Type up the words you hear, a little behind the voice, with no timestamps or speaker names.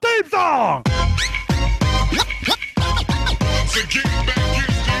wrong.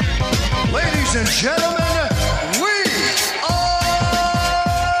 Ladies and gentlemen, we are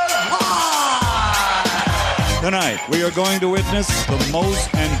live! Tonight, we are going to witness the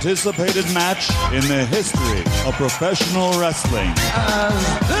most anticipated match in the history of professional wrestling. And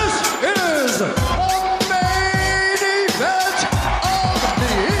this is the main event of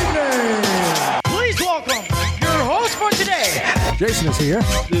the evening! Please welcome your host for today. Jason is here.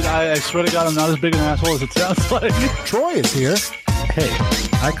 Dude, I swear to God, I'm not as big an asshole as it sounds like. Troy is here. Hey,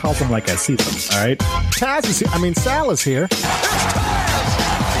 I call them like I see them, all right? Taz is here. Sal is here.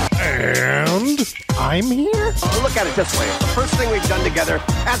 And I'm here. Look at it this way. It's the first thing we've done together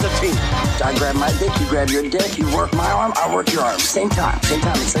as a team. I grab my dick, you grab your dick, you work my arm, I work your arm. Same time.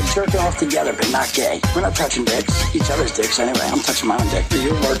 It's like jerking off together, but not gay. We're not touching dicks, each other's dicks anyway. I'm touching my own dick.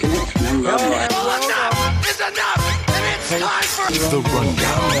 You're working it, and then you're Enough is enough! And it's time for The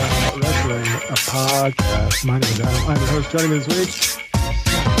Rundown. Wrestling, a podcast. My name is Adam. I'm the host. Joining me this week.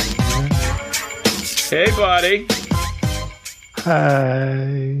 Hey, buddy.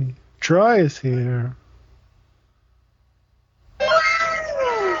 Hi. Troy is here.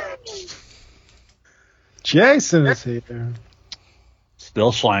 Jason is here.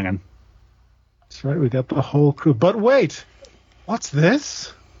 Still slanging. That's right, we got the whole crew. But wait, what's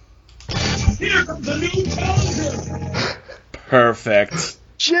this? Here comes a new challenger. Perfect.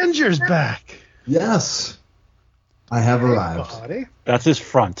 Ginger's back. Yes, I have arrived. Buddy. That's his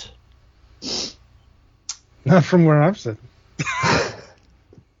front. Not from where I'm sitting.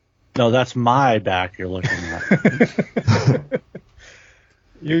 No, that's my back you're looking at.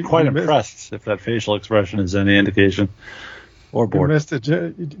 You're Quite impressed, if that facial expression is any indication. Or You bored. missed it.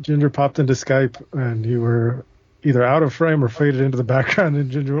 Ginger popped into Skype, and you were either out of frame or faded into the background.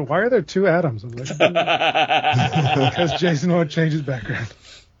 And Ginger went, "Why are there two Adams?" I'm like, because Jason won't change his background.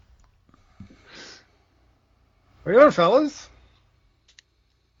 What are you doing, fellas?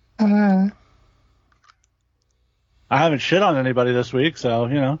 I haven't shit on anybody this week, so,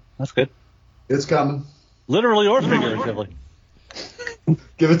 that's good. It's coming. Literally or figuratively.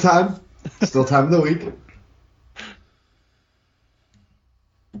 Give it time. Still time of the week.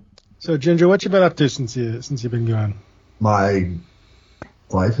 So, Ginger, what you been up to since you've been gone? My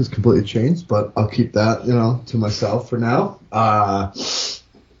life has completely changed, but I'll keep that, to myself for now.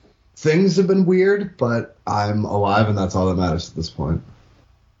 Things have been weird, but I'm alive, and that's all that matters at this point.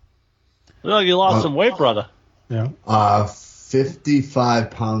 Look, you lost some weight, brother. Yeah.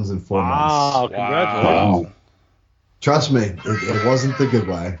 55 pounds in 4 months. Wow, congratulations. Wow. Trust me, it wasn't the good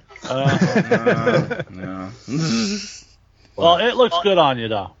way. No. Well, it looks good on you,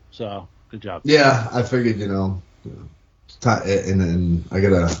 though, so good job. Yeah, I figured, it's time, and I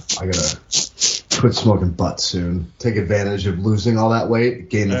gotta quit smoking butt soon. Take advantage of losing all that weight,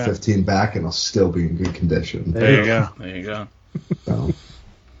 gain the 15 back, and I'll still be in good condition. There you go. So,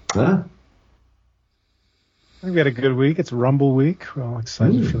 yeah. I think we had a good week. It's Rumble week. We're all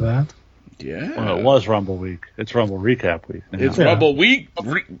excited for that. Yeah. Well, it was Rumble week. It's Rumble recap week. It's Rumble week.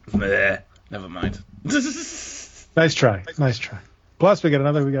 Never mind. Nice try. Plus, we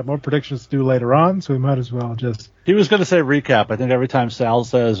got more predictions to do later on, so we might as well just. He was going to say recap. I think every time Sal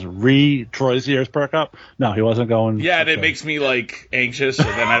says Troy's ears perk up. No, he wasn't going. Yeah, and it makes me anxious, and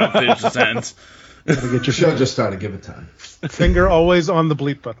then I don't finish the sentence. Gotta get your Show just started. Give it time. finger always on the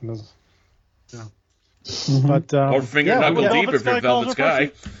bleep button. Yeah. But, Or finger knuckle deep if you're Velvet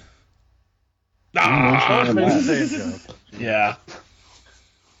Sky. Yeah.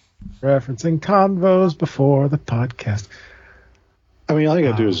 Referencing convos before the podcast. All you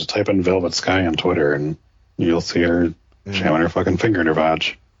gotta do is just type in Velvet Sky on Twitter, and you'll see her jamming her fucking finger in her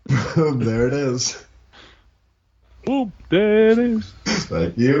vag. There it is. Boom, there it is.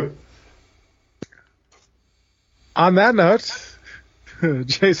 Thank you. On that note,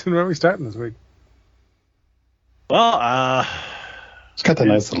 Jason, where are we starting this week? Well, It's got that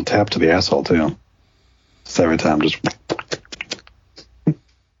nice little tap to the asshole, too. So every time, just...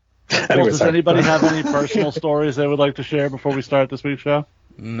 Anyway, does anybody have any personal stories they would like to share before we start this week's show?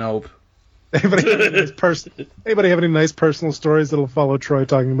 Nope. Anybody have any nice personal stories that'll follow Troy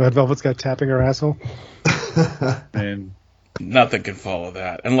talking about Velvet Sky tapping her asshole? And Nothing can follow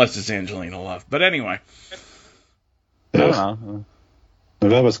that, unless it's Angelina Love. But anyway. I don't know. The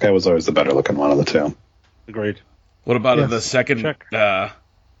Velvet Sky was always the better looking one of the two. Agreed. What about Yes. the second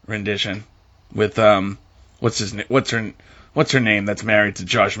rendition with what's her name that's married to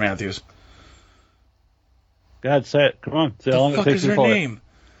Josh Matthews? Go ahead, say it. Come on. See how long What it the fuck takes is her before it. name?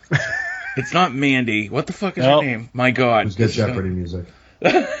 It's not Mandy. What the fuck is her name? My God. Let's get Jeopardy music.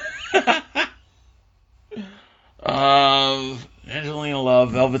 Angelina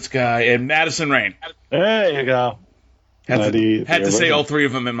Love, Velvet Sky, and Madison Rain. There you go. Had to say all three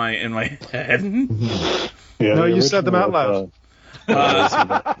of them in my head. Yeah, no, you said them out loud.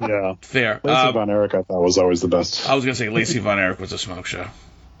 Yeah. Fair. Lacey Von Erich, I thought, was always the best. I was going to say Lacey Von Erich was a smoke show.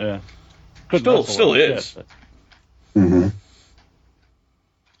 Yeah. Still is. Mm-hmm.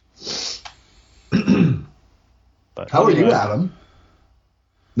 How are you, Adam?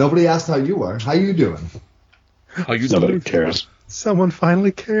 Nobody asked how you are. How you doing? How you Nobody doing? cares. Someone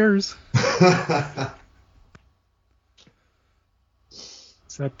finally cares.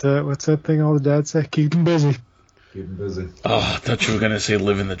 What's that thing all the dads say? Keep them busy. Keep them busy. Oh, I thought you were going to say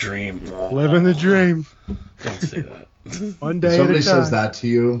living the dream. Living the dream. Don't say that. One day Somebody at a time. says that to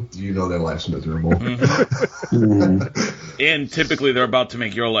you, you know their life's miserable. And typically they're about to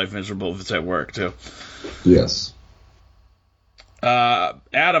make your life miserable if it's at work, too. Yes.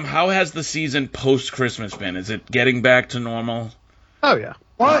 Adam, how has the season post-Christmas been? Is it getting back to normal? Oh, yeah.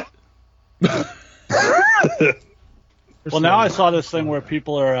 What? Well, now I saw this thing where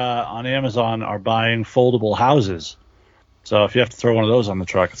people are on Amazon are buying foldable houses. So if you have to throw one of those on the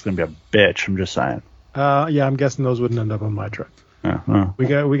truck, it's going to be a bitch. I'm just saying. Yeah, I'm guessing those wouldn't end up on my truck. We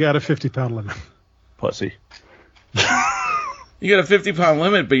got a 50-pound limit. Pussy. You got a 50-pound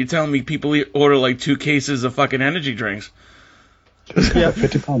limit, but you're telling me people order like 2 cases of fucking energy drinks. Just got a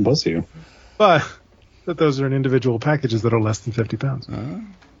 50-pound pussy. But those are in individual packages that are less than 50 pounds.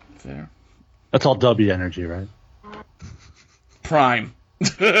 Fair. That's all W Energy, right? Prime.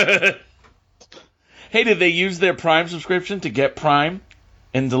 Hey, did they use their Prime subscription to get Prime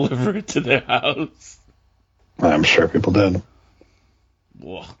and deliver it to their house? I'm sure people did.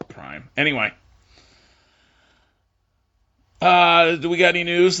 Whoa, Prime. Anyway. Do we got any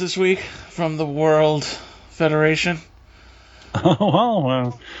news this week from the World Federation?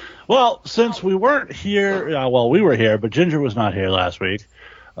 Well, since we weren't here, we were here, but Ginger was not here last week.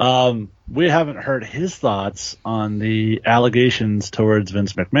 We haven't heard his thoughts on the allegations towards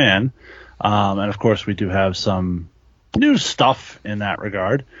Vince McMahon. And of course, we do have some new stuff in that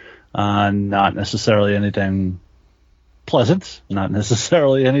regard. Not necessarily anything pleasant, not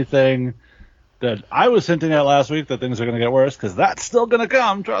necessarily anything that I was hinting at last week that things are going to get worse, because that's still going to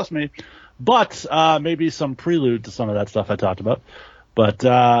come, trust me. But maybe some prelude to some of that stuff I talked about. But,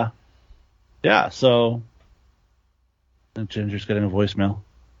 yeah, so Ginger's getting a voicemail.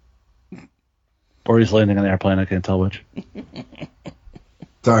 Or he's landing on the airplane, I can't tell which.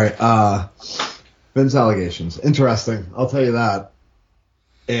 Sorry, Vince allegations. Interesting, I'll tell you that.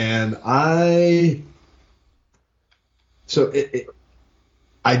 And I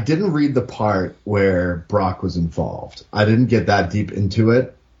didn't read the part where Brock was involved. I didn't get that deep into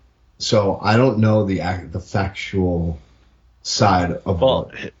it, so I don't know the factual side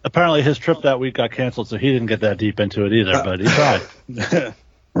of it. Apparently his trip that week got canceled, so he didn't get that deep into it either, but he tried.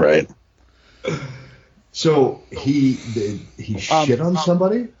 Right. So he shit on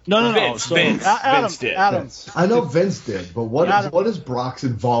somebody? No. Vince, So Vince did. Adam, I know Vince did, but what is Brock's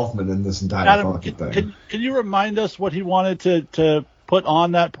involvement in this entire fucking thing? Can you remind us what he wanted to put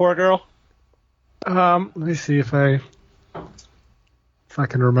on that poor girl? Let me see if I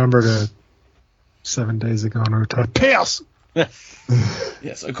can remember the 7 days ago on our time. Pass!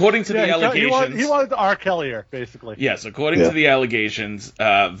 Yes, according to the allegations... He wanted the R. Kellyer, basically. Yes, according to the allegations,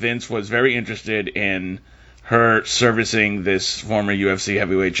 Vince was very interested in her servicing this former UFC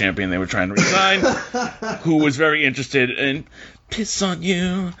heavyweight champion they were trying to resign, who was very interested in piss on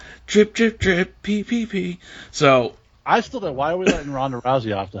you, drip, drip, drip, pee, pee, pee. So... I still don't. Why are we letting Ronda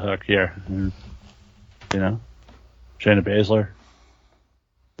Rousey off the hook here? You know? Shayna Baszler.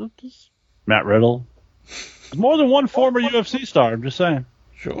 Matt Riddle. There's more than one former UFC star, I'm just saying.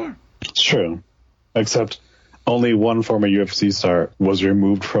 Sure. It's true. Except only one former UFC star was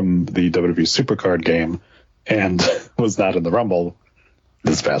removed from the WWE Supercard game and was not in the Rumble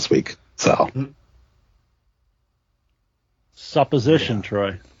this past week. So. Supposition,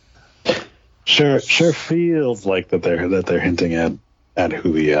 Troy. Sure feels like that they're hinting at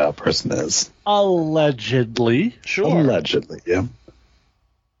who the person is. Allegedly. Sure. Allegedly, yeah.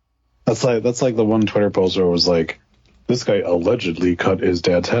 That's like the one Twitter post where it was like, this guy allegedly cut his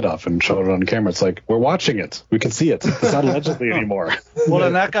dad's head off and showed it on camera. It's like, we're watching it. We can see it. It's not allegedly anymore. Well,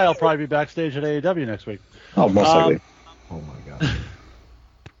 then that guy will probably be backstage at AEW next week. Oh, most likely. Oh, my God.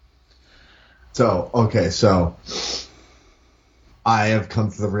 So I have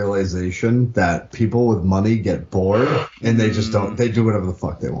come to the realization that people with money get bored and they just don't. They do whatever the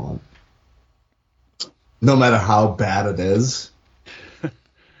fuck they want, no matter how bad it is.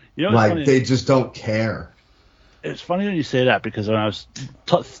 You know, they just don't care. It's funny when you say that, because when I was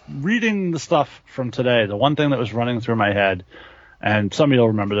reading the stuff from today, the one thing that was running through my head And some of you will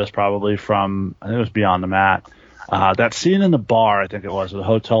remember this probably from, I think it was Beyond the Mat. That scene in the bar, I think it was, or the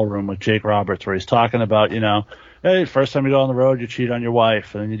hotel room with Jake Roberts, where he's talking about, hey, first time you go on the road, you cheat on your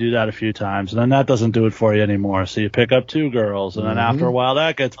wife, and then you do that a few times, and then that doesn't do it for you anymore. So you pick up 2 girls, and then after a while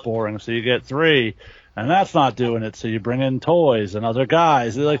that gets boring, so you get 3, and that's not doing it. So you bring in toys and other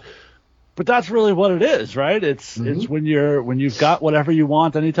guys. They're like, but that's really what it is, right? It's when you've got whatever you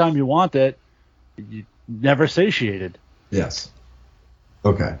want anytime you want it, you never satiated. Yes.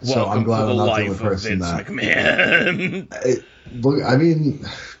 Okay, so Welcome I'm glad to I'm the not the life only person of that. Vince McMahon. Look, I mean,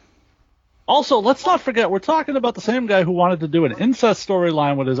 Also, let's not forget, we're talking about the same guy who wanted to do an incest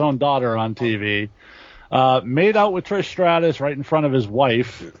storyline with his own daughter on TV, made out with Trish Stratus right in front of his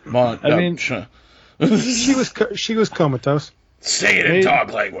wife. I mean, she was comatose. Say it in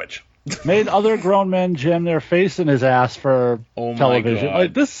dog language. Made other grown men jam their face in his ass for television. God.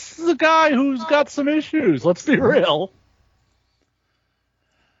 Like, this is a guy who's got some issues. Let's be real.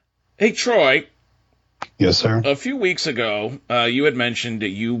 Hey, Troy. Yes, sir. A few weeks ago, you had mentioned that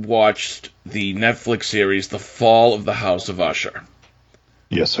you watched the Netflix series The Fall of the House of Usher.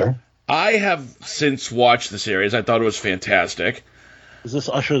 Yes, sir. I have since watched the series. I thought it was fantastic. Is this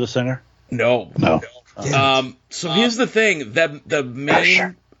Usher the singer? No. So here's the thing. The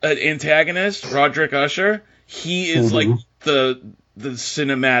main antagonist, Roderick Usher, he is like the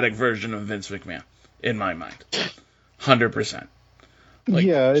cinematic version of Vince McMahon, in my mind. 100%. Like,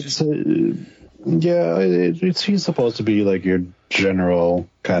 he's supposed to be like your general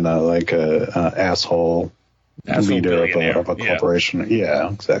kind of like a asshole leader of a corporation.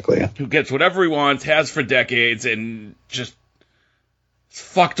 Yeah, exactly. Who gets whatever he wants, has for decades, and just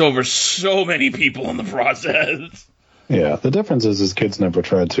fucked over so many people in the process. Yeah, the difference is his kids never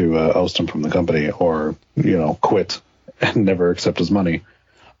tried to oust him from the company or, quit and never accept his money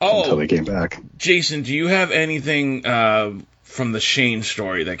until they came back. Jason, do you have anything from the Shane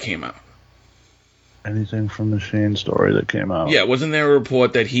story that came out? Anything from the Shane story that came out? Yeah, wasn't there a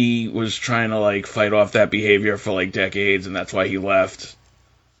report that he was trying to fight off that behavior for decades, and that's why he left?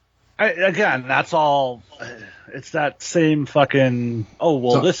 Again, that's all. It's that same fucking.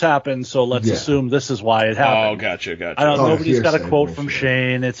 This happened, so let's assume this is why it happened. Oh, gotcha. Nobody's got a quote from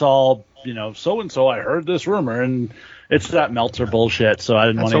Shane. It's all so and so. I heard this rumor, and it's that Meltzer bullshit. So I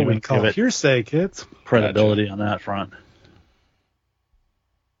didn't want to even give it hearsay, kids. Credibility on that front.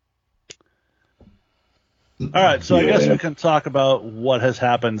 All right, so I guess we can talk about what has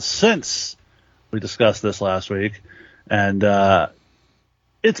happened since we discussed this last week. And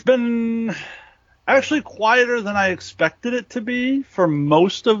it's been actually quieter than I expected it to be for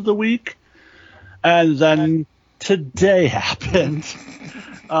most of the week. And then today happened.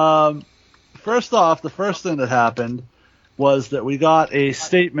 First off, the first thing that happened was that we got a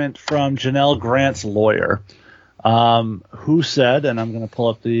statement from Janelle Grant's lawyer, who said, and I'm going to pull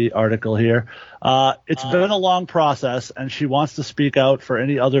up the article here, it's been a long process, and she wants to speak out for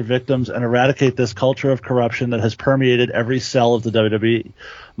any other victims and eradicate this culture of corruption that has permeated every cell of the WWE.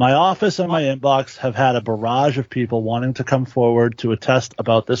 My office and my inbox have had a barrage of people wanting to come forward to attest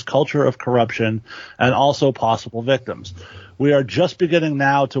about this culture of corruption and also possible victims. We are just beginning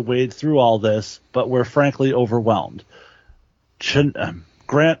now to wade through all this, but we're frankly overwhelmed.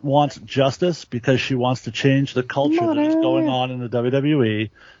 Grant wants justice because she wants to change the culture that is going on in the WWE.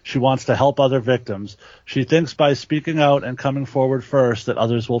 She wants to help other victims. She thinks by speaking out and coming forward first that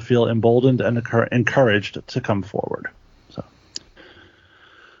others will feel emboldened and encouraged to come forward.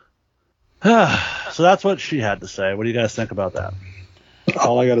 So that's what she had to say. What do you guys think about that?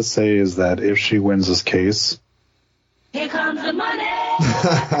 All I got to say is that if she wins this case... Here comes the money!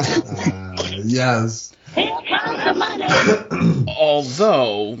 Yes. Here comes the money!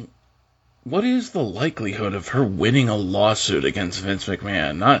 Although, what is the likelihood of her winning a lawsuit against Vince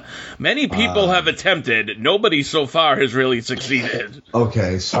McMahon? Not many people have attempted. Nobody so far has really succeeded.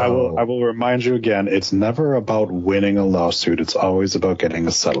 Okay, so I will remind you again. It's never about winning a lawsuit. It's always about getting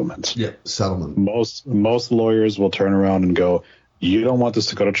a settlement. Yeah, settlement. Most lawyers will turn around and go, "You don't want this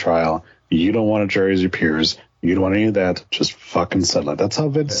to go to trial. You don't want to jury as your peers. You don't want any of that. Just fucking settle it." That's how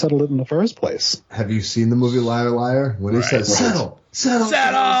Vince settled it in the first place. Have you seen the movie Liar Liar? When he says settle.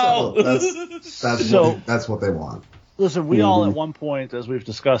 That's what they want. Listen, we all at one point, as we've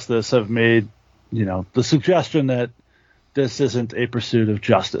discussed this, have made, the suggestion that this isn't a pursuit of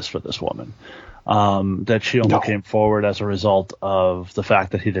justice for this woman. That she only came forward as a result of the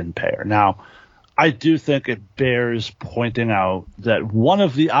fact that he didn't pay her. Now, I do think it bears pointing out that one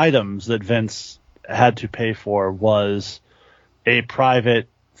of the items that Vince had to pay for was a private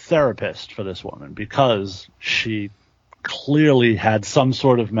therapist for this woman because she clearly had some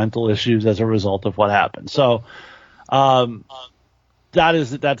sort of mental issues as a result of what happened. So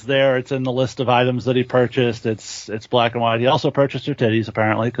that's there. It's in the list of items that he purchased. It's black and white. He also purchased her titties,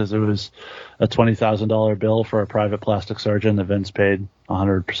 apparently, because there was a $20,000 bill for a private plastic surgeon that Vince paid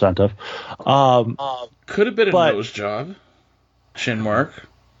 100% of. Could have been a nose job, shin work.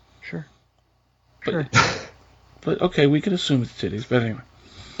 Sure. But okay, we could assume it's titties. But anyway,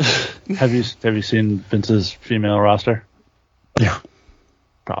 have you seen Vince's female roster? Yeah,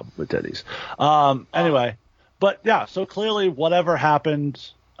 probably titties. Anyway. But yeah, so clearly whatever happened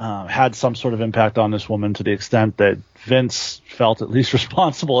had some sort of impact on this woman to the extent that Vince felt at least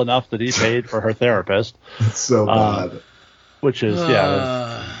responsible enough that he paid for her therapist. It's so bad. Which is,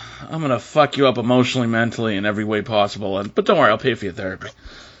 I'm going to fuck you up emotionally, mentally, in every way possible. But don't worry, I'll pay for your therapy.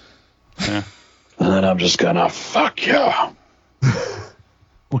 Yeah. And then I'm just going to fuck you.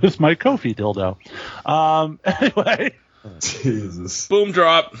 With my Kofi dildo. Anyway. Jesus. Boom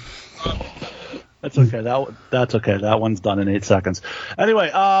drop. That's okay. That's okay. That one's done in 8 seconds. Anyway,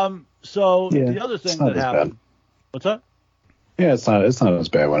 so the other thing that happened. What's that? Yeah, it's not as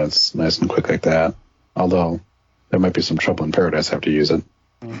bad when it's nice and quick like that. Although there might be some trouble in paradise after you use it.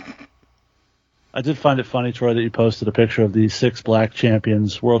 I did find it funny, Troy, that you posted a picture of the 6 black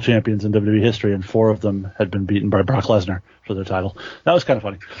champions, world champions in WWE history, and 4 of them had been beaten by Brock Lesnar for their title. That was kind of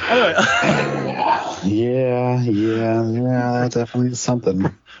funny. Anyway. Yeah, that definitely is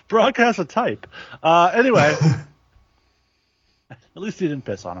something. Brock has a type. Anyway. At least he didn't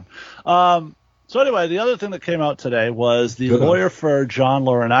piss on him. So anyway, the other thing that came out today was the lawyer for John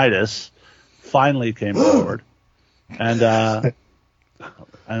Laurinaitis finally came forward.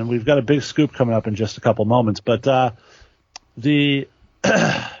 And we've got a big scoop coming up in just a couple moments. But I'm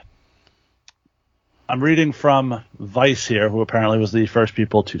reading from Vice here, who apparently was the first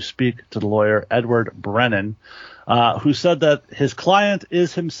people to speak to the lawyer, Edward Brennan, who said that his client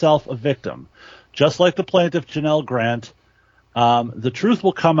is himself a victim. Just like the plaintiff, Janelle Grant, the truth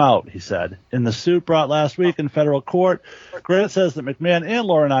will come out, he said. In the suit brought last week in federal court, Grant says that McMahon and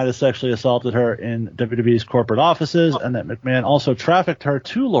Laurinaitis sexually assaulted her in WWE's corporate offices and that McMahon also trafficked her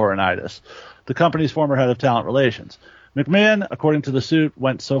to Laurinaitis, the company's former head of talent relations. McMahon, according to the suit,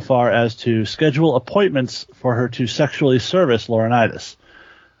 went so far as to schedule appointments for her to sexually service Laurinaitis.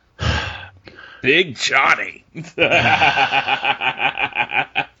 Big Johnny.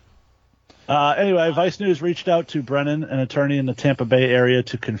 Anyway, Vice News reached out to Brennan, an attorney in the Tampa Bay area,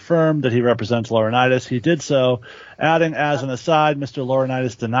 to confirm that he represents Laurinaitis. He did so, adding, as an aside, Mr.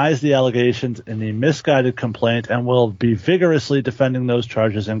 Laurinaitis denies the allegations in the misguided complaint and will be vigorously defending those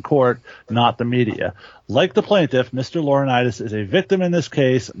charges in court, not the media. Like the plaintiff, Mr. Laurinaitis is a victim in this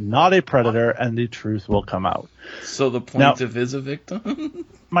case, not a predator, and the truth will come out. So the plaintiff is a victim?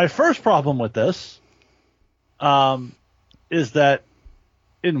 My first problem with this is that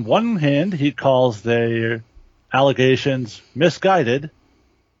in one hand, he calls the allegations misguided,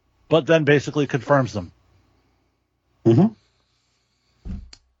 but then basically confirms them. Mm-hmm.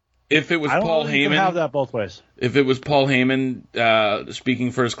 If it was Paul Heyman, you can have that both ways. If it was Paul Heyman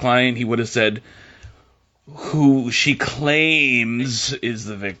speaking for his client, he would have said who she claims is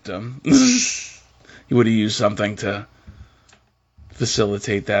the victim. He would have used something to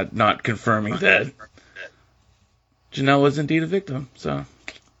facilitate that, not confirming that Janelle is indeed a victim. So.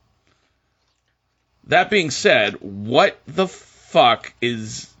 That being said, what the fuck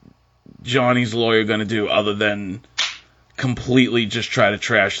is Johnny's lawyer going to do other than completely just try to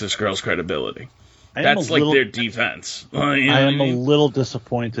trash this girl's credibility? That's like their defense. I am a little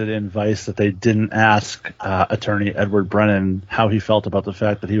disappointed in Vice that they didn't ask attorney Edward Brennan how he felt about the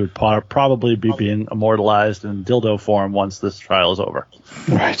fact that he would probably be being immortalized in dildo form once this trial is over.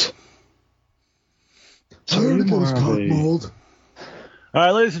 Right. So mold. All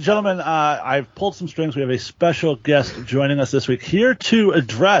right, ladies and gentlemen, I've pulled some strings. We have a special guest joining us this week here to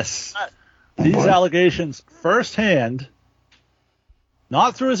address these allegations firsthand,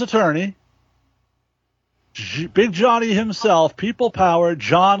 not through his attorney. Big Johnny himself, people power,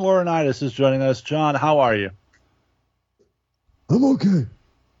 John Laurinaitis is joining us. John, how are you? I'm okay.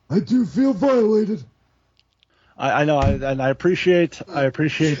 I do feel violated. I know, and I appreciate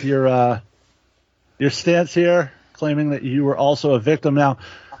your stance here, claiming that you were also a victim. Now,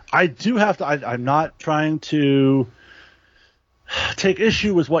 I do have to. I'm not trying to take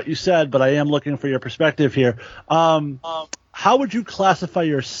issue with what you said, but I am looking for your perspective here. How would you classify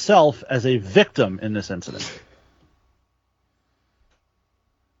yourself as a victim in this incident?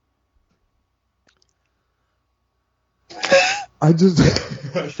 I just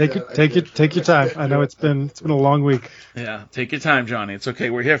take your time. I know it's been a long week. Yeah, take your time, Johnny. It's okay.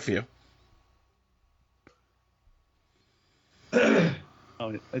 We're here for you.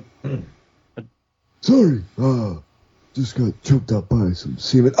 Sorry. just got choked up by some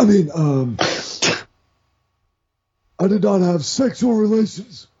semen. I mean, I did not have sexual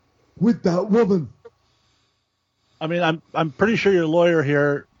relations with that woman. I mean, I'm pretty sure your lawyer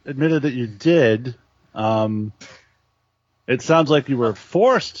here admitted that you did. It sounds like you were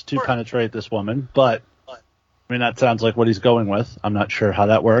forced to penetrate this woman, but I mean that sounds like what he's going with. I'm not sure how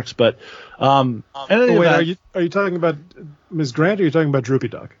that works, but wait, are you talking about Ms. Grant or are you talking about Droopy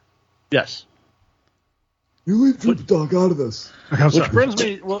Dog? Yes. You leave Droopy Dog out of this. Which brings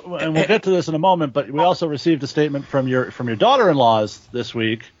me, and we'll get to this in a moment, but we also received a statement from your daughter-in-laws this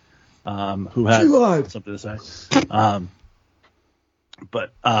week, who had something to say.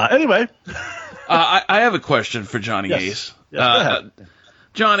 But anyway, I have a question for Johnny Ace. Yes, go ahead.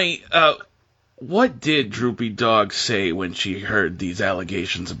 Johnny, what did Droopy Dog say when she heard these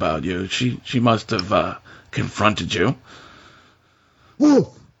allegations about you? She must have confronted you.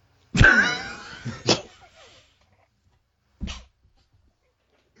 Wolf.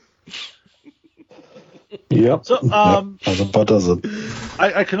 Yep. So, What does it?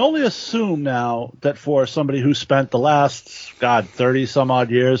 I can only assume now that for somebody who spent the last 30 some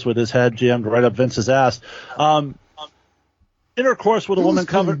odd years with his head jammed right up Vince's ass, intercourse with a woman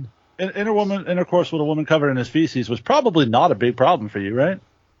covered in his feces was probably not a big problem for you, right?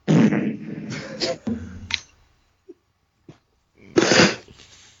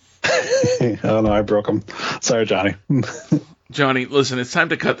 I don't know. I broke him. Sorry, Johnny. Johnny, listen, it's time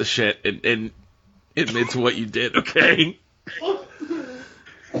to cut the shit and admit to what you did, okay?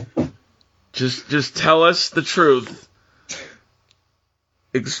 Just tell us the truth.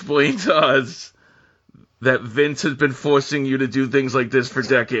 Explain to us that Vince has been forcing you to do things like this for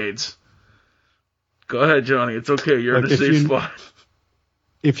decades. Go ahead, Johnny. It's okay. You're in a safe spot.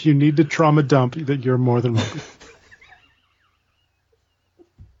 If you need to trauma dump, that you're more than welcome.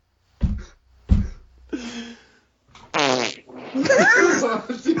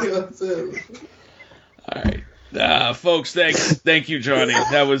 All right. Folks, thank you, Johnny.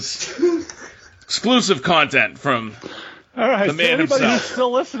 That was exclusive content from the man anybody himself. Who's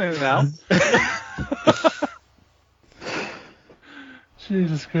still listening now.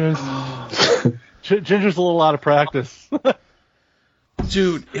 Jesus Christ. Ginger's a little out of practice.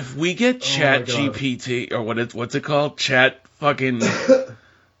 Dude, if we get Chat GPT, or what's it called? Chat fucking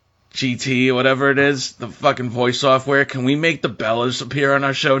GT or whatever it is, the fucking voice software, can we make the Bellas appear on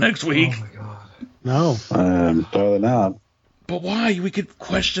our show next week? Oh my god. No. Probably not. But why? We could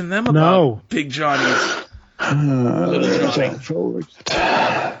question them about Big Johnny's. Little Johnny.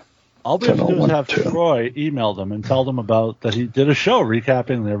 All we have to do is have Troy email them and tell them about that he did a show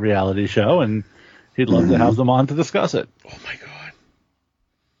recapping their reality show, and he'd love to have them on to discuss it. Oh my god.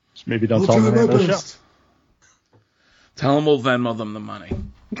 Just maybe don't tell them the name of the show. Tell them we'll Venmo them the money.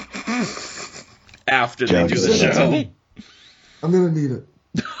 After they do the show. I'm going to need it.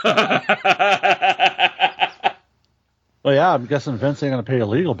 Well, yeah, I'm guessing Vince ain't going to pay your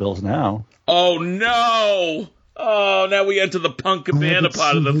legal bills now. Oh, no! Oh, now we enter the Punk Cabana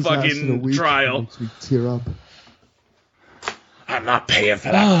part of the fucking trial. Makes me tear up. I'm not paying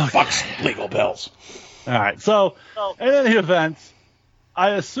for that fuck's legal bills. All right, so in any event,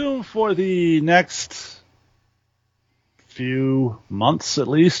 I assume for the next few months at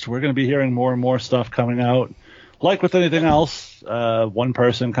least, we're going to be hearing more and more stuff coming out. Like with anything else, one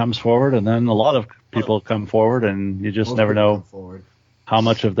person comes forward and then a lot of people come forward, and you just never know how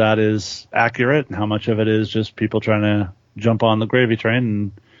much of that is accurate and how much of it is just people trying to jump on the gravy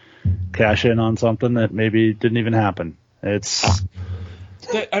train and cash in on something that maybe didn't even happen. That's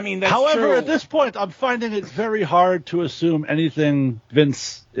However, true. At this point, I'm finding it very hard to assume anything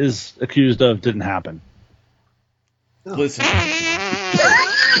Vince is accused of didn't happen. Listen.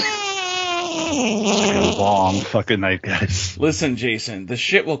 Long fucking night, guys. Listen, Jason, the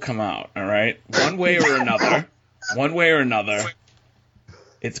shit will come out, all right? One way or another,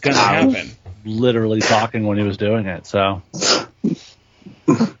 it's going to happen. Literally talking when he was doing it, so.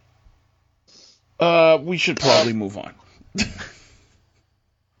 We should probably move on.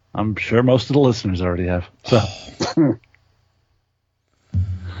 I'm sure most of the listeners already have. So.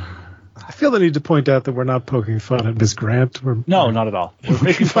 I feel the need to point out that we're not poking fun at Ms. Grant. No, not at all. We're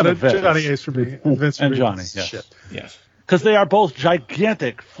making fun of Vince. Johnny Ace for being Vince and Johnny. Yes. Shit. Yes. Because they are both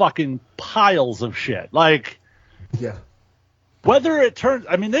gigantic fucking piles of shit. Like, yeah. Whether it turns,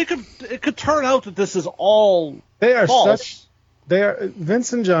 I mean, it could turn out that this is all false.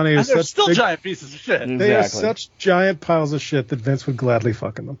 Vince and Johnny are such still giant pieces of shit. Exactly. They are such giant piles of shit that Vince would gladly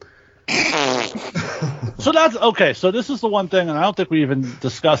fuck in them. So that's okay. So this is the one thing, and I don't think we even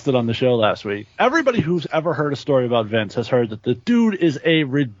discussed it on the show last week. Everybody who's ever heard a story about Vince has heard that the dude is a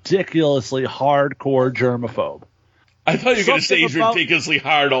ridiculously hardcore germaphobe. I thought you were going to say he's Something about- ridiculously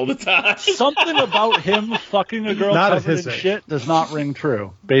hard all the time. Something about him fucking a girl Not at covered his in age. shit does not ring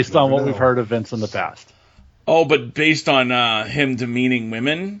true, based on what we've heard of Vince in the past. Oh, but based on him demeaning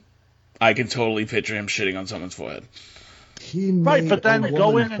women, I can totally picture him shitting on someone's forehead. He Right, made but then a going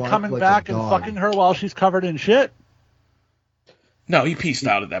woman and bark coming like a back and dog. fucking her while she's covered in shit? No, he pieced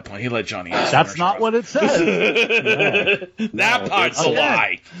out at that point. He let Johnny Ace That's finish not her what it says. off. That part's a Again.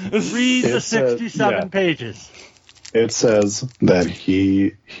 lie. Read the It says- 67 yeah. pages. It says that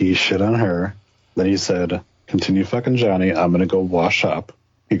he shit on her. Then he said, "Continue fucking Johnny. I'm gonna go wash up."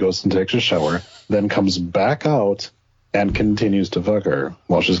 He goes and takes a shower, then comes back out and continues to fuck her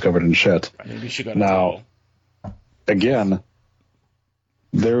while she's covered in shit. Maybe she got a Now, towel. again,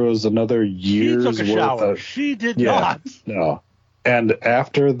 there was another He year's took a worth shower. of She did yeah, not. no. And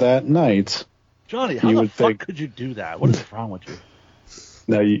after that night, Johnny, how You the would fuck think- could you do that? What is wrong with you?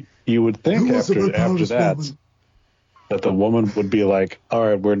 now you would think Who was the after proudest that woman? that the woman would be like, "All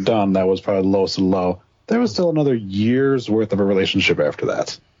right, we're done. That was probably the lowest of low." There was still another year's worth of a relationship after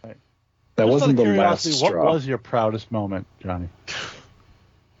that. Right. That Just wasn't out the of last curiosity, what straw. was your proudest moment, Johnny?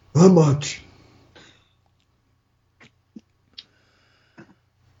 How much?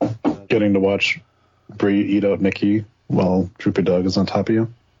 Getting to watch Bree eat out Nikki while Droopy Dog is on top of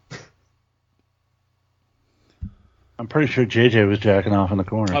you. I'm pretty sure JJ was jacking off in the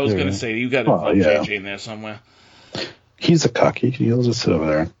corner. I was too, going right? to say, you got to Oh, involve yeah. JJ in there somewhere. He's a cocky. He'll just sit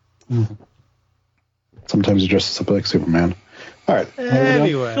over there. Sometimes he dresses up like Superman. All right. I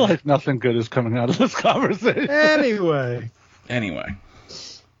Anyway. feel like nothing good is coming out of this conversation. Anyway. Anyway.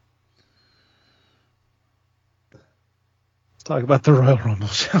 Let's talk about the Royal Rumble,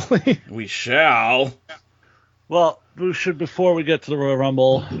 shall we? We shall. Well, before we get to the Royal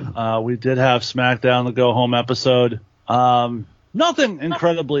Rumble, we did have SmackDown, the Go Home episode. Nothing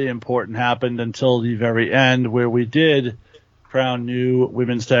incredibly important happened until the very end, where we did crown new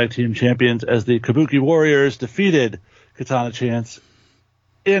women's tag team champions as the Kabuki Warriors defeated Katana Chance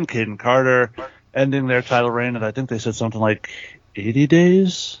and Kaden Carter, ending their title reign at, I think they said something like 80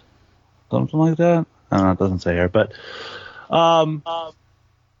 days? Something like that? I don't know, it doesn't say here, but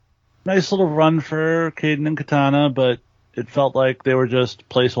nice little run for Kaden and Katana, but it felt like they were just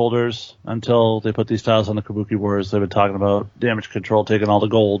placeholders until they put these titles on the Kabuki Warriors. They've been talking about Damage Control taking all the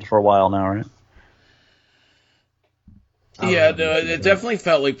gold for a while now, right? Yeah, no, it definitely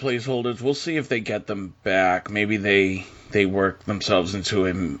felt like placeholders. We'll see if they get them back. Maybe they work themselves into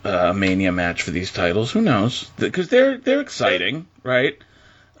a Mania match for these titles. Who knows? Because they're exciting, right?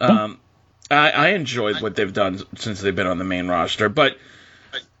 I enjoyed what they've done since they've been on the main roster, but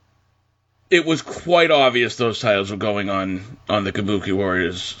it was quite obvious those titles were going on the Kabuki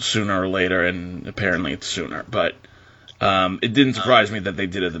Warriors sooner or later, and apparently it's sooner. But it didn't surprise me that they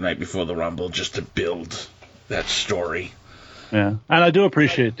did it the night before the Rumble just to build that story. Yeah, and I do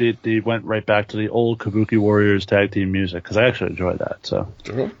appreciate they went right back to the old Kabuki Warriors tag team music, because I actually enjoyed that. So,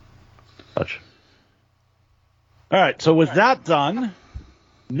 touch. All right, so with that done,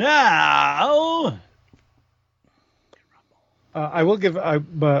 now I will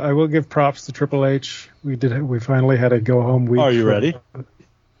give props to Triple H. We finally had a go home week. Are you ready?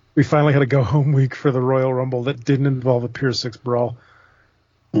 We finally had a go home week for the Royal Rumble that didn't involve a Pier 6 brawl.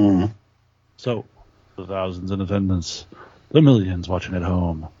 So, the thousands in attendance, the millions watching at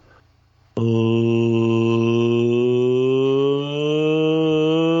home.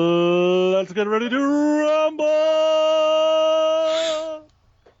 Let's get ready to rumble.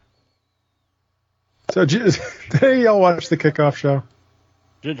 So did y'all watch the kickoff show?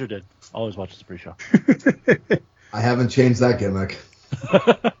 Ginger did. Always watches the pre-show. I haven't changed that gimmick.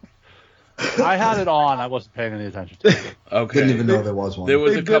 I had it on. I wasn't paying any attention to it. Okay. Didn't even know there was one. There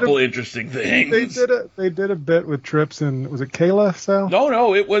was They a did couple a- interesting things. They did a bit with Trips and was it Kayla, Sal?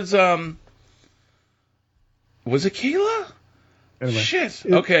 No, it was it Kayla? Anyway, Shit.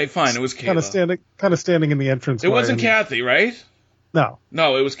 Okay, fine. It was Kayla. Kind of standing in the entrance. It wasn't Kathy, right? No.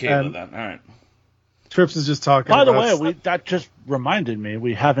 No, it was Kayla And- then. All right. Trips is just talking. By the about way, that just reminded me,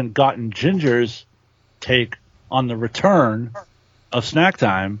 we haven't gotten Ginger's take on the return of Snack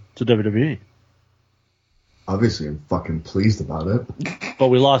Time to WWE. Obviously, I'm fucking pleased about it. But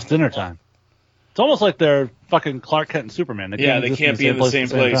we lost dinner time. It's almost like they're fucking Clark Kent and Superman. They can't be in the same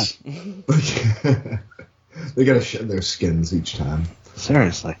place. They gotta shed their skins each time.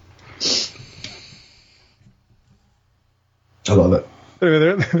 Seriously. I love it.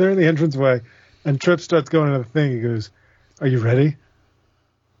 Anyway, they're in the entranceway, and Trips starts going into the thing. He goes, "Are you ready?"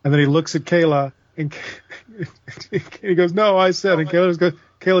 And then he looks at Kayla, and he goes, "No, I said." And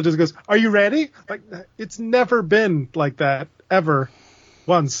Kayla just goes, "Are you ready?" Like, it's never been like that ever,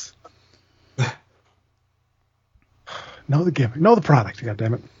 once. Know the gimmick. Know the product,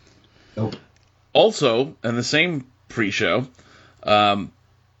 goddammit. Nope. Also, in the same pre-show,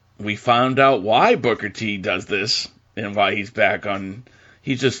 we found out why Booker T does this and why he's back on.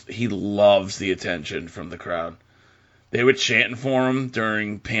 He loves the attention from the crowd. They were chanting for him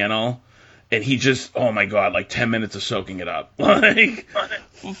during panel, and he just, oh my god, like 10 minutes of soaking it up. Like,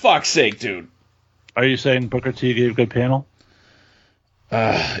 for fuck's sake, dude. Are you saying Booker T gave a good panel?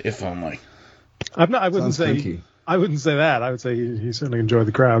 If only. I wouldn't Sounds say. kinky. I wouldn't say that. I would say he certainly enjoyed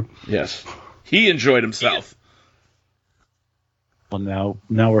the crowd. Yes. He enjoyed himself. Well,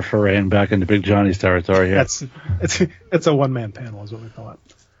 now we're foraying back into Big Johnny's territory here. It's a one-man panel is what we call it.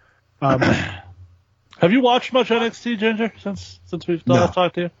 Have you watched much NXT, Ginger, since we've last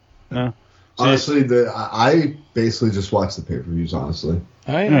talked to you? No. Honestly, I basically just watch the pay-per-views, honestly.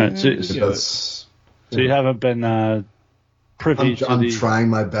 Alright, That's, so you haven't been privy to I'm the... trying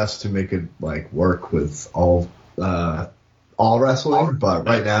my best to make it like work with all wrestling, but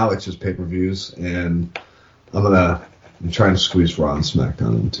right now it's just pay-per-views, and I'm trying to squeeze Raw and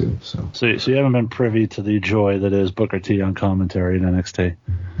SmackDown in too. So you haven't been privy to the joy that is Booker T on commentary in NXT.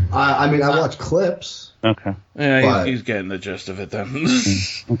 I mean, I watch clips. Okay. Yeah, he's getting the gist of it then.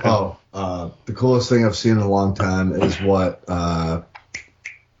 Okay. The coolest thing I've seen in a long time is what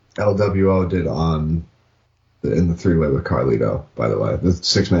LWO did in the three-way with Carlito, by the way. The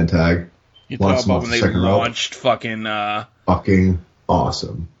 6-man tag. You talk about when they launched fucking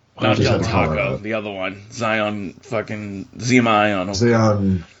awesome. Not Just Del had to call it Taco, out. the other one. Zion. Zion,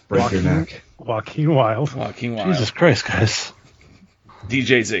 break your neck. Joaquin Wilde. Joaquin Wilde. Jesus Christ, guys.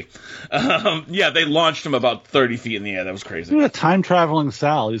 DJZ. Yeah, they launched him about 30 feet in the air. That was crazy. Look at time-traveling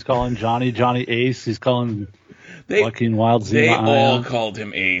Sal. He's calling Johnny Ace. He's calling Joaquin Wilde They Zima all Ion. called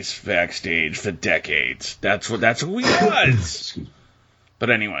him Ace backstage for decades. That's who he was. But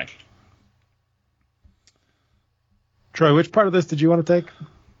anyway. Troy, which part of this did you want to take?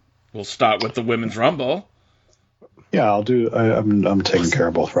 We'll start with the Women's Rumble. Yeah, I'll do. I'm taking care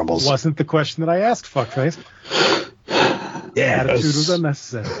of both Rumbles. Wasn't the question that I asked, fuckface. Yeah, Attitude was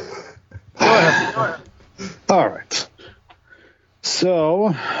unnecessary. All right.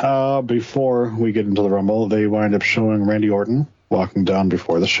 So, before we get into the Rumble, they wind up showing Randy Orton walking down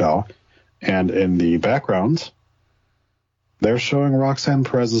before the show. And in the background, they're showing Roxanne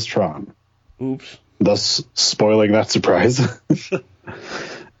Perez's Tron. Oops. Thus spoiling that surprise.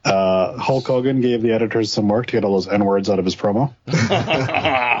 Hulk Hogan gave the editors some work to get all those N-words out of his promo.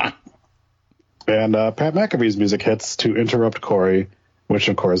 And Pat McAfee's music hits to interrupt Corey, which,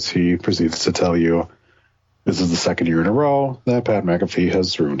 of course, he proceeds to tell you this is the second year in a row that Pat McAfee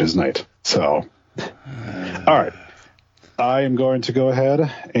has ruined his night. So, all right. I am going to go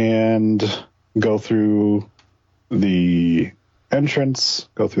ahead and go through the entrance,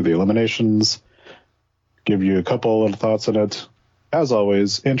 go through the eliminations, give you a couple of thoughts on it. As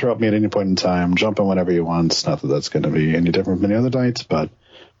always, interrupt me at any point in time. Jump in whenever you want. Not that that's going to be any different from any other night, but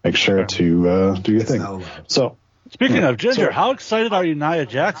make sure to do your thing. So, speaking of Ginger, how excited are you Nia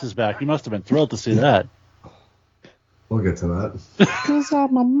Jax is back? You must have been thrilled to see that. We'll get to that. Because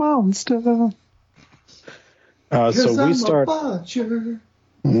I'm a monster. So we start.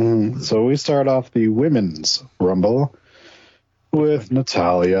 So we start off the Women's Rumble with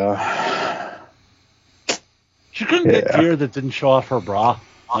Natalya. She couldn't get gear that didn't show off her bra.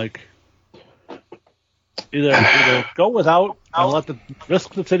 Like, either go without and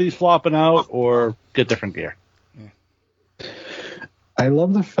risk the titties flopping out, or get different gear. I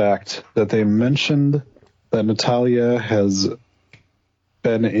love the fact that they mentioned that Natalya has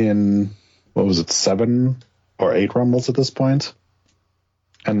been in, 7 or 8 Rumbles at this point,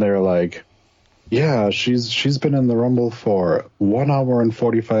 and they're like, yeah, she's been in the Rumble for 1 hour and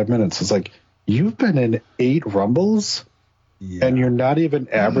 45 minutes. It's like, you've been in 8 Rumbles, and you're not even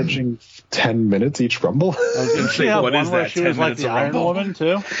averaging 10 minutes each Rumble. I was going to say, what is that? She was like the Iron Woman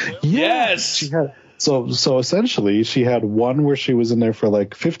too. Yes. She had, so essentially, she had one where she was in there for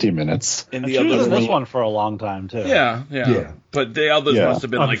like 50 minutes. And she was in this one for a long time too. Yeah. But the others must have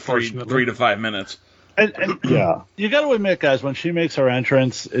been like 3 to 5 minutes. And you got to admit, guys, when she makes her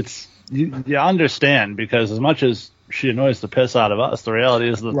entrance, it's you understand, because as much as she annoys the piss out of us, the reality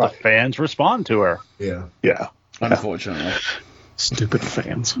is that the fans respond to her. Yeah. Unfortunately. Stupid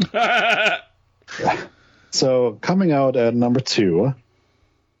fans. So coming out at number 2,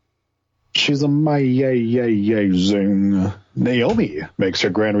 she's amazing. Naomi makes her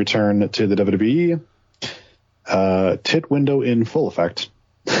grand return to the WWE. Tit window in full effect.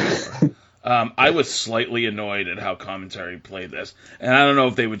 I was slightly annoyed at how commentary played this. And I don't know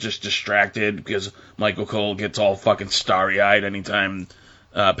if they were just distracted because Michael Cole gets all fucking starry-eyed anytime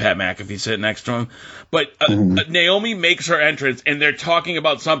Pat McAfee sitting next to him. But Naomi makes her entrance, and they're talking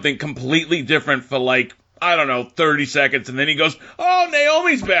about something completely different for, like, I don't know, 30 seconds, and then he goes, "Oh,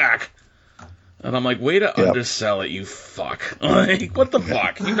 Naomi's back!" And I'm like, way to undersell it, you fuck. Like, what the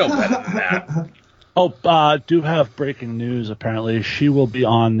fuck? You know better than that. Oh, do have breaking news, apparently. She will be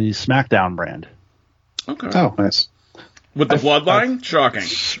on the SmackDown brand. Okay. Oh, nice. With the bloodline? Shocking.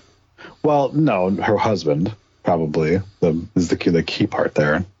 Well, no, her husband probably is the key part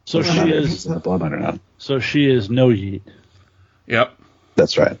there. So she is the bloodline or not. So she is no Yeet. Yep.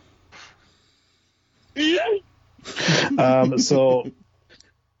 That's right. So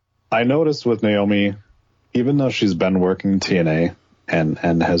I noticed with Naomi, even though she's been working TNA and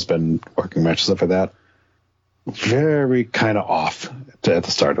has been working matches stuff like that, very kind of off at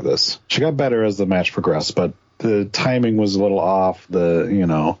the start of this. She got better as the match progressed, but the timing was a little off.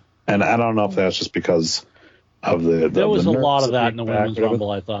 And I don't know if that's just because of there was a lot of that in the Women's Rumble,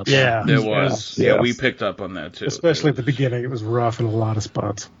 I thought. Yeah. There was. Yeah, we picked up on that, too. Especially at the beginning. It was rough in a lot of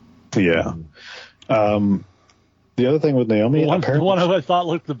spots. Yeah. The other thing with Naomi... The one who I thought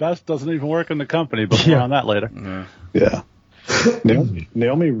looked the best doesn't even work in the company, but more on that later. Yeah.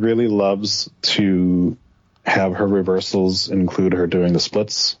 Naomi really loves to have her reversals include her doing the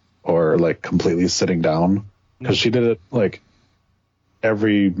splits or, like, completely sitting down. Because she did it, like,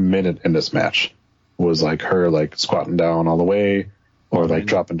 every minute in this match was, like, her, like, squatting down all the way or, like,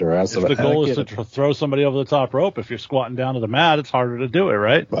 dropping to her ass. If the goal is to throw somebody over the top rope, if you're squatting down to the mat, it's harder to do it,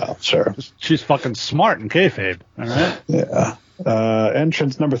 right? Well, sure. She's fucking smart in kayfabe, all right? Yeah.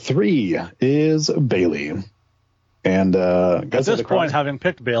 Entrance number 3 is Bayley. And at this point, having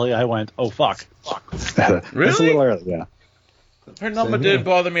picked Bayley, I went, "Oh fuck!" Really? It's a little early, yeah. Her number didn't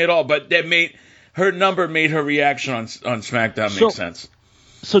bother me at all, but her number made her reaction on SmackDown make sense.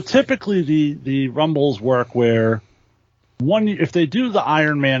 So typically, the Rumbles work where if they do the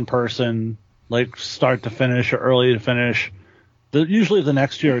Iron Man person, like start to finish or early to finish, usually the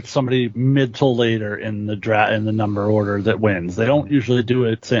next year it's somebody mid to later in the number order that wins. They don't usually do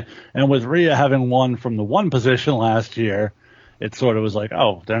it. And with Rhea having won from the 1 position last year, it sort of was like,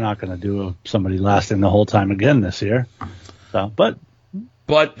 oh, they're not going to do somebody lasting the whole time again this year. So, but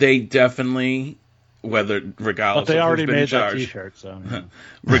they definitely, regardless they of already who's been made in charge, that T-shirt. So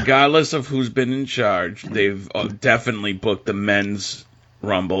regardless of who's been in charge, they've definitely booked the men's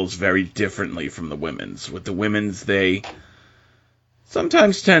Rumbles very differently from the women's. With the women's, they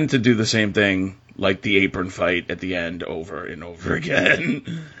sometimes tend to do the same thing, like the apron fight at the end over and over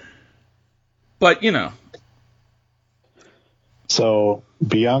again. But, So,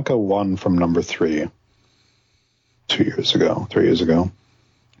 Bianca won from number 3 3 years ago.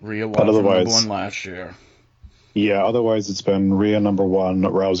 Rhea won from number 1 last year. Yeah, otherwise it's been Rhea number 1,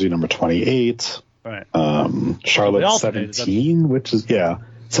 Rousey number 28, right. Charlotte 17, which is,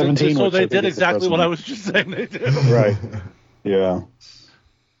 17. So they did exactly what I was just saying they did. Right. Yeah.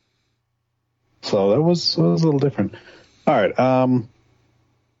 So that was a little different. All right.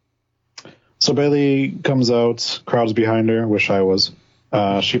 So Bayley comes out, crowd's behind her. Wish I was.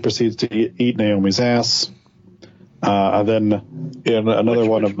 She proceeds to eat Naomi's ass. And then in another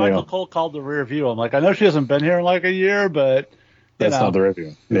one of Michael Cole called the rear view. I'm like, I know she hasn't been here in like a year, but that's not the rear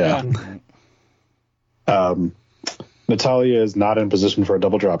view. Yeah. Natalya is not in position for a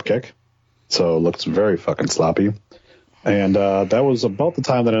double drop kick, so it looks very fucking sloppy. And that was about the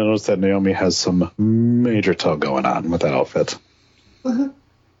time that I noticed that Naomi has some major toe going on with that outfit.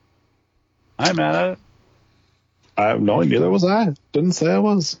 I'm mad at it. No, neither was I. Didn't say I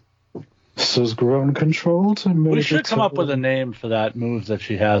was. This is grown control to major We should come up with a name for that move that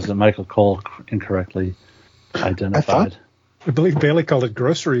she has that Michael Cole incorrectly identified. I believe Bayley called it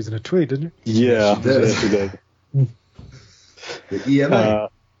groceries in a tweet, didn't he? Yeah, she did. The EMA.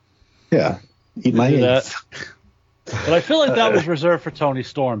 Yeah. Eat my eggs. But I feel like that was reserved for Tony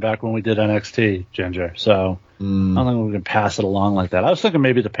Storm back when we did NXT, Ginger. So I don't think we can pass it along like that. I was thinking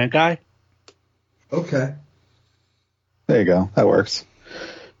maybe the pink eye. Okay. There you go. That works.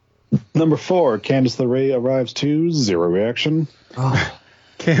 Number 4, Candice LeRae arrives to 0 reaction. Oh,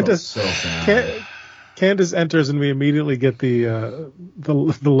 Candice, so bad. Candice enters, and we immediately get the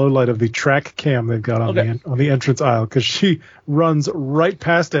low light of the track cam they've got on the entrance aisle, because she runs right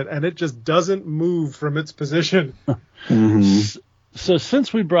past it, and it just doesn't move from its position. Mm-hmm. So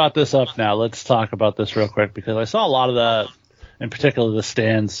since we brought this up now, let's talk about this real quick, because I saw a lot of in particular the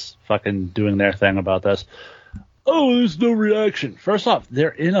stands fucking doing their thing about this. Oh, there's no reaction. First off, they're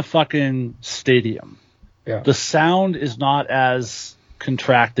in a fucking stadium. Yeah. The sound is not as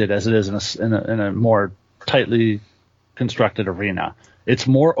contracted as it is in a more tightly constructed arena. It's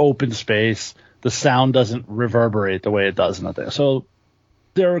more open space. The sound doesn't reverberate the way it does in a thing. So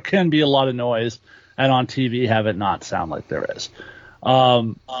there can be a lot of noise, and on TV have it not sound like there is.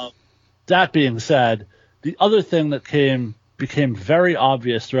 That being said, the other thing that became very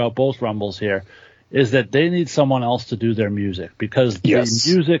obvious throughout both Rumbles here is that they need someone else to do their music, because the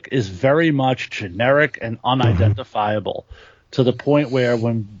music is very much generic and unidentifiable to the point where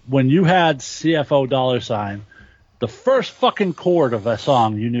when you had CFO $, the first fucking chord of a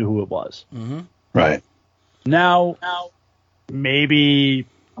song, you knew who it was. Mm-hmm. Right. Now, maybe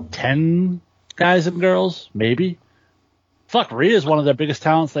 10 guys and girls, maybe. Fuck, Rhea is one of their biggest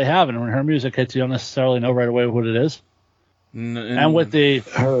talents they have, and when her music hits, you don't necessarily know right away what it is. And with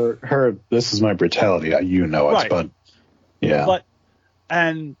her, this is my brutality. You know it, right. But yeah.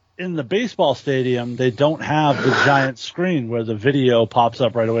 And in the baseball stadium, they don't have the giant screen where the video pops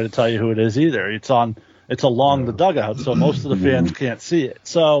up right away to tell you who it is either. It's along the dugout, so most of the fans can't see it.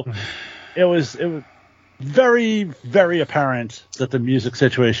 So it was very, very apparent that the music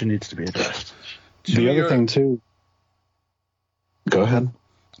situation needs to be addressed. The other thing too. Go ahead.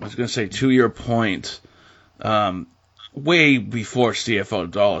 I was going to say, to your point, way before CFO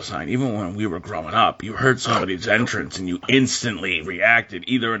 $, even when we were growing up, you heard somebody's entrance and you instantly reacted,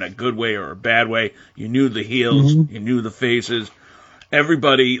 either in a good way or a bad way. You knew the heels, you knew the faces.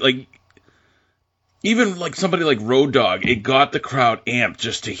 Everybody, like, even like somebody like Road Dogg, it got the crowd amped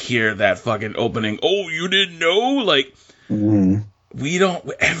just to hear that fucking opening. Oh, you didn't know? Like,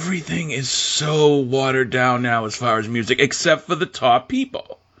 everything is so watered down now as far as music, except for the top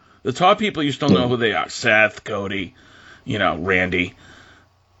people. The top people, you still know who they are. Seth, Cody, Randy,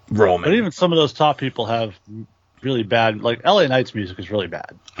 Roman. But even some of those top people have really bad, like LA Knight's music is really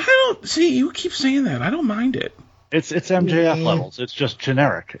bad. You keep saying that. I don't mind it. It's MJF levels. It's just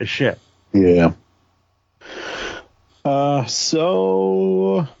generic as shit. Yeah.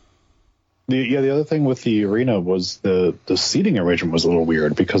 So the other thing with the arena was the seating arrangement was a little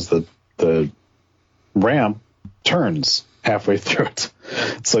weird, because the ramp turns halfway through it.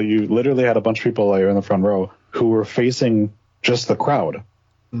 So you literally had a bunch of people in the front row who were facing just the crowd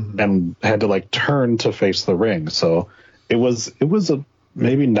and had to like turn to face the ring. So it was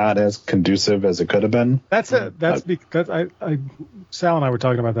maybe not as conducive as it could have been. That's because Sal and I were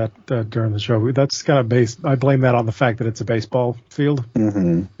talking about that during the show. That's kind of based. I blame that on the fact that it's a baseball field,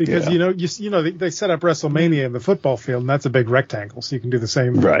 because they set up WrestleMania in the football field, and that's a big rectangle, so you can do the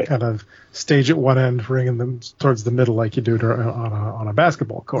same kind of stage at one end, bringing them towards the middle like you do on a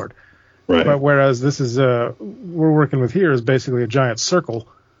basketball court. Right. But whereas this is we're working with here is basically a giant circle,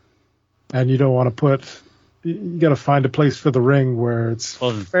 and you don't want to put. You got to find a place for the ring where it's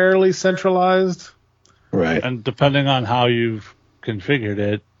fairly centralized. Right. And depending on how you've configured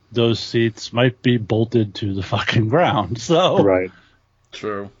it, those seats might be bolted to the fucking ground. So right.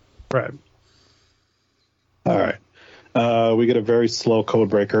 True. Right. All right. We get a very slow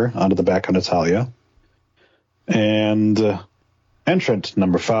code breaker onto the back of Natalya. And entrant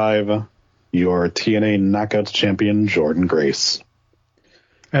number 5, your TNA Knockouts champion, Jordynne Grace.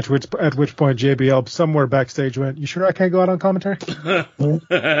 At which point JBL somewhere backstage went, "You sure I can't go out on commentary?" So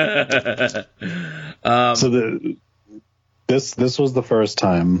this was the first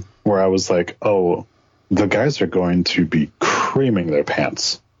time where I was like, "Oh, the guys are going to be creaming their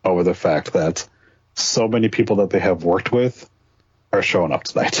pants over the fact that so many people that they have worked with are showing up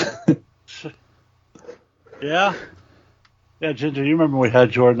tonight." Yeah, Ginger, you remember we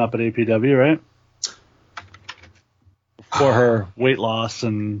had Jordynne up at APW, right? For her weight loss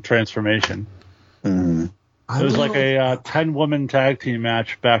and transformation. It was like a 10-woman tag team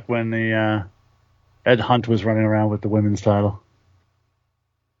match back when the Ed Hunt was running around with the women's title.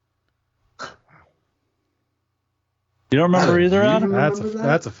 You don't remember either, Adam?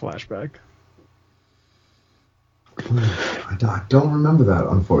 That's a flashback. I don't remember that,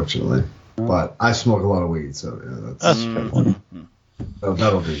 unfortunately. But I smoke a lot of weed, so that's fair.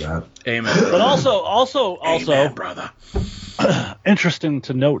 That'll do that. Amen. But also, Amen, brother. Interesting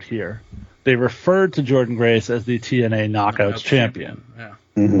to note here, they referred to Jordynne Grace as the TNA Knockouts champion. Yeah.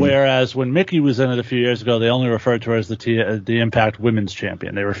 Whereas when Mickey was in it a few years ago, they only referred to her as the Impact Women's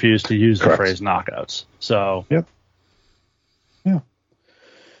Champion. They refused to use the phrase Knockouts. So. Yep. Yeah.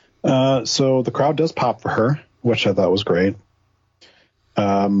 So the crowd does pop for her, which I thought was great.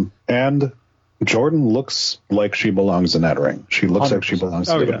 And Jordynne looks like she belongs in that ring. She looks 100%. Like she belongs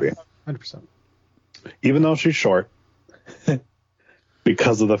in the ring. 100%. Even though she's short,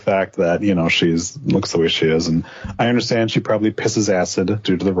 because of the fact that, she's looks the way she is. And I understand she probably pisses acid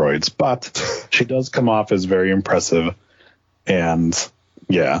due to the roids, but she does come off as very impressive. And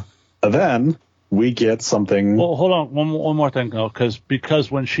yeah, then we get something. Well, hold on. One more thing, though,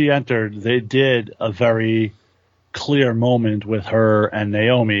 because when she entered, they did a very clear moment with her and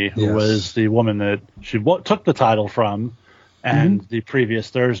Naomi, who was the woman that she took the title from, and the previous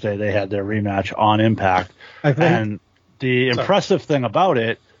Thursday they had their rematch on Impact. And the impressive thing about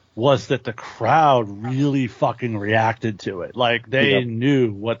it was that the crowd really fucking reacted to it. Like, they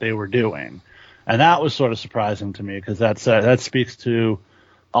knew what they were doing. And that was sort of surprising to me, because that speaks to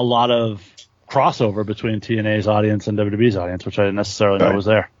a lot of crossover between TNA's audience and WWE's audience, which I didn't necessarily know was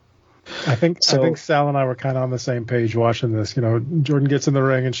there. I think Sal and I were kind of on the same page watching this. You know, Jordan gets in the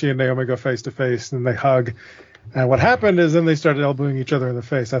ring and she and Naomi go face to face and they hug. And what happened is then they started elbowing each other in the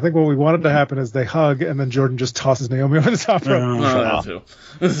face. I think what we wanted to happen is they hug and then Jordan just tosses Naomi over the top rope.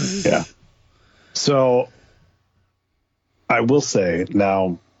 Yeah. So I will say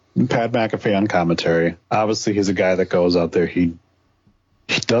now, Pat McAfee on commentary, obviously he's a guy that goes out there. He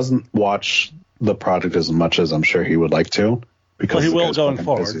doesn't watch the product as much as I'm sure he would like to. Because he will going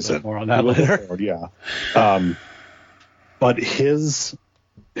forward. But more on that later. Forward, but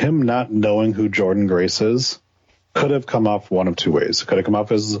him not knowing who Jordan Grace is could have come off one of two ways. It could have come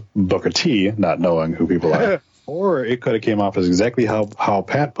off as Booker T not knowing who people are, or it could have came off as exactly how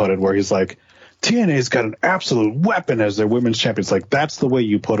Pat put it, where he's like, TNA's got an absolute weapon as their women's champions. Like, that's the way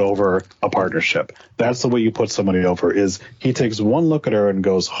you put over a partnership. That's the way you put somebody over, is he takes one look at her and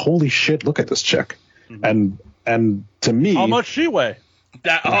goes, holy shit, look at this chick. And to me, how much she weigh?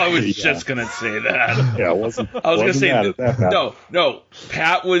 I was just gonna say that. Yeah, I was gonna say that. No.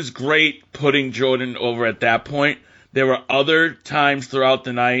 Pat was great putting Jordan over at that point. There were other times throughout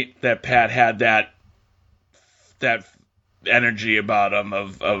the night that Pat had that energy about him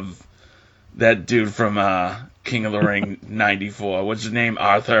of that dude from King of the Ring '94. What's his name?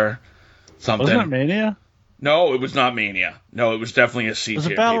 Arthur something. Wasn't it Mania? No, it was not Mania. No, it was definitely a C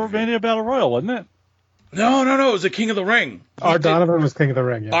tier. It was a Mania Battle Royal, wasn't it? No, it was a King of the Ring. Art Donovan was King of the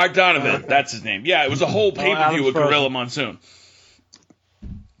Ring, yeah. Art Donovan, that's his name. Yeah, it was a whole pay-per-view with Gorilla Monsoon.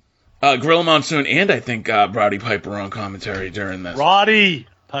 Gorilla Monsoon and I think Roddy Piper were on commentary during this. Roddy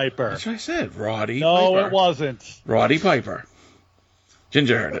Piper. That's what I said, Roddy No, Piper. It wasn't. Roddy Piper.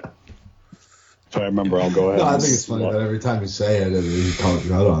 Ginger heard it. If I remember, I'll go ahead. No, I think it's funny that every time you say it, you call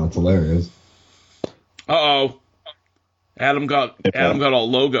it out on. It's hilarious. Uh-oh. Adam got all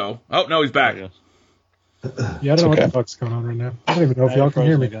logo. Oh, no, he's back. Yeah, I don't know what the fuck's going on right now. I don't even know if y'all can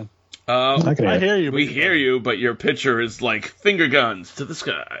hear me. Again. I hear you. We hear you, but your picture is like finger guns to the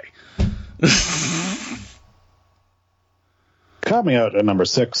sky. Coming out at number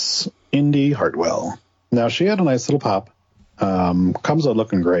 6, Indy Hartwell. Now, she had a nice little pop. Comes out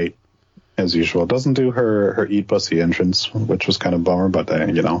looking great, as usual. Doesn't do her Eat Pussy entrance, which was kind of a bummer, but,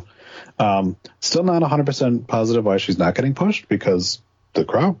 still not 100% positive why she's not getting pushed, because the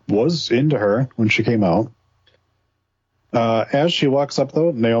crowd was into her when she came out. As she walks up,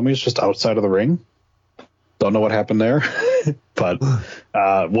 though, Naomi's just outside of the ring. Don't know what happened there, but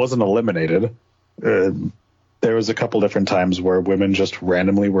wasn't eliminated. There was a couple different times where women just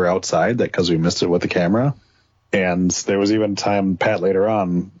randomly were outside because we missed it with the camera. And there was even a time, Pat, later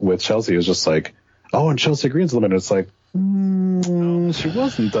on with Chelsea was just like, oh, and Chelsea Green's eliminated. It's like, she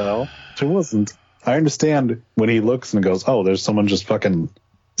wasn't, though. She wasn't. I understand when he looks and goes, oh, there's someone just fucking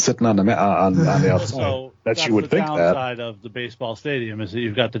sitting on the outside. So that you would think that. The downside of the baseball stadium is that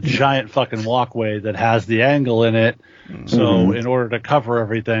you've got the giant fucking walkway that has the angle in it. So in order to cover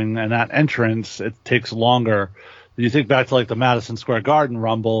everything and that entrance, it takes longer. You think back to like the Madison Square Garden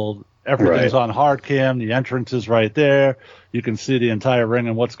Rumble, everything's on hard cam, the entrance is right there. You can see the entire ring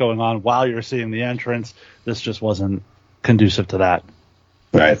and what's going on while you're seeing the entrance. This just wasn't conducive to that.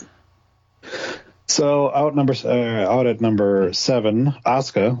 Right. So out at number 7,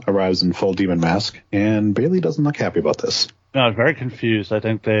 Asuka arrives in full demon mask, and Bayley doesn't look happy about this. No, I was very confused. I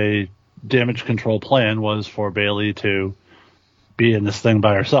think the damage control plan was for Bayley to be in this thing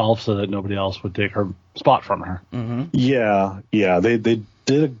by herself so that nobody else would take her spot from her. Mm-hmm. Yeah, they did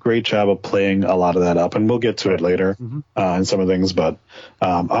a great job of playing a lot of that up, and we'll get to it later in some of the things. But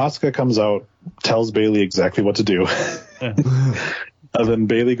Asuka comes out, tells Bayley exactly what to do. And then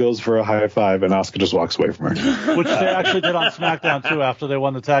Bayley goes for a high five, and Asuka just walks away from her. Which they actually did on SmackDown, too. After they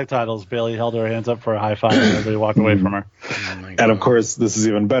won the tag titles, Bayley held her hands up for a high five, and everybody walked away from her. And, of course, this is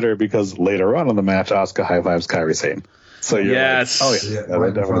even better because later on in the match, Asuka high fives Kairi Sane. So you're like, oh, yeah,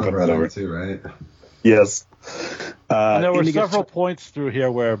 right definitely put that over. Too, right? Yes. And there were several points through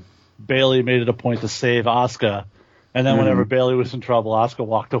here where Bayley made it a point to save Asuka. And then whenever Bayley was in trouble, Asuka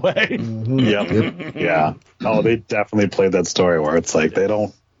walked away. Yep. Yeah. Oh, they definitely played that story where it's like they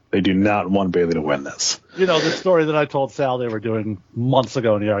do not want Bayley to win this. You know, the story that I told Sal they were doing months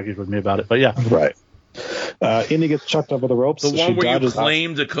ago, and he argued with me about it. But yeah. Right. Indy gets chucked over the ropes. The one where you dodges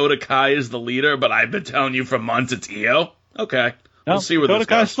claim Dakota Kai is the leader, but I've been telling you for months it's Io. Okay. No, We'll see where Dakota this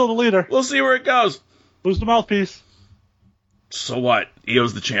goes. Kai's still the leader. We'll see where it goes. Who's the mouthpiece? So what?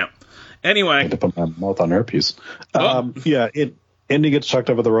 Io's the champ. I Anyway. had to put my mouth on her piece. Oh. Indy gets chucked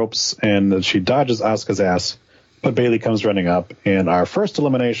over the ropes, and she dodges Asuka's ass. But Bayley comes running up, and our first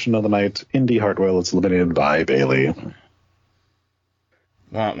elimination of the night, Indy Hartwell is eliminated by Bayley.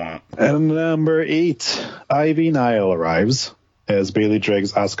 Wah, wah. And number 8, Ivy Nile arrives as Bayley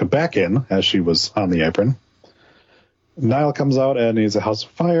drags Asuka back in as she was on the apron. Nile comes out and he's a house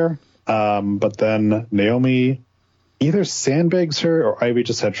of fire, but then Naomi either sandbags her or Ivy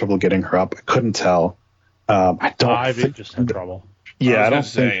just had trouble getting her up. I couldn't tell. Ivy just had trouble. Yeah, I don't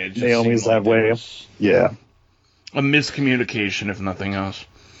think Naomi's that way. Yeah. A miscommunication, if nothing else.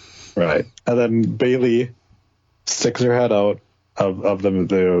 Right. And then Bayley sticks her head out of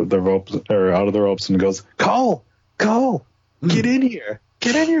the ropes, or out of the ropes, and goes, Cole, get in here,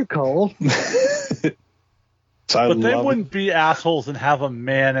 Cole. But they wouldn't be assholes and have a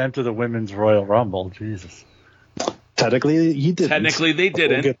man enter the Women's Royal Rumble. Jesus. Technically, he didn't. Technically, they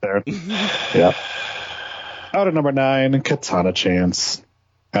didn't. We'll get there. Yeah. Out of number 9, Katana Chance.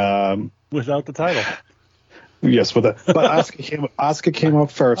 Without the title. Yes, but Asuka came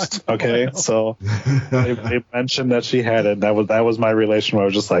up first. Okay, so they mentioned that she had it. That was my relation where I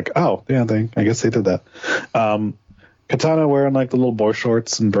was just like, oh yeah, I guess they did that. Katana wearing like the little boy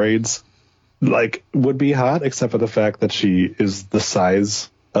shorts and braids, like would be hot, except for the fact that she is the size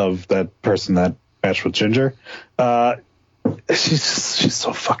of that person that matched with Ginger. She's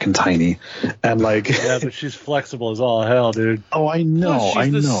so fucking tiny, and like yeah, but she's flexible as all hell, dude. Oh, I know.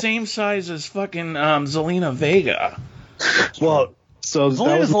 She's the same size as fucking Zelina Vega. Well, so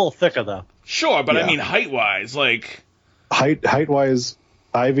Zelina's a little thicker though. Sure, but I mean height wise, like height wise,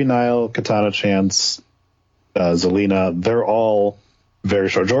 Ivy Nile, Katana Chance, Zelina, they're all very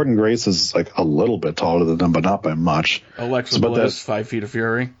short. Jordan Grace is like a little bit taller than them, but not by much. Alexa Bliss, 5 feet of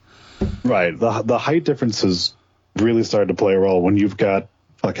fury. Right. The height differences really started to play a role when you've got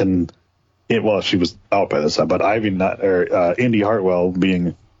fucking she was out by this time, but Indy Hartwell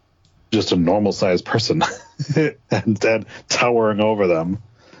being just a normal sized person and towering over them.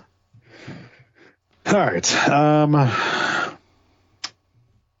 All right.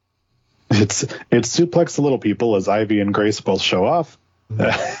 It's suplex the little people as Ivy and Grace both show off.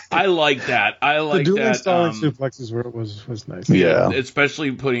 I like that. The dueling stalling suplexes was nice. Yeah.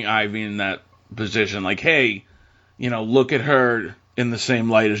 Especially putting Ivy in that position. Like, hey, look at her in the same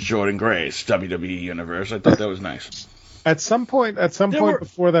light as Jordan Grace, WWE Universe. I thought that was nice. At some point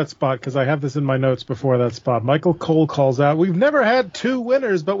before that spot, because I have this in my notes before that spot, Michael Cole calls out, we've never had 2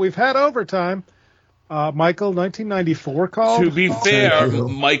 winners, but we've had overtime. Michael, 1994 called. To be fair,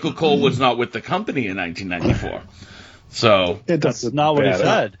 Michael Cole was not with the company in 1994. So that's not what he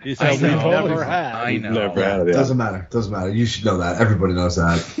said. He said we've never had. I know. Never had, yeah. Doesn't matter. You should know that. Everybody knows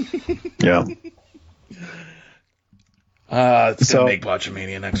that. Yeah. It's gonna make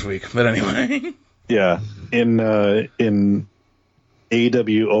Botchamania next week, but anyway. Yeah, in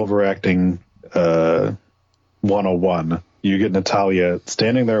AEW overacting 101, you get Natalya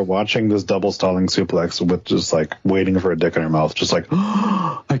standing there watching this double stalling suplex with just like waiting for a dick in her mouth, just like,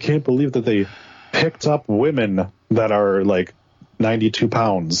 oh, I can't believe that they picked up women that are like 92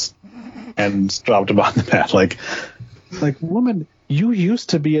 pounds and dropped them on the mat. Like woman, you used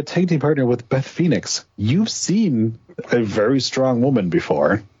to be a tag team partner with Beth Phoenix. You've seen a very strong woman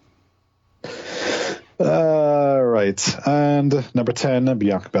before. Right. And number 10,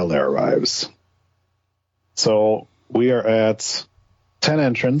 Bianca Belair arrives. So we are at 10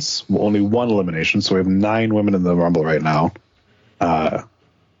 entrants, only 1 elimination. So we have 9 women in the Rumble right now.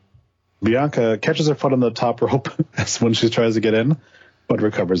 Bianca catches her foot on the top rope when she tries to get in, but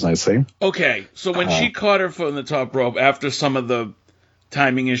recovers nicely. Okay, so when she caught her foot on the top rope, after some of the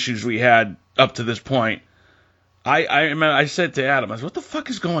timing issues we had up to this point, I remember I said to Adam, I was, what the fuck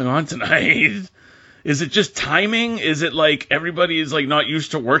is going on tonight? Is it just timing? Is it like everybody is like not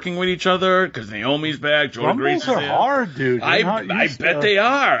used to working with each other because Naomi's back, Jordan Grace is there? Rumbles are hard, dude. I bet they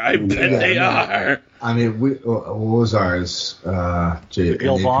are. I bet they are. I mean, what was ours?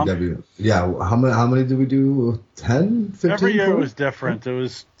 APW. Yeah, how many did we do? 10, 15? Every year it was different.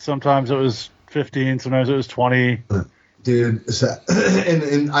 Sometimes it was 15, sometimes it was 20. Dude,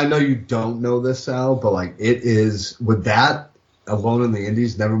 and I know you don't know this, Sal, but like it is with that alone in the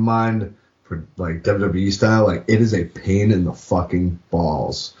Indies. Never mind for like WWE style. Like it is a pain in the fucking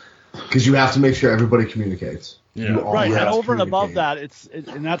balls because you have to make sure everybody communicates. You Right, and always over and above communicate.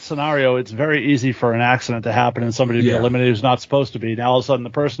 that, in that scenario, it's very easy for an accident to happen and somebody to be Yeah. eliminated who's not supposed to be. Now all of a sudden, the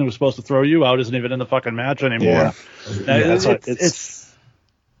person who was supposed to throw you out isn't even in the fucking match anymore. Yeah. It's, what- it's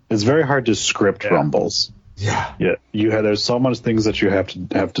It's very hard to script rumbles. Yeah. Yeah, there's so much things that you have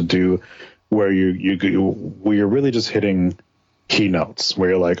to do where you're really just hitting keynotes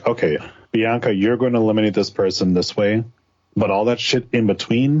where you're like, okay, Bianca, you're going to eliminate this person this way, but all that shit in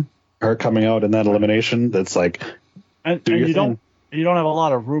between her coming out in that elimination, that's like, and do your you thing. don't have a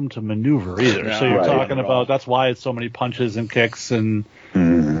lot of room to maneuver either. No, so you're right. talking about that's why it's so many punches and kicks and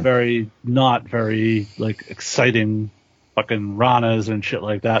not very like exciting fucking ranas and shit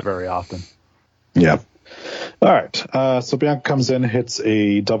like that very often. Yeah. All right. So Bianca comes in, hits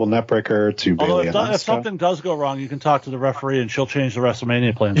a double net breaker to Although Bayley and if Asuka. something does go wrong, you can talk to the referee and she'll change the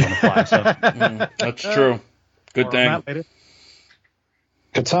WrestleMania plans on the fly. So That's true. Good More on thing. that later.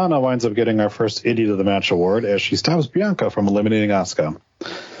 Katana winds up getting our first Idiot of the Match award as she stops Bianca from eliminating Asuka.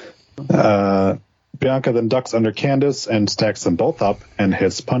 Bianca then ducks under Candice and stacks them both up and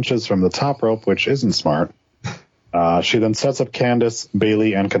hits punches from the top rope, which isn't smart. She then sets up Candice,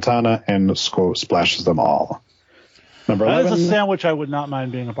 Bayley, and Katana and splashes them all. Number that 11. is a sandwich I would not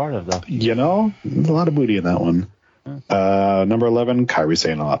mind being a part of, though. You know, there's a lot of booty in that one. Number 11, Kairi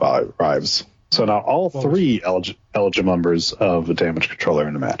Sane arrives. So now all three eligible members of the Damage Control are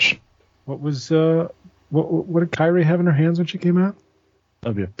in the match. What did Kyrie have in her hands when she came out?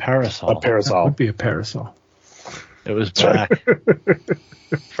 That'd be a parasol. A That parasol. would be a parasol. It was back.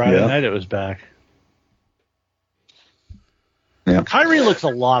 Friday Yeah. night it was back. Yeah. Kyrie looks a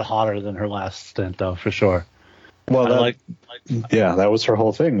lot hotter than her last stint, though, for sure. Well, that was her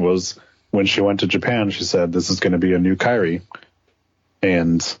whole thing. Was when she went to Japan, she said, "This is going to be a new Kyrie,"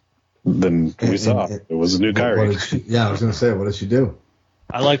 and then we saw it was a new What Kyrie. did she, yeah, I was going to say, what did she do?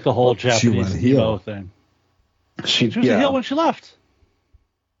 I like the whole She Japanese went heel. emo thing. She She was a heel when she left.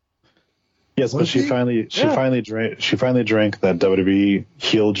 yes, but Was she she? finally Yeah. drank that WWE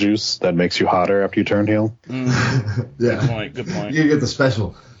heel juice that makes you hotter after you turn heel. Yeah. Good point. You get the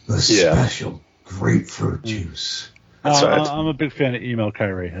special Yeah. grapefruit juice. That's right. I'm a big fan of emo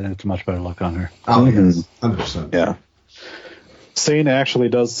Kyrie. I think it's a much better look on her. Oh, Mhm. yes. 100%. Yeah. Sane actually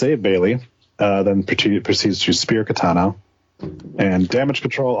does save Bayley, then proceeds to spear Katana. And Damage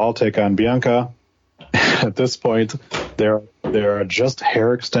Control all take on Bianca. At this point, there are just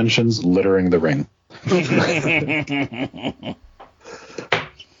hair extensions littering the ring.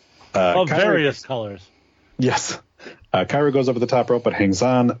 Of Kyrie- various colors. Yes. Kyrie goes over the top rope but hangs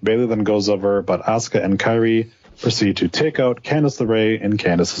on. Bayley then goes over, but Asuka and Kyrie proceed to take out Candice LeRae, and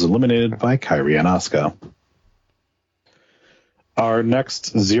Candice is eliminated by Kyrie and Asuka. Our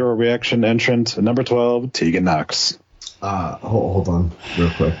next zero reaction entrant, number 12, Tegan Knox. Hold on real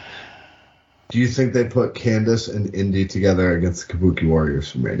quick. Do you think they put Candice and Indy together against the Kabuki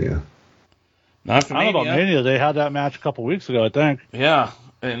Warriors from Mania? Not for I don't know Mania. about Mania. They had that match a couple weeks ago, I think. Yeah,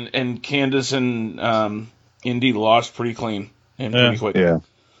 and Candice and Indy lost pretty clean and pretty quick. Yeah.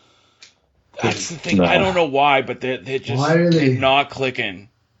 That's the thing. No. I don't know why, but they're just Why are they- not clicking.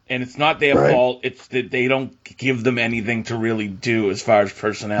 And it's not their Right. fault. It's that they don't give them anything to really do as far as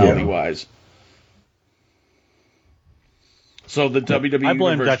personality wise. So the WWE I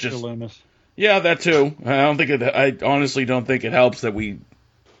blame universe Dexter just Lumis. yeah, that too. I honestly don't think it helps that we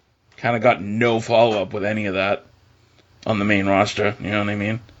kind of got no follow up with any of that on the main roster. You know what I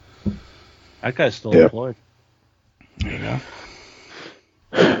mean? That guy's still Yeah. employed. There you go.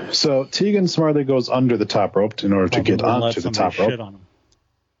 So Tegan smartly goes under the top rope in order to Probably get wouldn't let onto the somebody top rope. shit on him.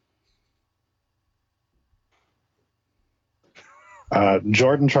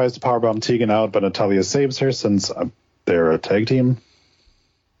 Jordan tries to powerbomb Tegan out, but Natalia saves her since they're a tag team.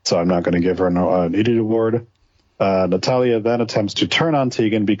 So I'm not going to give her an idiot award. Natalia then attempts to turn on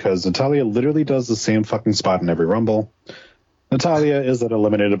Tegan because Natalia literally does the same fucking spot in every Rumble. Natalia is then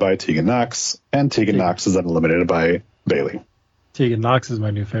eliminated by Tegan Knox, and Tegan Knox is then eliminated by Bayley. Tegan Knox is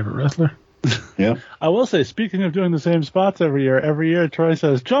my new favorite wrestler. Yeah. I will say, speaking of doing the same spots every year Troy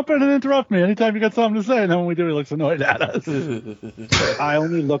says, jump in and interrupt me anytime you got something to say. And then when we do, he looks annoyed at us. I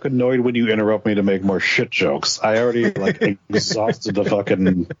only look annoyed when you interrupt me to make more shit jokes. I already exhausted the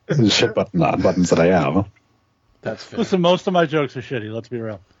fucking shit buttons that I have. That's fair. Listen, most of my jokes are shitty. Let's be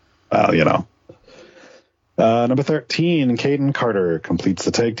real. Well, you know. Number 13, Kaden Carter completes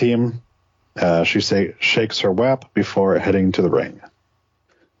the tag team. She shakes her WAP before heading to the ring.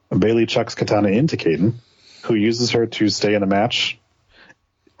 Bayley chucks Katana into Kaden, who uses her to stay in the match.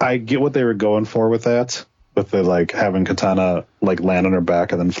 I get what they were going for with that, with the having Katana land on her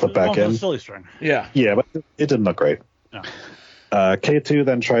back and then flip back in. Silly string. Yeah. Yeah, but it didn't look great. No. K2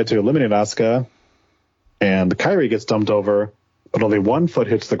 then tried to eliminate Asuka, and Kairi gets dumped over, but only one foot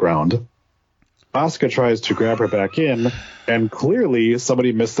hits the ground. Asuka tries to grab her back in, and clearly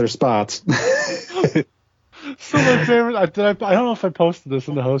somebody missed their spot. So my favorite, I don't know if I posted this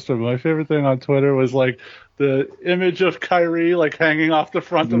in the host room. My favorite thing on Twitter was like the image of Kairi like hanging off the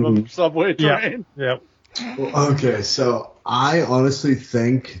front of a subway train. Yeah. Well, okay, so I honestly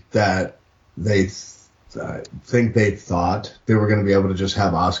think that they thought they were going to be able to just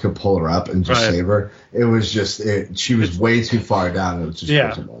have Asuka pull her up and just save her. It was just she was way too far down. It was just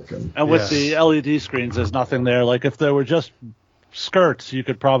wasn't working. And with the LED screens, there's nothing there. Like if there were just skirts, you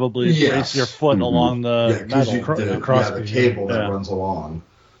could probably place your foot along the metal. The cable that runs along.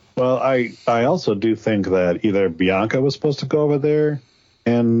 Well, I also do think that either Bianca was supposed to go over there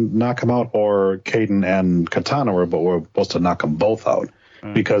and knock him out, or Kaden and Katana were supposed to knock them both out,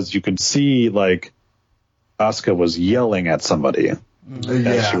 because you could see like Asuka was yelling at somebody, and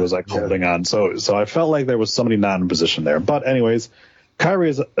she was like holding on. So I felt like there was somebody not in position there. But anyways, Kairi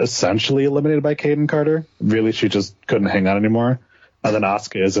is essentially eliminated by Kaden Carter. Really, she just couldn't hang on anymore. And then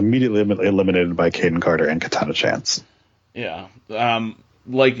Asuka is immediately eliminated by Kaden Carter and Katana Chance. Yeah.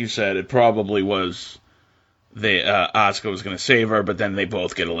 Like you said, it probably was Asuka was going to save her, but then they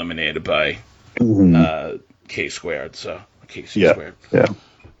both get eliminated by K squared. So KC squared. Yeah.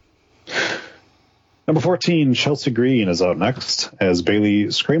 Number 14, Chelsea Green is out next as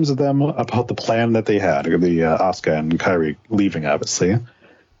Bayley screams at them about the plan that they had, the Asuka and Kairi leaving, obviously.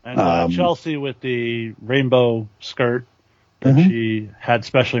 And Chelsea with the rainbow skirt that she had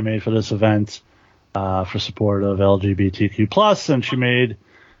specially made for this event for support of LGBTQ+, and she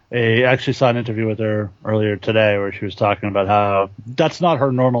actually saw an interview with her earlier today where she was talking about how that's not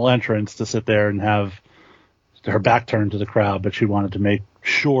her normal entrance to sit there and have her back turned to the crowd, but she wanted to make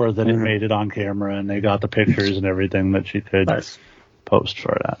sure that it made it on camera and they got the pictures and everything that she could post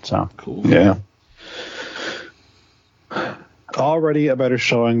for that. So cool. Yeah. Already a better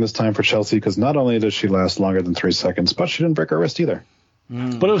showing this time for Chelsea, because not only did she last longer than 3 seconds, but she didn't break her wrist either.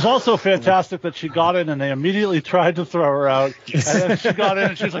 But it was also fantastic that she got in and they immediately tried to throw her out. And then she got in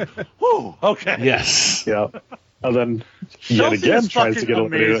and she was like, whoo, okay. Yes. Yeah. And then yet again tries to get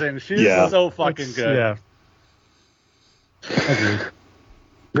amazing. She's so fucking good. Yeah. Agreed.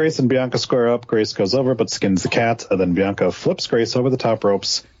 Grace and Bianca square up. Grace goes over but skins the cat, and then Bianca flips Grace over the top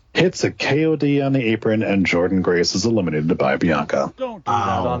ropes, hits a KOD on the apron, and Jordan Grace is eliminated by Bianca. Don't do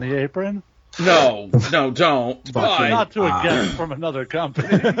that on the apron. No, don't. But not to a guest from another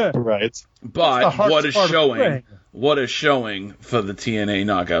company. Right. But what a showing. What a showing for the TNA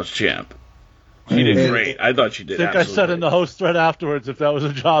Knockouts champ. She did great. I thought she did I said in the host thread afterwards, if that was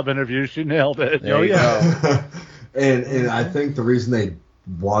a job interview, she nailed it. Oh, yeah. And I think the reason they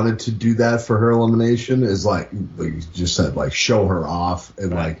wanted to do that for her elimination is like you just said, like show her off,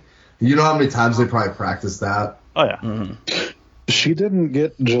 and like you know how many times they probably practiced that. Oh yeah. She didn't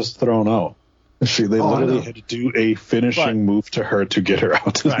get just thrown out. They literally had to do a finishing move to her to get her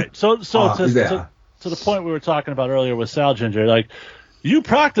out. Right. So to the point we were talking about earlier with Sal Ginger, like you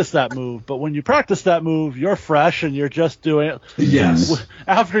practice that move, but when you practice that move, you're fresh and you're just doing it. Yes.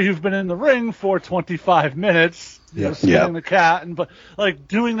 After you've been in the ring for 25 minutes, spinning the cat, but like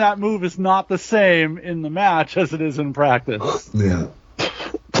doing that move is not the same in the match as it is in practice. Yeah.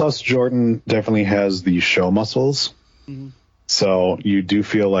 Plus, Jordan definitely has the show muscles, so you do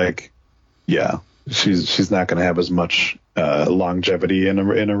feel like, she's not going to have as much longevity in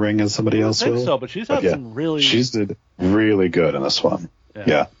a ring as somebody else will. So, but she's had some really. She's did really good in this one.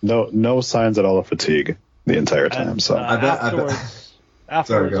 Yeah. No signs at all of fatigue the entire time. And, so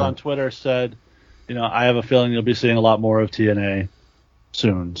afterwards on Twitter said, I have a feeling you'll be seeing a lot more of TNA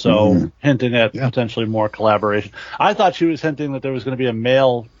soon. So hinting at potentially more collaboration. I thought she was hinting that there was going to be a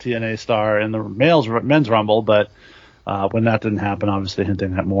male TNA star in the men's Rumble, but when that didn't happen, obviously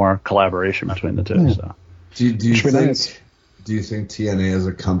hinting at more collaboration between the two. So. Do you think TNA as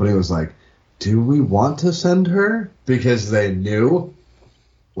a company was like, do we want to send her? Because they knew,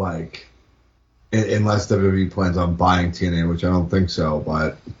 like, unless WWE plans on buying TNA, which I don't think so,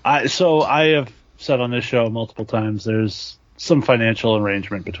 but... I have said on this show multiple times, there's some financial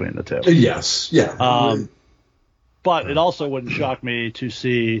arrangement between the two. Yes, yeah. But it also wouldn't shock me to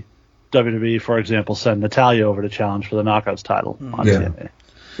see WWE, for example, send Natalya over to challenge for the Knockouts title on TNA.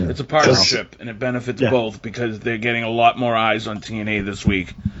 Yeah. It's a partnership, and it benefits both because they're getting a lot more eyes on TNA this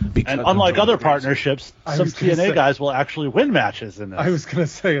week. And unlike other partnerships, some TNA guys will actually win matches in this. I was going to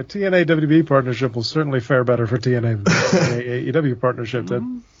say, a TNA WWE partnership will certainly fare better for TNA than the AEW partnership did.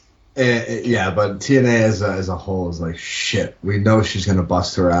 But TNA as a whole is like, shit, we know she's going to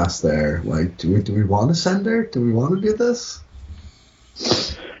bust her ass there. Like, do we want to send her? Do we want to do this?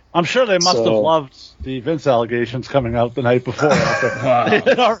 I'm sure they must have loved the Vince allegations coming out the night before after they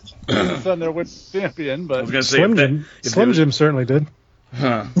had already sent their Women's champion. But I was going to say Slim Jim certainly did.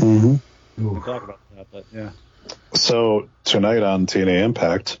 Huh. Mm-hmm. We'll talk about that, but yeah. So tonight on TNA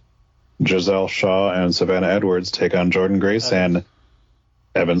Impact, Giselle Shaw and Savannah Edwards take on Jordan Grace and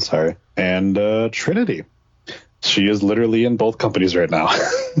Trinity. She is literally in both companies right now,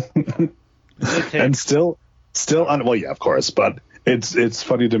 and still on. Well, yeah, of course, but it's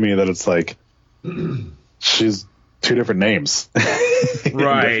funny to me that it's like she's two different names,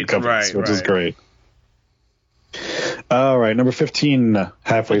 right, which is great. All right, number 15,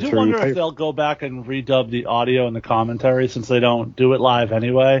 halfway through. I wonder if they'll go back and redub the audio and the commentary since they don't do it live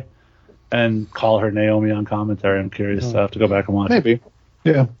anyway, and call her Naomi on commentary. I'm curious. I have to go back and watch. Maybe,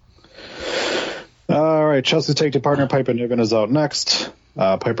 yeah. All right, Chelsea Take Two partner Piper Niven is out next.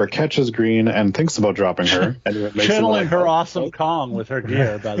 Piper catches Green and thinks about dropping her. And channeling her awesome Kong with her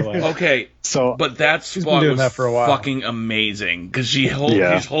gear, by the way. Okay, but that spot was fucking amazing because she's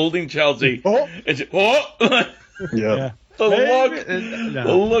holding Chelsea. And she, yeah. The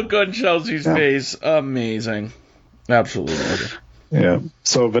look on Chelsea's face, amazing. Absolutely amazing. Yeah.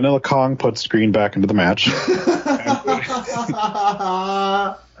 So Vanilla Kong puts Green back into the match.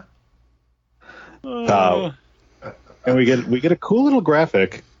 And we get a cool little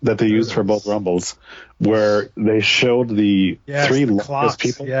graphic that they used for both Rumbles, where they showed the three longest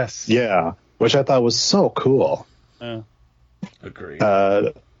people. Yes. Yeah, which I thought was so cool. Agreed.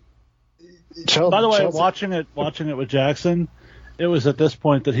 By the way, watching it with Jackson, it was at this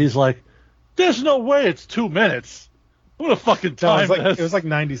point that he's like, "There's no way it's 2 minutes. What a fucking time!" It was like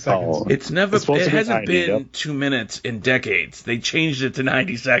 90 seconds. Oh, it hasn't been 2 minutes in decades. They changed it to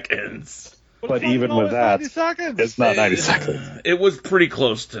 90 seconds. But even with that, it's not 90 seconds. It was pretty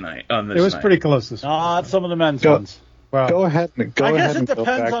close tonight. It was pretty close this week. Not some of the men's ones. Wow. Go ahead. I guess it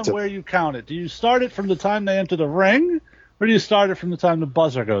depends on where you count it. Do you start it from the time they enter the ring, or do you start it from the time the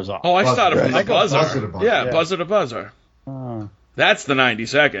buzzer goes off? Oh, I started from the buzzer. Buzzer to buzzer. Yeah, buzzer to buzzer. That's the 90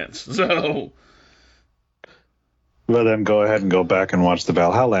 seconds. So. Well, then go ahead and go back and watch the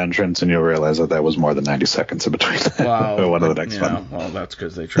Valhalla entrance, and you'll realize that was more than 90 seconds in between. Wow. One of the next one. Well, that's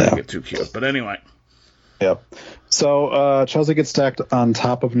because they try to get too cute. But anyway. Yep. So Chelsea gets stacked on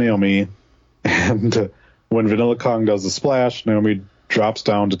top of Naomi, and when Vanilla Kong does the splash, Naomi drops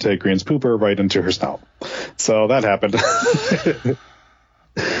down to take Green's pooper right into her snout. So that happened.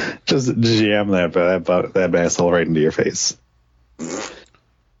 Just jam that asshole right into your face.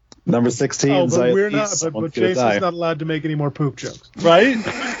 Number 16. But Jason's not allowed to make any more poop jokes, right?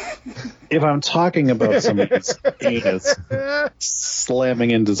 If I'm talking about somebody's anus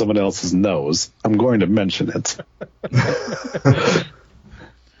slamming into someone else's nose, I'm going to mention it.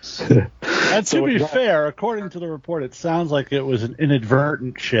 And to be fair, according to the report, it sounds like it was an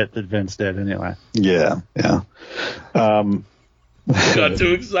inadvertent shit that Vince did anyway. Yeah. Got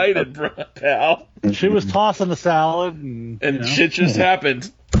too excited, pal. She was tossing the salad, and shit just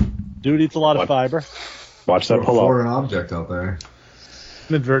happened. Dude eats a lot of fiber. Watch that pull Foreign object out there.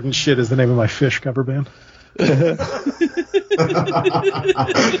 Inadvertent shit is the name of my Fish cover band.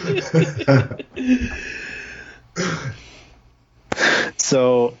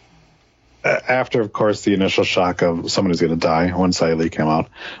 So, after, of course, the initial shock of somebody's going to die when Xia Li came out,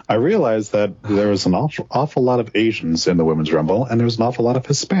 I realized that there was an awful lot of Asians in the Women's Rumble, and there was an awful lot of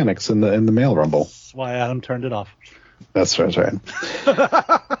Hispanics in the Male Rumble. That's why Adam turned it off. That's right.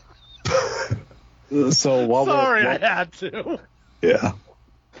 So I had to. Yeah.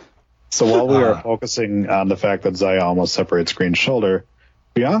 So while we are focusing on the fact that Xia almost separates Green's shoulder,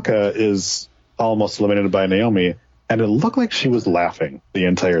 Bianca is almost eliminated by Naomi, and it looked like she was laughing the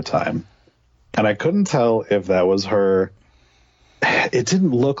entire time. And I couldn't tell if that was her. It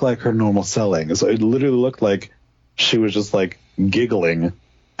didn't look like her normal selling. So it literally looked like she was just like giggling.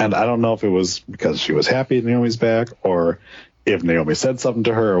 And I don't know if it was because she was happy Naomi's back or if Naomi said something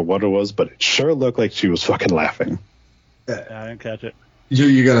to her or what it was, but it sure looked like she was fucking laughing. Yeah, I didn't catch it.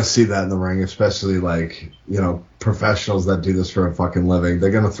 You're going to see that in the ring, especially like, professionals that do this for a fucking living.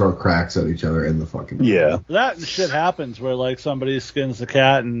 They're going to throw cracks at each other in the fucking ring. Yeah. That shit happens where like somebody skins the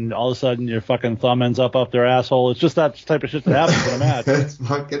cat and all of a sudden your fucking thumb ends up their asshole. It's just that type of shit that happens in a match. It's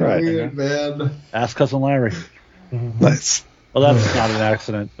fucking weird, man. Ask Cousin Larry. Nice. Well, that's not an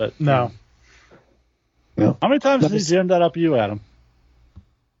accident, but no. No. How many times has he jammed that up you, Adam?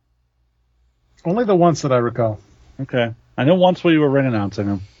 Only the once that I recall. Okay. I know once when you were ring announcing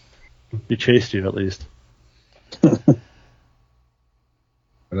him. He chased you, at least. Right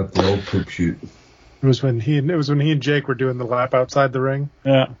up the old poop shoot. It was when he and Jake were doing the lap outside the ring.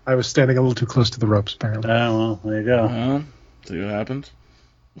 Yeah. I was standing a little too close to the ropes, apparently. Yeah, well, there you go. See what happens?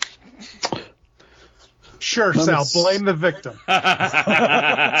 Sure, Sal, blame the victim. At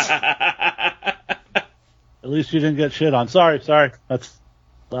least you didn't get shit on. Sorry. That's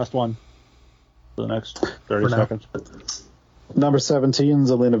last one for the next 30 seconds. Number 17,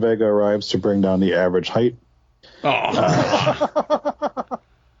 Zelina Vega arrives to bring down the average height.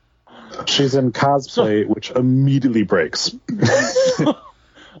 She's in cosplay, which immediately breaks.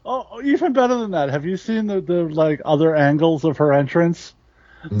 Oh, even better than that. Have you seen the like other angles of her entrance?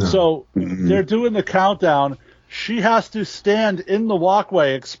 No. So they're doing the countdown. She has to stand in the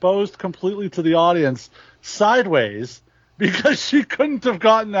walkway, exposed completely to the audience, sideways, because she couldn't have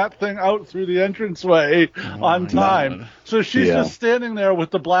gotten that thing out through the entranceway on time. God. So she's just standing there with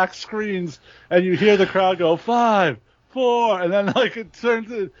the black screens, and you hear the crowd go 5, 4, and then like it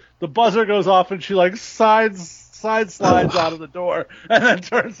turns, the buzzer goes off, and she like side slides out of the door, and then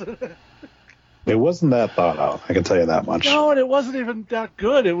turns it. It wasn't that thought out, I can tell you that much. No, and it wasn't even that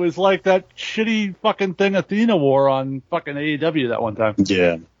good. It was like that shitty fucking thing Athena wore on fucking AEW that one time.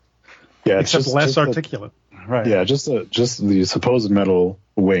 Yeah. Yeah, it's Except just less just articulate. Right. Yeah, just the supposed metal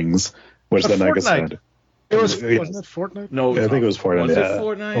wings, which But then I guess Fortnite. It was, wasn't it Fortnite? No, I think it was Fortnite. Was yeah. it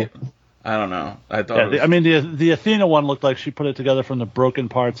Fortnite? I don't know. I thought. Yeah, I mean, the Athena one looked like she put it together from the broken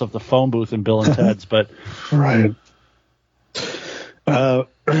parts of the phone booth in Bill and Ted's, but Right.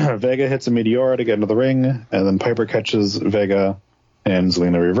 Vega hits a Meteora to get into the ring, and then Piper catches Vega, and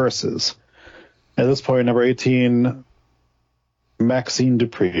Zelina reverses. At this point, number 18, Maxine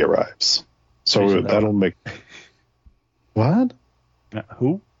Dupree arrives. So that'll make... What?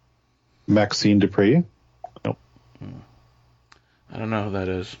 Who? Maxine Dupree? Nope. I don't know who that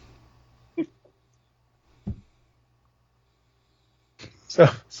is.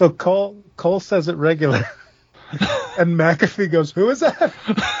 So Cole says it regular. And McAfee goes, "Who is that?"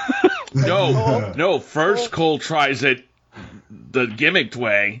 No. First Cole tries it the gimmicked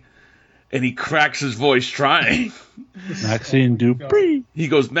way, and he cracks his voice trying. Maxine Dupree. He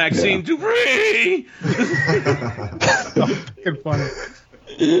goes, Maxine Dupree. Fucking funny.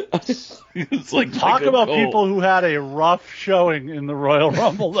 It's like Talk Michael about Cole. people who had a rough showing in the Royal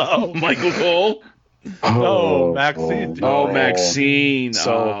Rumble, though. Michael Cole. No, Maxine. Oh, Maxine.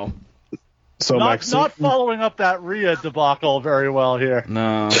 So not Maxine, following up that Rhea debacle very well here.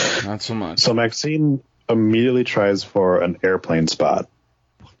 No, not so much. So Maxine immediately tries for an airplane spot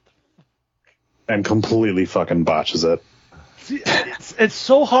and completely fucking botches it. See, it's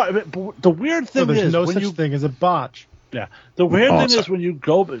so hard. But the weird So thing there's is no when such thing as a botch. Yeah. The weird thing is when you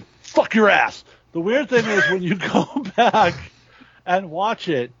go, fuck your ass. The weird thing is when you go back and watch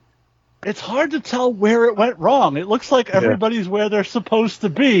it, it's hard to tell where it went wrong. It looks like everybody's where they're supposed to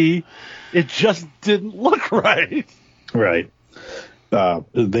be. It just didn't look right. Right.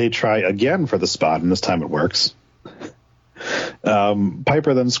 They try again for the spot, and this time it works.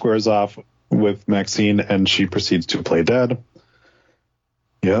 Piper then squares off with Maxine, and she proceeds to play dead.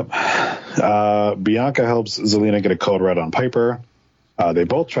 Yep. Bianca helps Zelina get a code red on Piper. They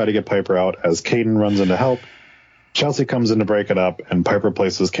both try to get Piper out as Caden runs in to help. Chelsea comes in to break it up, and Piper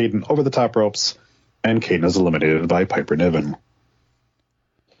places Caden over the top ropes, and Caden is eliminated by Piper Niven.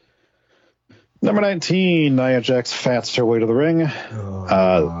 Number 19, Nia Jax fats her way to the ring. Oh,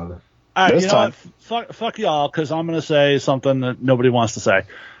 God. This time, Fuck y'all, because I'm going to say something that nobody wants to say.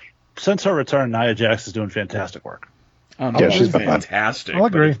 Since her return, Nia Jax is doing fantastic work. Yeah, she's been fantastic. I'll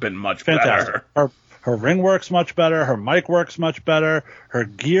agree. But it's been much Fantastic. better. Her ring works much better. Her mic works much better. Her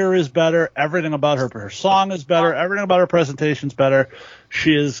gear is better. Everything about her song is better. Everything about her presentation's better.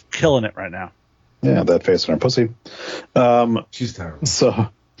 She is killing it right now. yeah, that face on her pussy. She's terrible.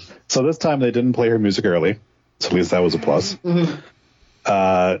 So this time they didn't play her music early, so at least that was a plus.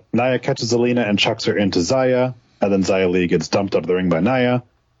 Nia catches Zelina and chucks her into Zaya, and then Zaya Lee gets dumped out of the ring by Nia.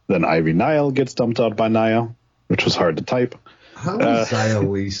 Then Ivy Nile gets dumped out by Nia, which was hard to type. How is Zaya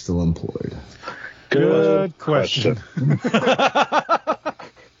Lee still employed? Good question.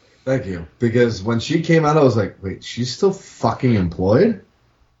 Thank you. Because when she came out, I was like, wait, she's still fucking employed?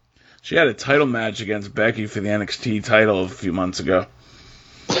 She had a title match against Becky for the NXT title a few months ago.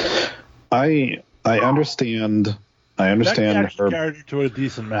 I understand. Becky her. actually carried her to a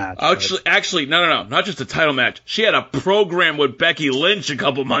decent match. Actually, no. Not just a title match. She had a program with Becky Lynch a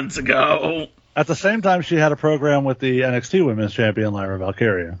couple months ago. At the same time, she had a program with the NXT Women's Champion, Lyra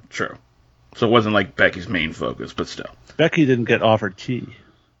Valkyria. True. So it wasn't like Becky's main focus, but still. Becky didn't get offered tea.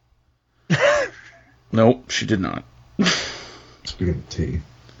 Nope, she did not. Speaking of tea.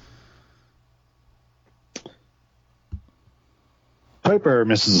 Piper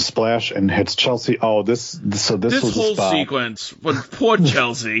misses a splash and hits Chelsea. Oh, this was This a whole spot, sequence was poor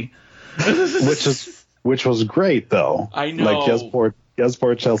Chelsea. which was great though. I know. Like, yes, Yes,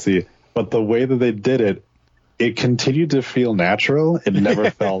 poor Chelsea. But the way that they did it, it continued to feel natural. It never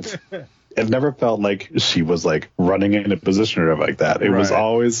felt. It never felt like she was like running in a position or like that. It was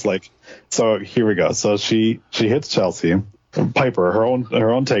always like. So here we go. So she hits Chelsea, Piper, her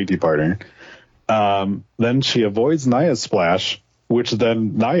own tag team partner. Then she avoids Nia's splash, which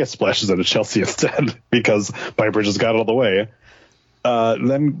then Nia splashes into Chelsea instead because Piper just got out of the way.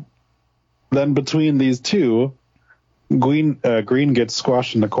 Then between these two, Green gets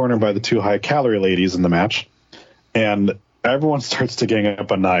squashed in the corner by the two high-calorie ladies in the match, and everyone starts to gang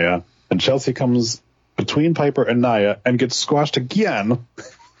up on Nia, and Chelsea comes between Piper and Nia and gets squashed again.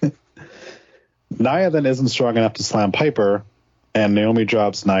 Nia then isn't strong enough to slam Piper, and Naomi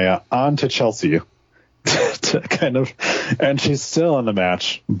drops Nia onto Chelsea to kind of, and she's still in the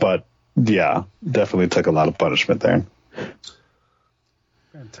match, but yeah, definitely took a lot of punishment there.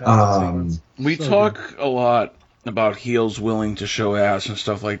 We talk a lot about heels willing to show ass and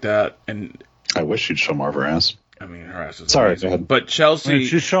stuff like that, and I wish she'd show more of her ass. I mean, her ass is sorry, amazing. But Chelsea,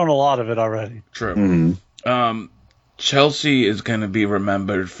 she's shown a lot of it already. True. Mm-hmm. Chelsea is going to be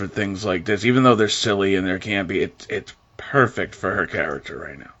remembered for things like this, even though they're silly and they're campy. It's perfect for her character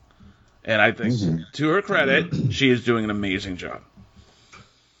right now, and I think to her credit, she is doing an amazing job.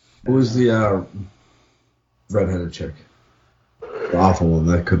 Who was the redheaded chick? The awful one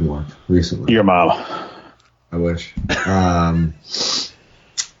that couldn't work recently. Your mom. I wish. No.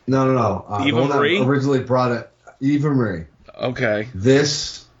 Eva the one Marie? that originally brought it. Eva Marie. Okay.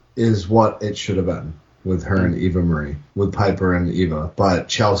 This is what it should have been with her and Eva Marie, with Piper and Eva. But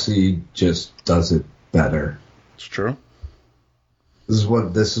Chelsea just does it better. It's true.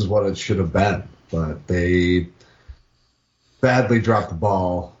 This is what it should have been. But they badly dropped the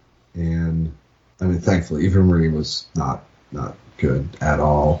ball, and I mean, thankfully, Eva Marie was not good at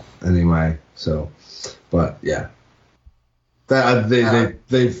all. Anyway, so. But yeah,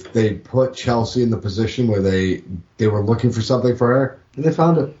 they put Chelsea in the position where they were looking for something for her, and they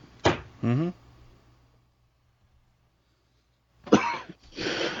found it. Mm-hmm.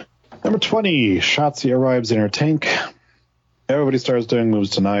 Number 20, Shotzi arrives in her tank. Everybody starts doing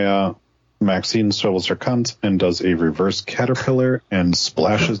moves to Nia. Maxine swivels her cunt and does a reverse caterpillar and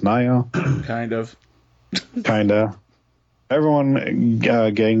splashes Nia. Kinda. Everyone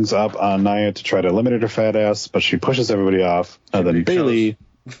gangs up on Nia to try to eliminate her fat ass, but she pushes everybody off. And then Bailey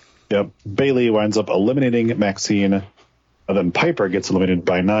winds up eliminating Maxine. And then Piper gets eliminated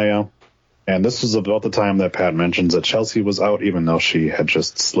by Nia. And this was about the time that Pat mentions that Chelsea was out, even though she had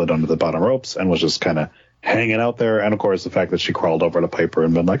just slid under the bottom ropes and was just kind of hanging out there. And, of course, the fact that she crawled over to Piper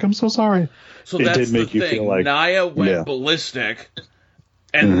and been like, I'm so sorry. So it did make you feel like Nia went ballistic.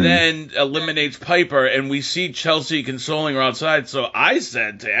 And then eliminates Piper, and we see Chelsea consoling her outside. So I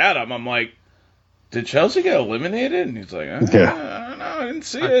said to Adam, I'm like, did Chelsea get eliminated? And he's like, I don't know, I didn't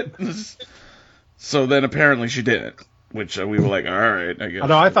see it. So then apparently she didn't, which we were like, all right, I guess.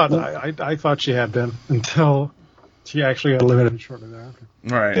 No, I thought she had been until she actually got eliminated shortly thereafter.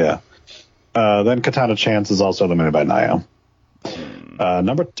 Right. Yeah. Then Katana Chance is also eliminated by Nia.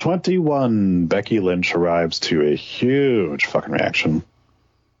 Number 21, Becky Lynch arrives to a huge fucking reaction.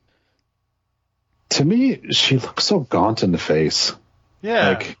 To me, she looks so gaunt in the face. Yeah.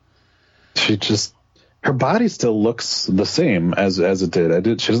 Like, her body still looks the same as it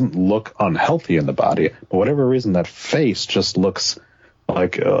did. She doesn't look unhealthy in the body. For whatever reason, that face just looks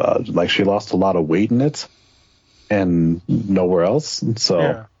like she lost a lot of weight in it and nowhere else. So,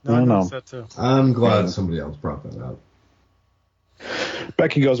 I don't know. I'm glad somebody else brought that up.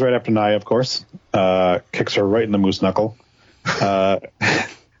 Becky goes right after Nia, of course. Kicks her right in the moose knuckle.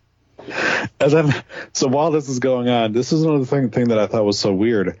 And then, so while this is going on, this is another thing that I thought was so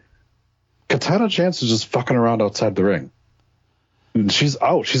weird. Katana Chance is just fucking around outside the ring. And she's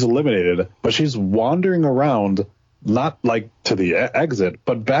out. She's eliminated. But she's wandering around, not like to the exit,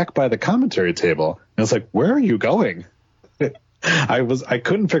 but back by the commentary table. And it's like, where are you going? I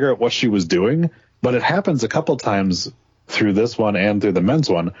couldn't figure out what she was doing, but it happens a couple times through this one and through the men's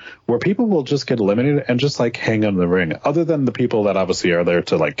one where people will just get eliminated and just like hang on the ring. Other than the people that obviously are there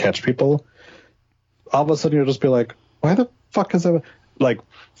to like catch people, all of a sudden you'll just be like, why the fuck is that? Like,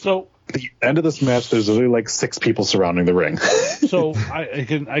 so at the end of this match, there's literally like 6 people surrounding the ring. So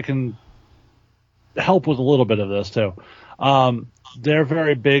I can help with a little bit of this too. They're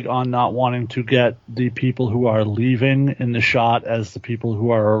very big on not wanting to get the people who are leaving in the shot as the people who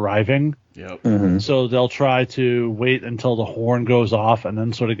are arriving. Yep. Mm-hmm. So they'll try to wait until the horn goes off and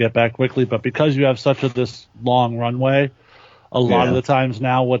then sort of get back quickly. But because you have this long runway, a lot of the times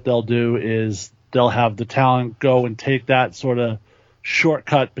now what they'll do is they'll have the talent go and take that sort of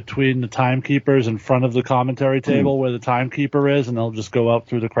shortcut between the timekeepers in front of the commentary table where the timekeeper is, and they'll just go out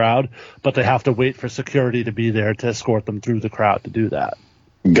through the crowd. But they have to wait for security to be there to escort them through the crowd to do that.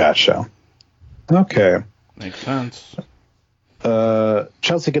 Gotcha. Okay. Makes sense.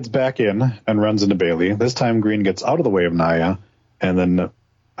 Chelsea gets back in and runs into Bailey. This time Green gets out of the way of Nia, and then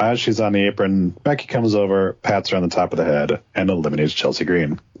as she's on the apron, Becky comes over, pats her on the top of the head, and eliminates Chelsea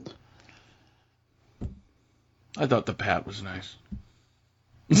Green. I thought the pat was nice.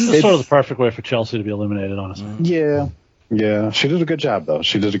 This is sort of the perfect way for Chelsea to be eliminated, honestly. Yeah. She did a good job, though.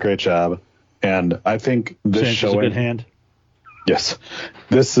 She did a great job. And I think this showing... a good hand. Yes.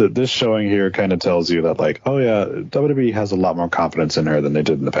 This showing here kind of tells you that, like, oh, yeah, WWE has a lot more confidence in her than they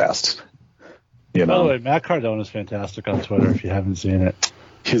did in the past. You know? By the way, Matt Cardona is fantastic on Twitter if you haven't seen it.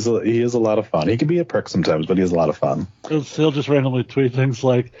 He is a lot of fun. He can be a prick sometimes, but he has a lot of fun. He'll just randomly tweet things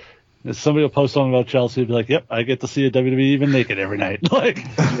like, if somebody will post something about Chelsea, he'll be like, yep, I get to see a WWE even naked every night. Like,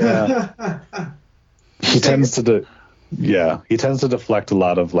 yeah. He tends to deflect a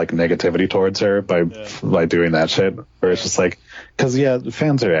lot of like negativity towards her by doing that shit. Where it's just like, because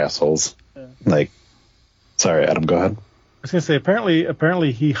fans are assholes. Yeah. Like, sorry, Adam, go ahead. I was gonna say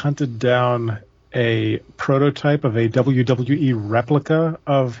apparently he hunted down a prototype of a WWE replica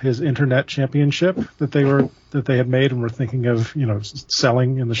of his internet championship that they had made and were thinking of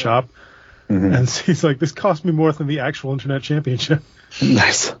selling in the shop. Mm-hmm. And he's like, this cost me more than the actual internet championship.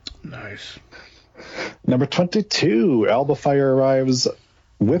 Nice. Number 22, Alba Fire arrives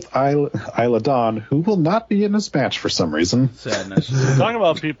with Isla Dawn, who will not be in this match for some reason. Sadness. Talking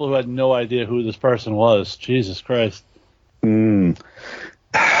about people who had no idea who this person was. Jesus Christ.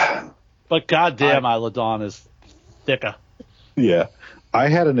 But goddamn, Isla Dawn is thicker. Yeah. I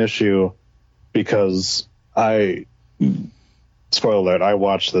had an issue because spoiler alert, I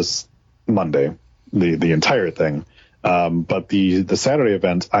watched this Monday, the entire thing. But the Saturday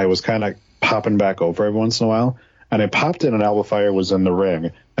event, I was kind of popping back over every once in a while, and I popped in and Alba Fire was in the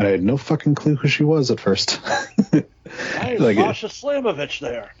ring, and I had no fucking clue who she was at first. Hey, like Sasha Slamovich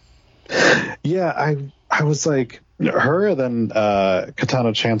there. Yeah, I was like, her, then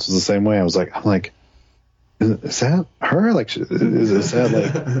Katana Chance was the same way. I'm like, is that her? Like, is that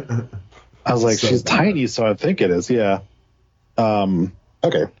like? I was like, so she's tiny, so I think it is. Yeah.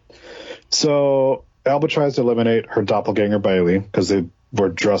 Okay. So Alba tries to eliminate her doppelganger Bailey because they were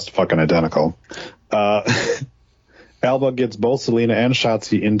dressed fucking identical. Alba gets both Selena and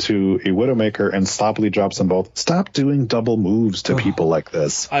Shotzi into a Widowmaker and sloppily drops them both. Stop doing double moves to people like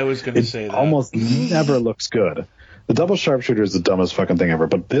this. I was going to say that. It almost never looks good. The double sharpshooter is the dumbest fucking thing ever.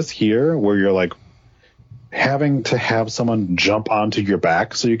 But this here, where you're like having to have someone jump onto your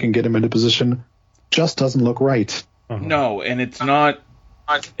back so you can get him into position, just doesn't look right. No, and it's not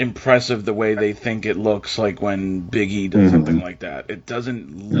impressive the way they think it looks like when Big E does something like that. It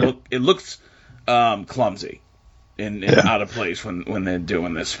doesn't look. It looks clumsy and out of place when they're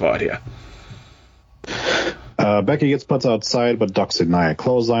doing this spot here. Becky gets put outside, but ducks a Nia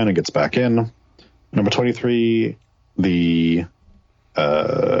clothesline and gets back in. Number 23, the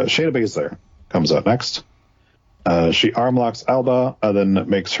Shayna Baszler comes out next. She arm locks Alba and then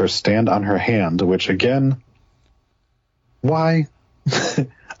makes her stand on her hand, which again, why?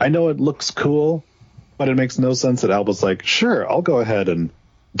 I know it looks cool, but it makes no sense that Alba's like, sure, I'll go ahead and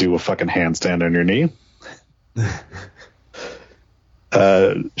do a fucking handstand on your knee.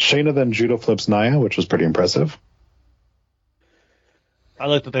 Shayna then judo flips Nia, which was pretty impressive. I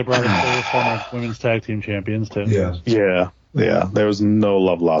like that they brought in the former women's tag team champions too. Yeah. There was no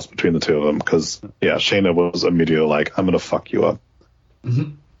love lost between the two of them because Shayna was immediately like, I'm gonna fuck you up.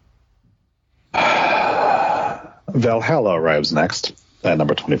 Mm-hmm. Valhalla arrives next at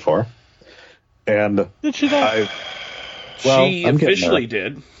number 24, and did she not? She officially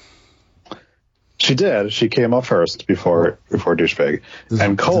did. She did. She came up first before douchebag.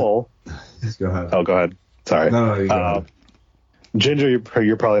 And Cole. Go ahead. Oh, go ahead. Sorry. No, you go ahead. Ginger,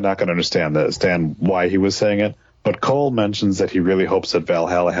 you're probably not going to understand why he was saying it, but Cole mentions that he really hopes that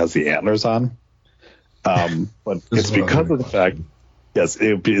Valhalla has the antlers on. But it's because of the fact. Yes,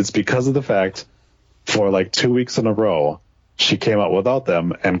 it's because of the fact. For like 2 weeks in a row, she came out without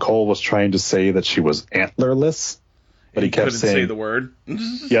them, and Cole was trying to say that she was antlerless. But he kept saying, say the word.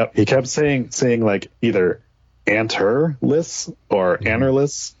 Yep, he kept saying like either antlerless or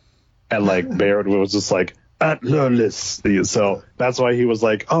antlerless, and like Baird was just like antlerless. So that's why he was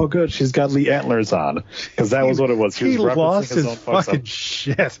like, "Oh, good, she's got the antlers on," because that was what it was. He was lost his own fucking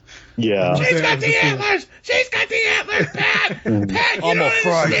shit. Yeah, she's got the antlers. She's got the antlers, Pat. Pat, you I'm don't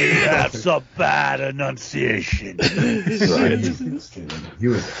afraid you understand. have some bad enunciation. He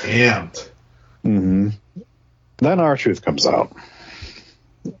was amped. Mm-hmm. Then R-Truth comes out.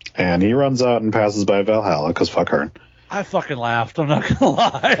 And he runs out and passes by Valhalla, because fuck her. I fucking laughed. I'm not gonna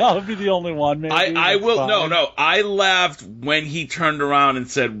lie. I'll be the only one. Maybe I will. fine. No. I laughed when he turned around and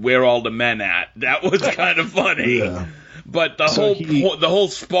said, "Where all the men at?" That was kind of funny. Yeah. But the whole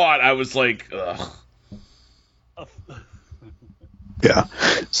spot, I was like, ugh. Yeah.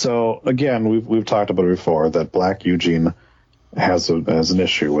 So again, we've talked about it before that Black Eugene has an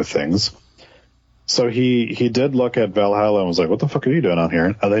issue with things. So he did look at Valhalla and was like, "What the fuck are you doing out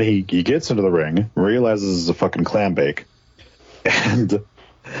here?" And then he gets into the ring, realizes it's a fucking clam bake, and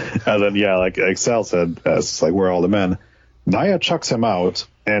then like Sal said, it's like, "Where are all the men?" Nia chucks him out,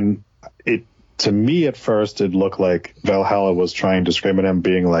 and to me at first it looked like Valhalla was trying to scream at him,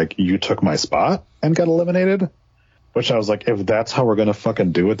 being like, "You took my spot," and got eliminated. Which I was like, if that's how we're gonna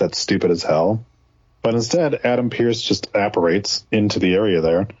fucking do it, that's stupid as hell. But instead, Adam Pearce just apparates into the area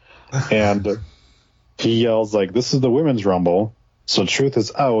there, and he yells like, "This is the women's rumble, so Truth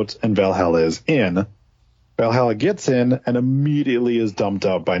is out and Valhalla is in." Valhalla gets in and immediately is dumped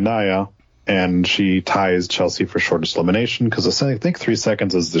out by Nia, and she ties Chelsea for shortest elimination, because I think 3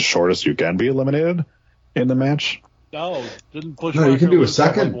 seconds is the shortest you can be eliminated in the match. No, didn't Bushwhacker No, you can do a Luke have,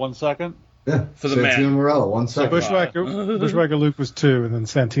 second. like 1 second? Yeah. For the Santino man. Morella, 1 So second. Bushwhacker Luke was 2, and then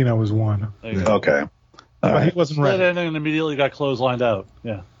Santino was 1. There you go. Okay. But he wasn't Split ready. in and immediately got clotheslined out.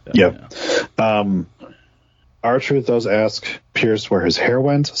 Yeah. Yep. R-Truth does ask Pierce where his hair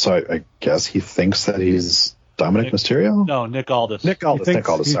went, so I guess he thinks that he's Dominic Mysterio? No, Nick Aldis. Nick Aldis,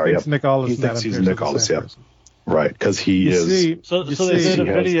 sorry. Thinks Nick Aldis He and thinks Adam he's Pearce Nick are the Aldis, same yeah. person. Right, because he You is... see, So you they see- did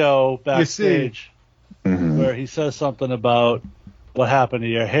a video see- backstage Mhm. where he says something about what happened to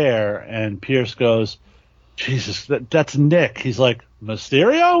your hair, and Pierce goes, "Jesus, that's Nick." He's like,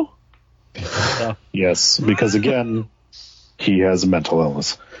 "Mysterio?" So, Yes, because again, he has a mental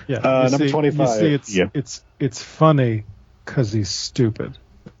illness. Yeah, number 25. You see, Yeah. it's funny because he's stupid.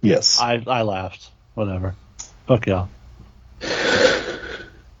 Yes. I laughed. Whatever. Fuck y'all.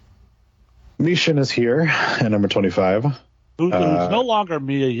 Mishin is here at number 25. Who's no longer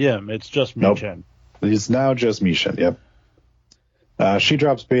Mia Yim. It's just Nope. Michin. He's now just Mishin, yep. She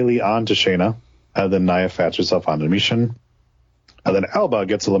drops Bailey onto Shayna, and then Nia fats herself onto Mishin. And then Alba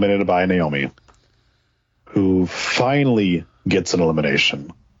gets eliminated by Naomi, who finally gets an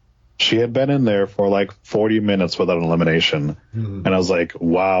elimination. She had been in there for like 40 minutes without an elimination. And I was like,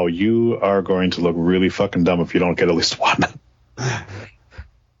 wow, you are going to look really fucking dumb if you don't get at least one.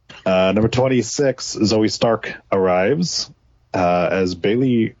 Number 26, Zoe Stark arrives as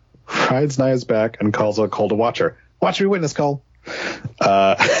Bailey rides Nia's back and calls out Cole to watch her. Watch me witness, Cole.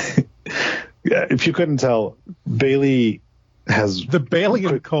 If you couldn't tell, Bailey has The Bailey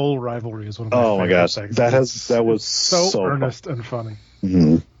and Cole rivalry is one of my oh my favorite gosh, segments. that was so earnest and funny.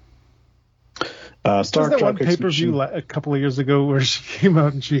 Mhm. Was Stark that one dropkicks pay-per-view Mishin. a couple of years ago where she came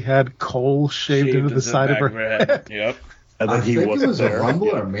out and she had Cole shaved into the side of her head? Yep. And I then he think it wasn't was there. a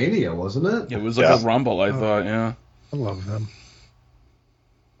Rumble or Mania, wasn't it? It was like Yeah. a rumble, I thought, yeah. I love them.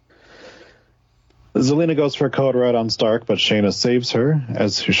 Zelina goes for a code red on Stark, but Shayna saves her,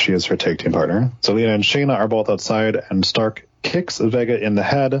 as she is her tag team partner. Zelina and Shayna are both outside, and Stark kicks Vega in the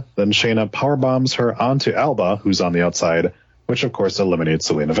head. Then Shayna powerbombs her onto Alba, who's on the outside, which of course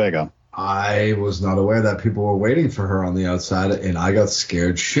eliminates Zelina Vega. I was not aware that people were waiting for her on the outside, and I got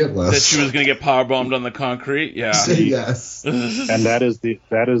scared shitless. That she was going to get powerbombed on the concrete, yeah. Yes. And that is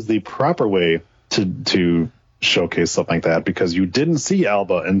the proper way to showcase something like that, because you didn't see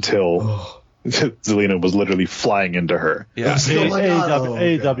Alba until Zelina was literally flying into her. Yeah. Oh my God. Oh,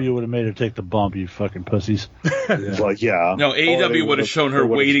 AEW would have made her take the bump, you fucking pussies. Like, yeah. No, Or they AEW would have shown her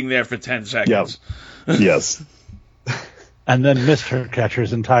would've- waiting there for 10 Yeah. seconds. Yes. And then missed her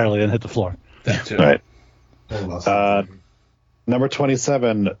catchers entirely and hit the floor. That too. Right. Hold on. Number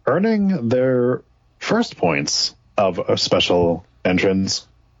 27, earning their first points of a special entrance,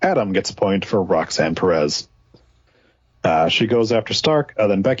 Adam gets a point for Roxanne Perez. She goes after Stark,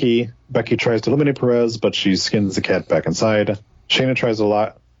 then Becky. Becky tries to eliminate Perez, but she skins the cat back inside. Shayna tries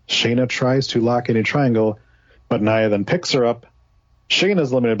to lock in a triangle, but Nia then picks her up.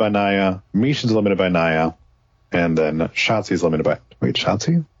 Shayna's eliminated by Nia. Mishin's eliminated by Nia. And then Shotzi's eliminated by... Wait,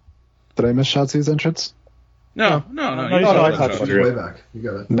 Shotzi? Did I miss Shotzi's entrance? No. No, You you thought got it it. was She's Shotzi. way back. You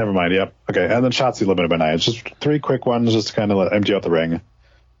got it. Never mind, yep. Okay, and then Shotzi eliminated by Nia. It's just 3 quick ones just to kind of empty out the ring.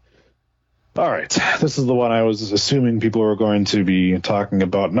 All right, this is the one I was assuming people were going to be talking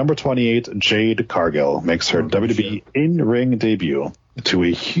about. Number 28, Jade Cargill makes her WWE in-ring debut to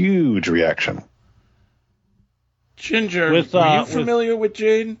a huge reaction. Ginger, With, were you with- familiar with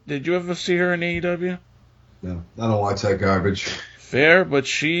Jade? Did you ever see her in AEW? No, I don't watch that garbage. fair, but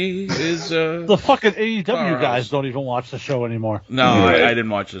she is The fucking AEW powerhouse. guys don't even watch the show anymore. No, I didn't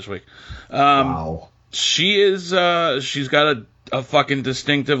watch this week. Wow. She is. She's got a fucking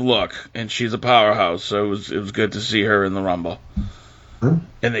distinctive look, and she's a powerhouse. So it was good to see her in the Rumble. And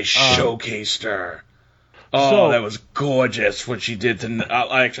they showcased her. Oh, So- that was gorgeous what she did to. I'll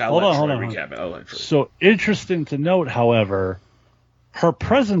let Troy recap it. I'll let Troy. So interesting to note, however, her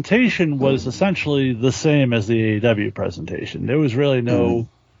presentation was essentially the same as the AEW presentation. There was really no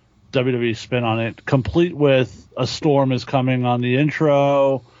WWE spin on it, complete with a storm is coming on the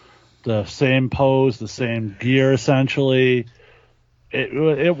intro, the same pose, the same gear, essentially.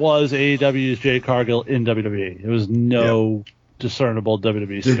 It was AEW's Jade Cargill in WWE. There was no discernible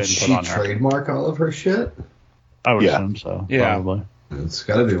WWE spin Did put she on her. trademark all of her shit? I would Yeah. assume so, Yeah. probably. It's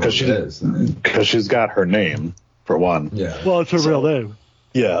got to be what it is. Because she's got her name, for one. Yeah. Well, it's her real name.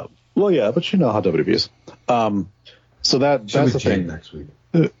 Yeah. Well, yeah, but you know how WWE is. So She'll that's be the Jade thing. next week.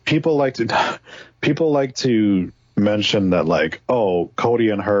 People like to mention that, like, oh, Cody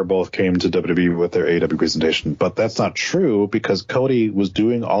and her both came to WWE with their AEW presentation, but that's not true because Cody was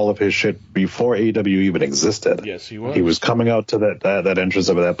doing all of his shit before AEW even existed. Yes, he was. He was coming out to that entrance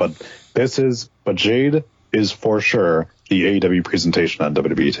of that, but Jade is for sure the AEW presentation on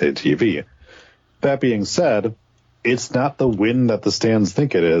WWE TV. That being said, it's not the win that the stands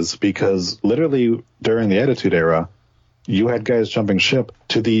think it is, because literally during the Attitude Era, you had guys jumping ship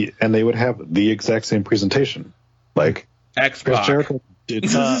and they would have the exact same presentation. Like Chris X-Pac. Jericho did.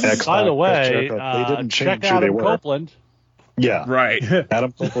 X-Pac, By the Chris way, Jericho, they didn't check change who they Adam were. Copeland. Yeah, Right.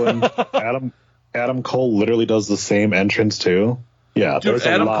 Adam Copeland. Adam Cole literally does the same entrance too. Yeah, Dude, there's a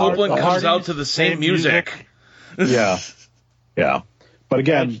Adam lot. Copeland The comes Hardys, out to the same music. Yeah, yeah. But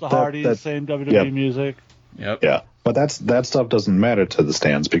again, Edge, the Hardys, that- same WWE Yep. music. Yep. yeah. But that stuff doesn't matter to the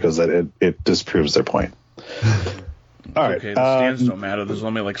stands because it disproves their point. All right. Okay, the stands don't matter. There's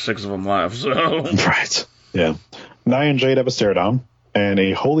only like 6 of them left, so. Right. Yeah. Nia and Jade have a stare down, and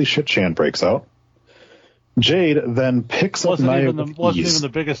a holy shit chant breaks out. Jade then picks up Wasn't Nia even with the ease.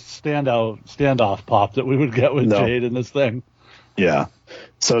 biggest standoff pop that we would get with No. Jade in this thing. Yeah.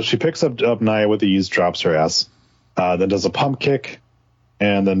 So she picks up Nia with ease, drops her ass, then does a pump kick,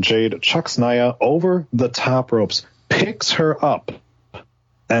 and then Jade chucks Nia over the top ropes, picks her up,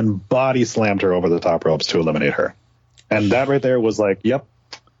 and body slammed her over the top ropes to eliminate her. And that right there was like, yep,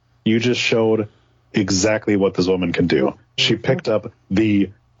 you just showed exactly what this woman can do. She picked up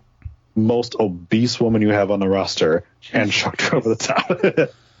the most obese woman you have on the roster and chucked her over the top.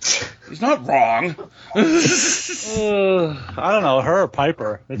 He's not wrong. I don't know, her or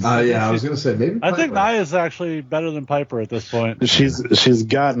Piper. Yeah, I was going to say maybe. I think Piper. Nia's actually better than Piper at this point. She's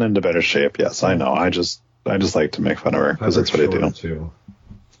gotten into better shape. Yes, I know. I just like to make fun of her because that's what I do. Piper's short, too.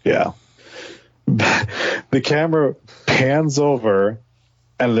 Yeah. The camera pans over,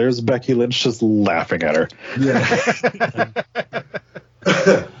 and there's Becky Lynch just laughing at her. Yeah.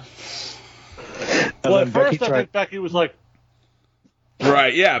 Well, at then first Becky I think Becky was like,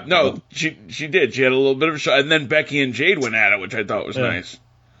 Right, yeah. No, she did. She had a little bit of a shot. And then Becky and Jade went at it, which I thought was nice.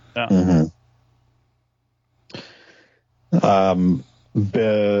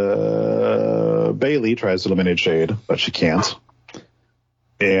 Bailey tries to eliminate Jade, but she can't.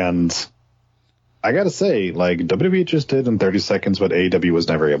 And I gotta say, like, WWE just did in 30 seconds what AEW was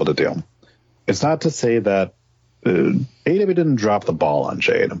never able to do. It's not to say that AEW didn't drop the ball on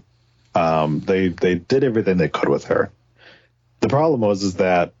Jade. They did everything they could with her. The problem is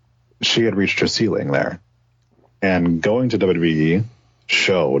that she had reached her ceiling there. And going to WWE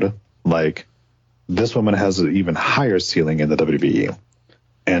showed, like, this woman has an even higher ceiling in the WWE.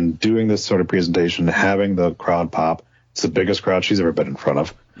 And doing this sort of presentation, having the crowd pop, it's the biggest crowd she's ever been in front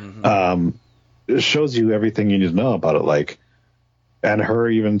of. It shows you everything you need to know about it. Like, and her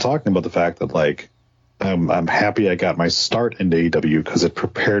even talking about the fact that, like, I'm happy I got my start into AEW because it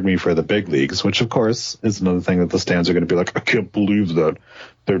prepared me for the big leagues, which of course is another thing that the stands are going to be like, I can't believe that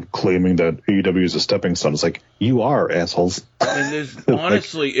they're claiming that AEW is a stepping stone. It's like, you are, assholes. And there's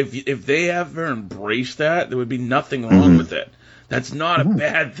honestly, if they ever embraced that, there would be nothing wrong with it. That's not a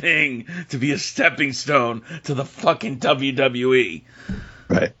bad thing to be a stepping stone to the fucking WWE.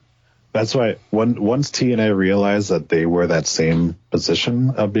 Right. That's why once TNA realized that they were that same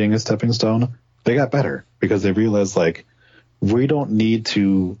position of being a stepping stone, they got better because they realized, like, we don't need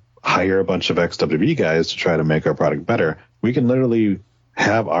to hire a bunch of ex-WWE guys to try to make our product better. We can literally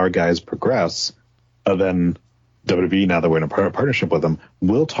have our guys progress, and then WWE, now that we're in a partnership with them,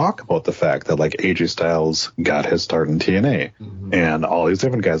 will talk about the fact that, like, AJ Styles got his start in TNA and all these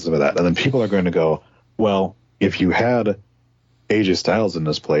different guys over that. And then people are going to go, well, if you had AJ Styles in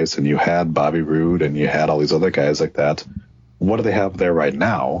this place and you had Bobby Roode and you had all these other guys like that, what do they have there right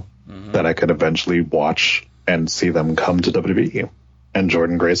now that I could eventually watch and see them come to WWE? And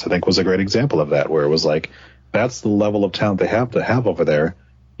Jordynne Grace, I think, was a great example of that, where it was like, that's the level of talent they have to have over there.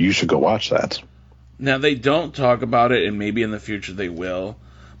 You should go watch that. Now, they don't talk about it, and maybe in the future they will,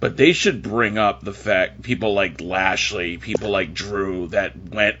 but they should bring up the fact people like Lashley, people like Drew that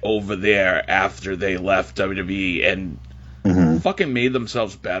went over there after they left WWE and fucking made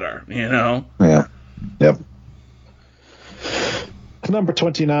themselves better, you know? Yeah. Yep. Number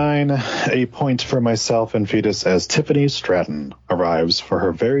 29, a point for myself and Fetus as Tiffany Stratton arrives for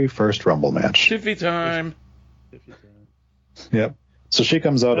her very first Rumble match. Tiffy time. Yep. So she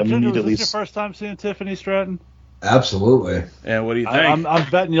comes out immediately. Was this your first time seeing Tiffany Stratton? Absolutely. And what do you think? I'm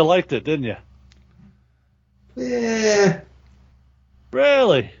betting you liked it, didn't you? Yeah.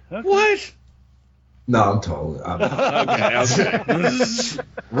 Really? Okay. What? No, I'm totally. Okay.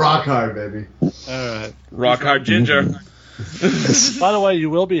 Rock hard, baby. All right. Rock hard ginger. By the way, you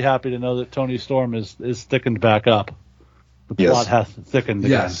will be happy to know that Tony Storm is thickened back up. The plot has thickened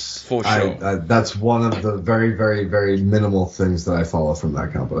again. Yes, for sure. That's one of the very, very, very minimal things that I follow from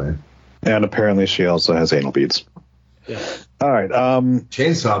that company. And apparently she also has anal beads. Yeah. All right.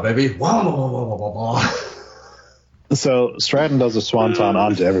 Chainsaw, baby. Wah, wah, wah, wah, wah, wah. So Stratton does a swanton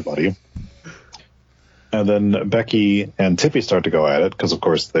onto everybody. And then Becky and Tiffy start to go at it, because, of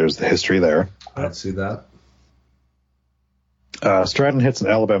course, there's the history there. I'd see that. Stratton hits an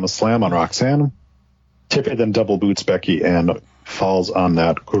Alabama slam on Roxanne. Tiffy then double boots Becky and falls on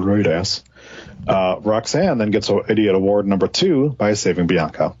that great ass. Roxanne then gets Idiot Award number 2 by saving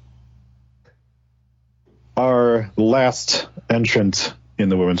Bianca. Our last entrant in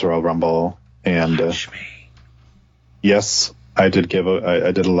the Women's Royal Rumble, and yes, I did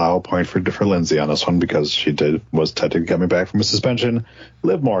allow a point for Lindsay on this one because she was technically coming back from a suspension.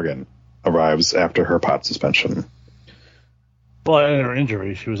 Liv Morgan arrives after her pot suspension. Well, and her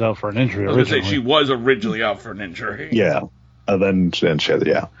injury. She was out for an injury I was originally. going to say she was originally out for an injury. Yeah. And then she had,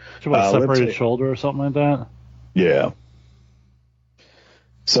 yeah. She had a separated shoulder or something like that? Yeah.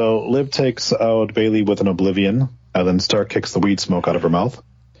 So Liv takes out Bayley with an Oblivion, and then Stark kicks the weed smoke out of her mouth.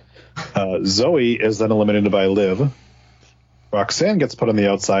 Zoe is then eliminated by Liv. Roxanne gets put on the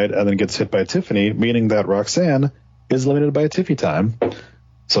outside and then gets hit by Tiffany, meaning that Roxanne is eliminated by a Tiffy time.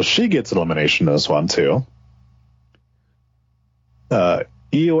 So she gets an elimination in this one, too.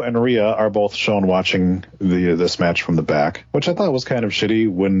 Io and Rhea are both shown watching this match from the back, which I thought was kind of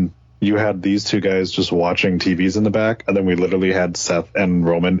shitty when you had these two guys just watching TVs in the back, and then we literally had Seth and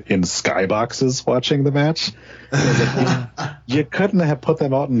Roman in skyboxes watching the match. You couldn't have put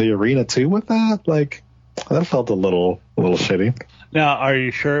them out in the arena too with that? Like, that felt a little shitty. Now, are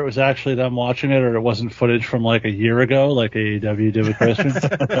you sure it was actually them watching it, or it wasn't footage from like a year ago, like AEW did with Christian?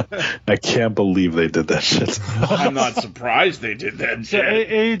 I can't believe they did that shit. I'm not surprised they did that So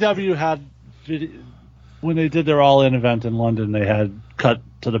shit. AEW had, when they did their All-In event in London, they had cut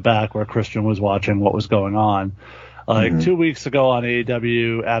to the back where Christian was watching what was going on. Like 2 weeks ago on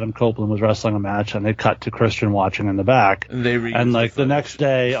AEW, Adam Copeland was wrestling a match, and they cut to Christian watching in the back. And like the next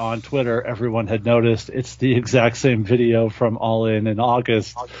day on Twitter, everyone had noticed it's the exact same video from All In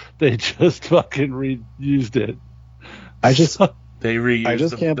August. They just fucking reused it. They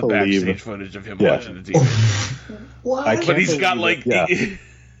reused the backstage footage of him watching the TV. But he's got like.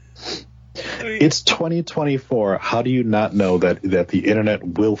 It's 2024. How do you not know that the internet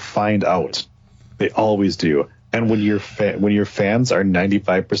will find out? They always do. And when your fans are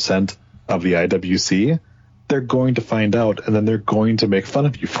 95% of the IWC, they're going to find out, and then they're going to make fun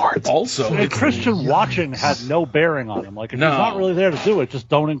of you for it. Also, and Christian watching had no bearing on him. Like, if he's not really there to do it, just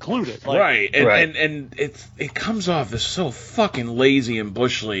don't include it. Like, right. And it comes off as so fucking lazy and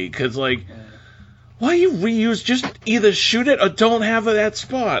Bush League, because, like, why you reuse? Just either shoot it or don't have it at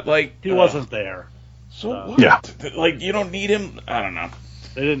spot. Like, he wasn't there. So what? Yeah. Like, you don't need him. I don't know.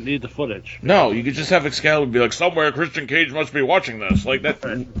 They didn't need the footage. No, you could just have Excalibur be like, somewhere Christian Cage must be watching this. Like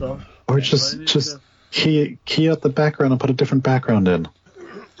that. Or just key out the background and put a different background in.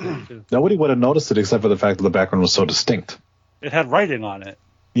 Nobody would have noticed it except for the fact that the background was so distinct. It had writing on it.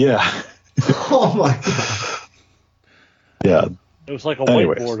 Yeah. Oh my god. Yeah. It was like a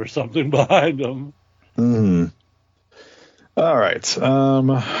whiteboard or something behind them. All right.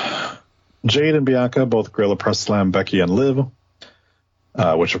 Jade and Bianca both Gorilla Press Slam Becky and Liv.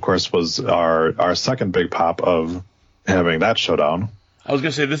 Which, of course, was our second big pop of having that showdown. I was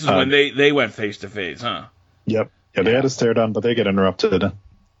going to say, this is when they went face-to-face, huh? Yep. Yeah, they had a stare down, but they get interrupted.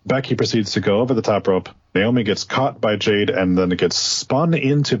 Becky proceeds to go over the top rope. Naomi gets caught by Jade and then gets spun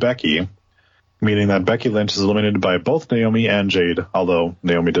into Becky. meaning that Becky Lynch is eliminated by both Naomi and Jade, although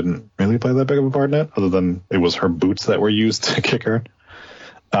Naomi didn't really play that big of a part in it, other than it was her boots that were used to kick her.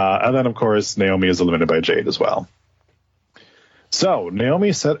 And then, of course, Naomi is eliminated by Jade as well. So,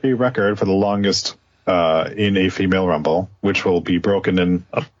 Naomi set a record for the longest in a female Rumble, which will be broken in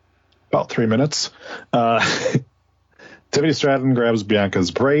about 3 minutes. Tiffany Stratton grabs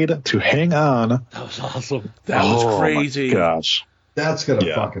Bianca's braid to hang on. That was awesome. That was crazy. My gosh. That's going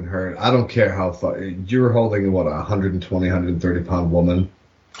to fucking hurt. I don't care how you're holding, what, a 120, 130-pound woman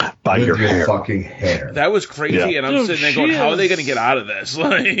by with your hair. Fucking hair. That was crazy, and I'm Dude, sitting there going, how are they going to get out of this?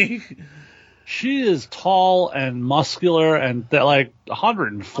 Like, she is tall and muscular and like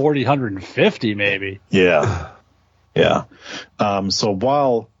 140, 150 maybe. Yeah. Yeah. So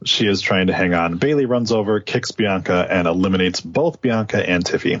while she is trying to hang on, Bayley runs over, kicks Bianca, and eliminates both Bianca and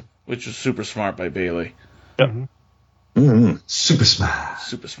Tiffy. which was super smart by Bayley. Super smart.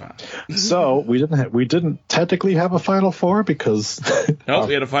 Super smart. So we didn't technically have a final four because nope,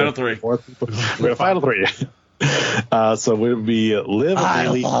 we had a final three. We had a final three. So we would be Liv,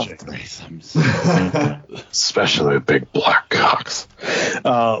 Bayley, especially big black cocks.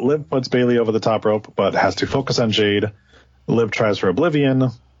 Liv puts Bayley over the top rope, but has to focus on Jade. Liv tries for Oblivion.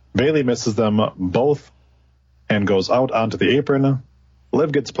 Bayley misses them both and goes out onto the apron.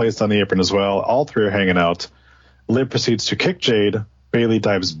 Liv gets placed on the apron as well. All three are hanging out. Liv proceeds to kick Jade. Bayley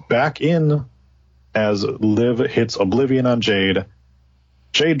dives back in as Liv hits Oblivion on Jade.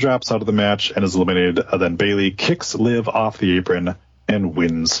 Jade drops out of the match and is eliminated. Then Bayley kicks Liv off the apron and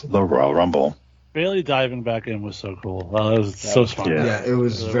wins the Royal Rumble. Bayley diving back in was so cool. That was so smart. Yeah, it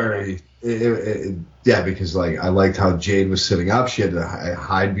was very... because like I liked how Jade was sitting up. She had to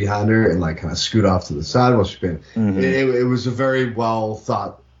hide behind her and like kind of scoot off to the side while she been. It was a very well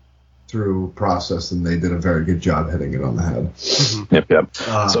thought through process, and they did a very good job hitting it on the head. Yep.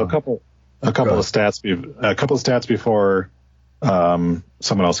 So a couple of stats before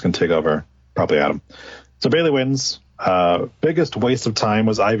someone else can take over. Probably Adam. So Bayley wins. Biggest waste of time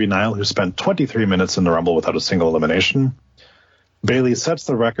was Ivy Nile, who spent 23 minutes in the Rumble without a single elimination. Bayley sets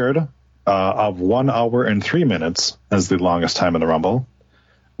the record of 1 hour and 3 minutes as the longest time in the Rumble.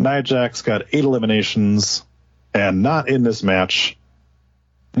 Nia Jax got 8 eliminations, and not in this match,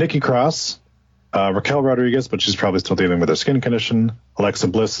 Nikki Cross, Raquel Rodriguez, but she's probably still dealing with her skin condition. Alexa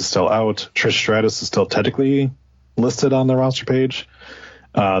Bliss is still out. Trish Stratus is still technically listed on the roster page.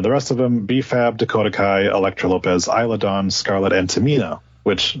 The rest of them, B-Fab, Dakota Kai, Elektra Lopez, Isla Dawn, Scarlett, and Tamina,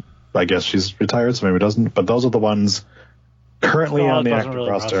 which I guess she's retired, so maybe doesn't. But those are the ones currently on the active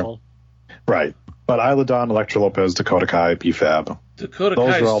roster. Wrestle. Right. But Isla Dawn, Elektra Lopez, Dakota Kai, B-Fab. Dakota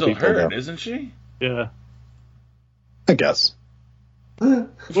Kai is still hurt, isn't she? Yeah. I guess.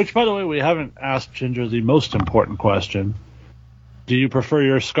 Which, by the way, we haven't asked Ginger the most important question. Do you prefer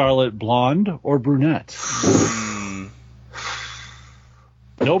your Scarlett blonde or brunette?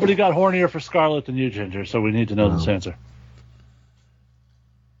 Nobody got hornier for Scarlett than you, Ginger, so we need to know this answer.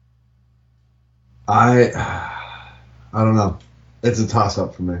 I don't know. It's a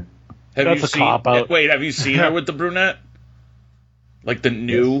toss-up for me. That's a cop-out. Wait, have you seen her with the brunette? Like the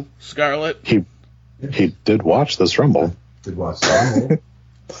new Scarlett? He did watch this Rumble. Did watch the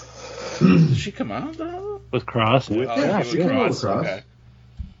Rumble. Did she come out though? With Cross? Yeah, she came out with Cross. Okay.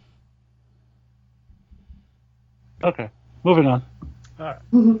 Okay, moving on. All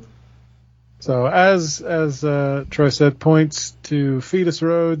right. So as Troy said, points to Fetus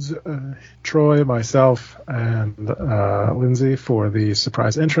Rhodes, Troy, myself, and Lindsay for the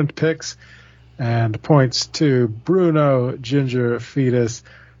surprise entrant picks, and points to Bruno, Ginger, Fetus,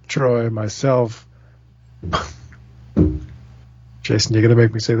 Troy, myself. Jason, you're gonna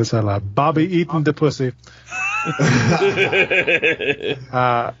make me say this out loud. Bobby Eaton the pussy.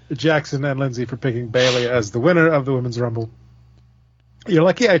 Jackson and Lindsay for picking Bayley as the winner of the Women's Rumble. You're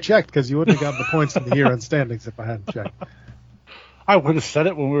lucky I checked, because you wouldn't have gotten the points in the year-end standings if I hadn't checked. I would have said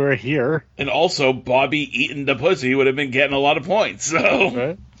it when we were here. And also, Bobby Eaton the pussy would have been getting a lot of points. So,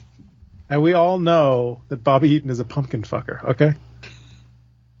 Right? And we all know that Bobby Eaton is a pumpkin fucker, okay?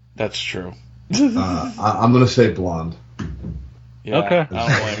 that's true. I'm going to say blonde. Yeah, Okay. I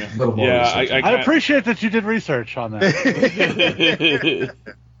don't blame you. Little more research. I appreciate that you did research on that.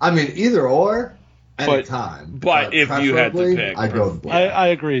 I mean, either or, But- anytime. but if you had to preferably, pick, I'd go with blonde. I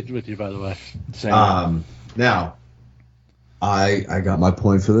agreed with you, by the way. Same. Now, I got my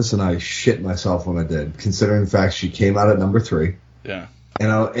point for this, and I shit myself when I did, considering the fact she came out at number 3. Yeah.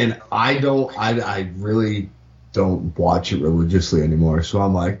 And I really don't watch it religiously anymore. So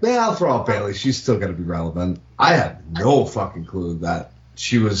I'm like, man, I'll throw out Bayley. She's still going to be relevant. I had no fucking clue that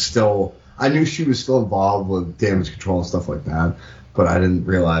she was still. I knew she was still involved with damage control and stuff like that, but I didn't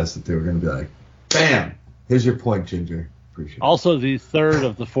realize that they were going to be like Bam. Here's your point, Ginger. Appreciate it. Also, the third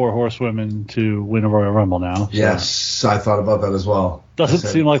of the 4 horsewomen to win a Royal Rumble now. So Yes, I thought about that as well. doesn't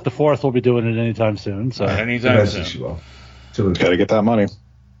seem like the 4th will be doing it anytime soon. So Anytime soon. She will. Gotta get that money.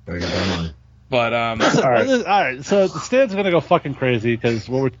 Gotta get that money. But all right. So the stand's gonna go fucking crazy because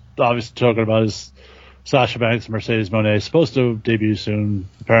what we're obviously talking about is Sasha Banks and Mercedes Moné supposed to debut soon.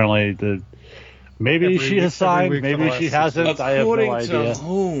 Apparently, maybe she has signed, maybe she hasn't. I have no idea. To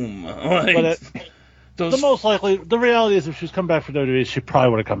whom? Like, But the most likely, the reality is, if she's come back for WWE, she probably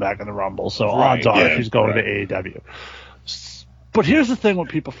would have come back in the Rumble. So odds are she's going to AEW. But here's the thing: what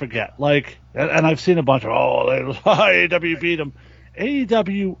people forget, and I've seen a bunch of AEW beat them.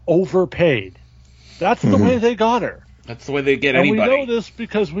 AEW overpaid. That's the way they got her. That's the way they get and anybody. We know this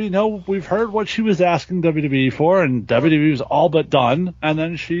because we've heard what she was asking WWE for, and WWE was all but done. And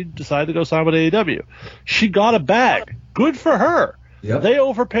then she decided to go sign with AEW. She got a bag. Good for her. Yep. They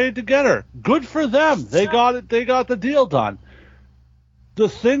overpaid to get her. Good for them. They got it. They got the deal done. The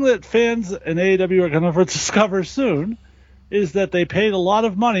thing that fans in AEW are going to discover soon is that they paid a lot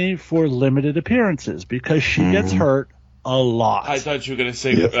of money for limited appearances because she gets hurt a lot. I thought you were going to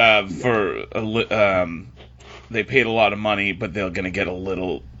say they paid a lot of money, but they're going to get a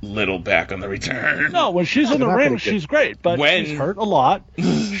little back on the return. No, when she's in the ring, she's great, but she's hurt a lot.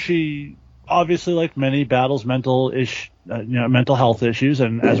 She obviously, like many, battles mental health issues,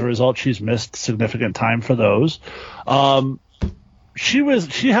 and as a result, she's missed significant time for those.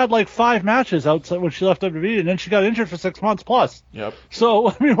 She had like 5 matches outside when she left WWE, and then she got injured for 6 months plus. Yep. So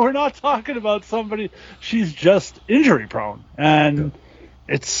I mean, we're not talking about somebody. She's just injury prone, and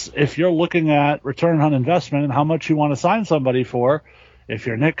it's if you're looking at return on investment and how much you want to sign somebody for. If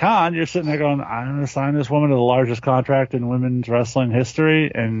you're Nick Khan, you're sitting there going, "I'm going to sign this woman to the largest contract in women's wrestling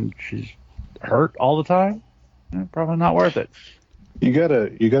history, and she's hurt all the time. Probably not worth it." You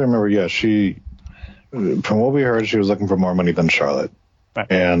gotta remember, she, from what we heard, she was looking for more money than Charlotte, right.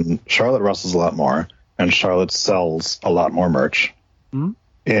 And Charlotte wrestles a lot more, and Charlotte sells a lot more merch,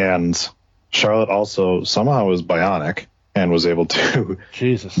 and Charlotte also somehow was bionic and was able to,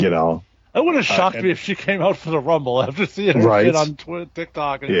 Jesus, you know. It would have shocked me if she came out for the Rumble after seeing her shit on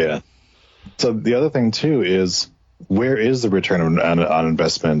TikTok. And shit. So the other thing too is, where is the return on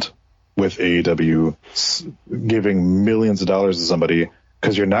investment with AEW giving millions of dollars to somebody?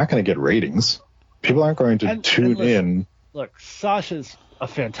 Because you're not going to get ratings. People aren't going to tune in. Look, Sasha's a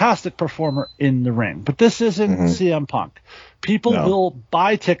fantastic performer in the ring, but this isn't CM Punk. People will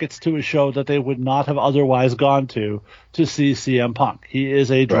buy tickets to a show that they would not have otherwise gone to see CM Punk. He is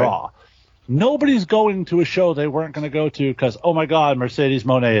a draw. Right. Nobody's going to a show they weren't going to go to because, oh my God, Mercedes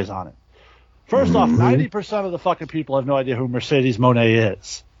Moné is on it. First off, 90% of the fucking people have no idea who Mercedes Moné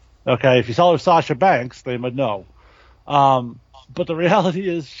is. Okay, if you tell her Sasha Banks, they would know. But the reality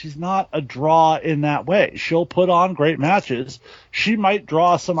is she's not a draw in that way. She'll put on great matches. She might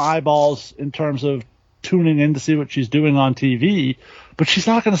draw some eyeballs in terms of tuning in to see what she's doing on TV, but she's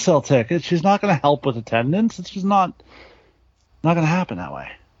not going to sell tickets. She's not going to help with attendance. It's just not going to happen that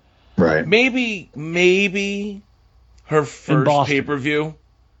way. Right. Maybe her first pay-per-view,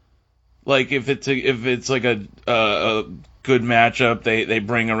 like if it's like a good matchup, they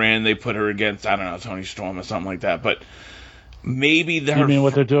bring her in, they put her against, I don't know, Toni Storm or something like that. But maybe you mean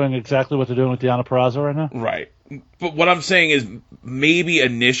what they're doing, exactly what they're doing with Deonna Purrazzo right now? Right. But what I'm saying is maybe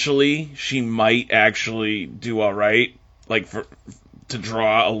initially she might actually do all right, like to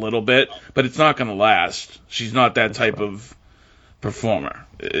draw a little bit, but it's not going to last. She's not that type of performer.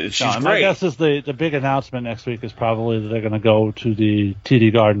 She's great. My guess is the big announcement next week is probably that they're going to go to the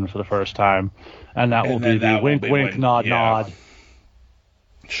TD Garden for the first time, and that will be the wink, wink, nod, nod.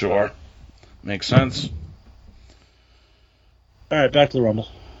 Sure. Makes sense. All right, back to the Rumble.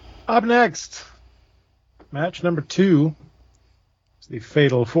 Up next, match number 2 is the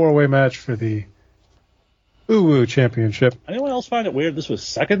fatal 4-way match for the Uwu Championship. Anyone else find it weird this was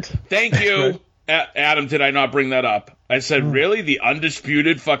second? Thank you. Adam, did I not bring that up? I said, really? The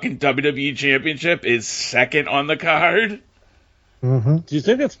undisputed fucking WWE Championship is second on the card? Mm-hmm. Do you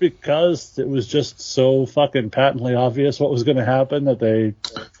think it's because it was just so fucking patently obvious what was going to happen that they...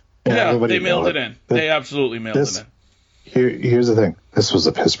 Yeah, they mailed it in. They absolutely mailed it in. Here's the thing. This was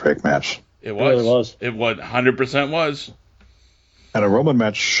a piss break match. It was. It 100% was. And a Roman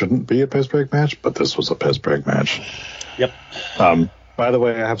match shouldn't be a piss break match, but this was a piss break match. Yep. By the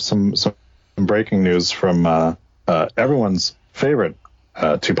way, I have some breaking news from everyone's favorite 2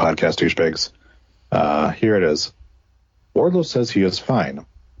 podcast douchebags. Here it is. Wardlow says he is fine.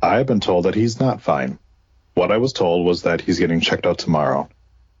 I have been told that he's not fine. What I was told was that he's getting checked out tomorrow.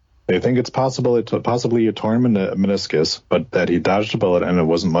 They think it's possibly a torn meniscus, but that he dodged a bullet and it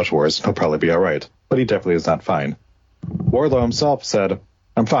wasn't much worse. He'll probably be all right, but he definitely is not fine. Wardlow himself said,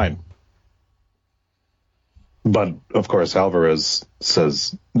 "I'm fine." But of course, Alvarez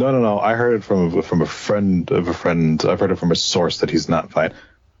says, "No. I heard it from a friend of a friend. I've heard it from a source that he's not fine."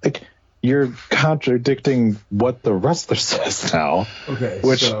 Like, you're contradicting what the wrestler says now. Okay,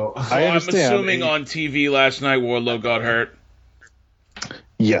 which so I understand. I'm assuming on TV last night Wardlow got hurt.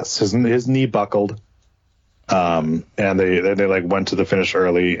 Yes, his knee buckled, and they like went to the finish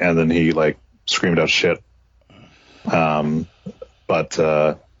early, and then he like screamed out shit.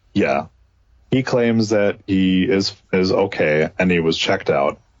 Yeah. He claims that he is okay and he was checked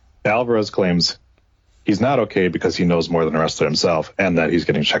out. Alvarez claims he's not okay because he knows more than the wrestler himself and that he's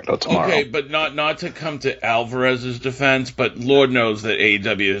getting checked out tomorrow. Okay, but not to come to Alvarez's defense, but Lord knows that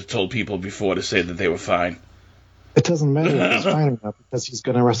AEW has told people before to say that they were fine. It doesn't matter if he's fine or not because he's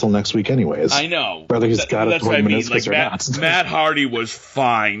going to wrestle next week anyways. I know. Whether he's got a torn meniscus or not. Matt Hardy was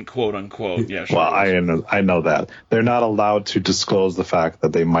fine, quote unquote. Yeah, sure. Well, I know that. They're not allowed to disclose the fact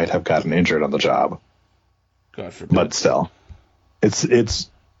that they might have gotten injured on the job. God forbid. But still, it's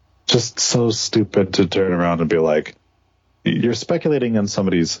just so stupid to turn around and be like, you're speculating on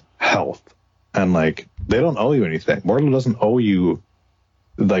somebody's health, and like they don't owe you anything. Wardlow doesn't owe you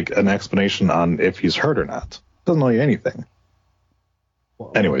like an explanation on if he's hurt or not. Doesn't owe you anything.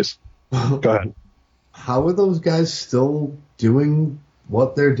 Anyways, go ahead. How are those guys still doing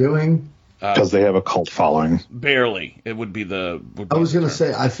what they're doing? Because they have a cult following. Barely. It would be I was going to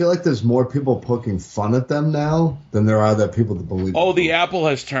say, I feel like there's more people poking fun at them now than there are that people that believe. Oh, the apple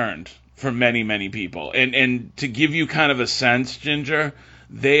has turned for many, many people. And to give you kind of a sense, Ginger,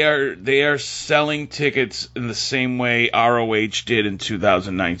 they are selling tickets in the same way ROH did in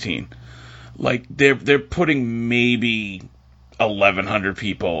 2019. Like they're putting maybe 1,100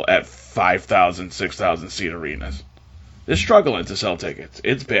 people at 5,000, 6,000 seat arenas. They're struggling to sell tickets.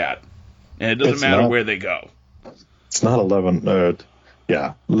 It's bad, and it doesn't matter where they go. It's not 11.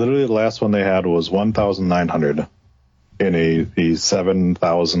 Yeah, literally the last one they had was 1,900 in a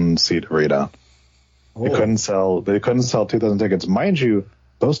 7,000 seat arena. Oh. They couldn't sell 2,000 tickets, mind you.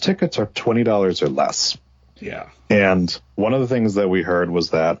 Those tickets are $20 or less. Yeah. And one of the things that we heard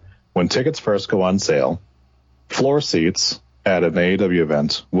was that when tickets first go on sale, floor seats at an AEW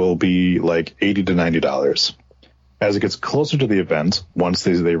event will be like $80 to $90. As it gets closer to the event, once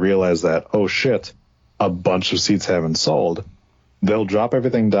they realize that, oh shit, a bunch of seats haven't sold, they'll drop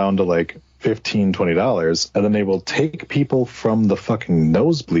everything down to like $15, $20, and then they will take people from the fucking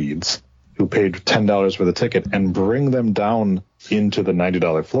nosebleeds who paid $10 for the ticket and bring them down into the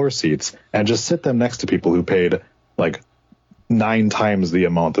 $90 floor seats and just sit them next to people who paid like 9 times the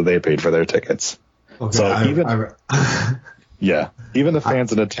amount that they paid for their tickets. Okay, so even the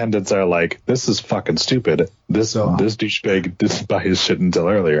fans in attendance are like, this is fucking stupid. This douchebag didn't buy his shit until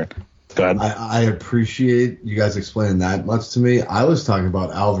earlier. Go ahead. I appreciate you guys explaining that much to me. I was talking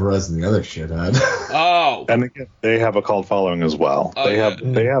about Alvarez and the other shithead. Oh. And again, they have a cult following as well. They have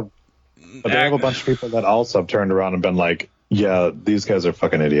a bunch of people that also have turned around and been like, yeah, these guys are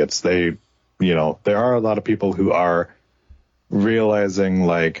fucking idiots. There are a lot of people who are realizing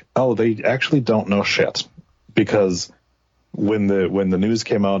like, oh, they actually don't know shit, because when the news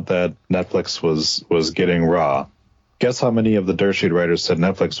came out that Netflix was getting Raw, guess how many of the dirt sheet writers said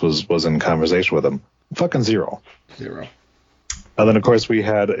Netflix was in conversation with them? Fucking zero. And then of course we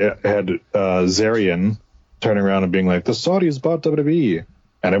had Zarian turning around and being like, the Saudis bought WWE,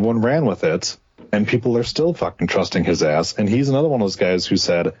 and everyone ran with it, and people are still fucking trusting his ass. And he's another one of those guys who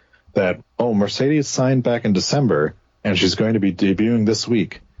said that, oh, Mercedes signed back in December and she's going to be debuting this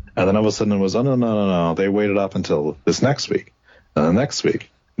week. And then all of a sudden it was, oh, no. They waited up until this next week. And the next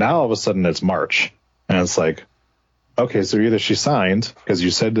week. Now all of a sudden it's March. And it's like, okay, so either she signed, because you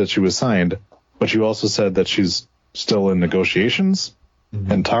said that she was signed, but you also said that she's still in negotiations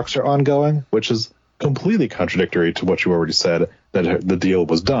and talks are ongoing, which is completely contradictory to what you already said, that the deal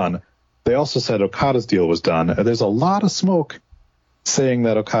was done. They also said Okada's deal was done. And there's a lot of smoke saying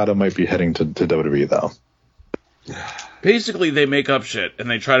that Okada might be heading to WWE, though. Basically, they make up shit, and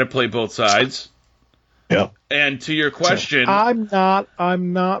they try to play both sides. Yeah. And to your question, I'm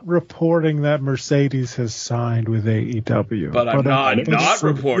not reporting that Mercedes has signed with AEW. But I'm not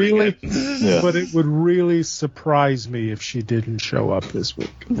reporting it. Yeah. But it would really surprise me if she didn't show up this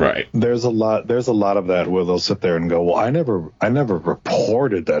week. Right. There's a lot of that where they'll sit there and go, well, I never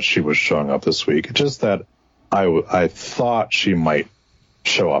reported that she was showing up this week. Just that I thought she might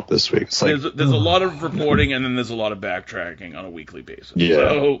show up this week. It's like, there's a lot of reporting, and then there's a lot of backtracking on a weekly basis. Yeah.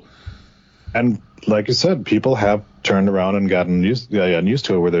 So And like you said, people have turned around and gotten used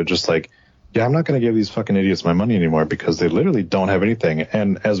to it, where they're just like, yeah, I'm not going to give these fucking idiots my money anymore because they literally don't have anything.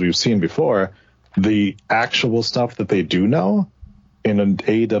 And as we've seen before, the actual stuff that they do know in an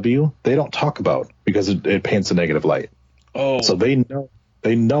AEW, they don't talk about because it paints a negative light. Oh, so they know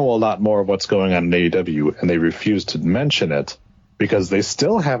a lot more of what's going on in AEW, and they refuse to mention it because they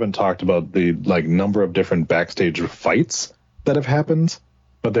still haven't talked about the number of different backstage fights that have happened.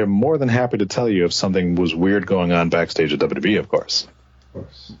 But they're more than happy to tell you if something was weird going on backstage at WWE, of course.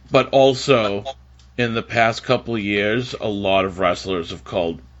 But also, in the past couple of years, a lot of wrestlers have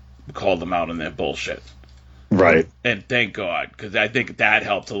called them out on their bullshit. Right. And thank God, because I think that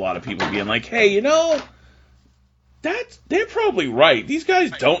helped a lot of people being like, hey, they're probably right. These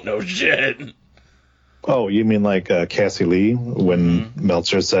guys don't know shit. Oh, you mean like Cassie Lee when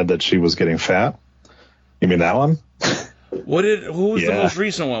Meltzer said that she was getting fat? You mean that one? Who was the most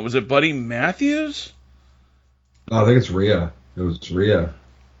recent one? Was it Buddy Matthews? No, I think it's Rhea. It was Rhea.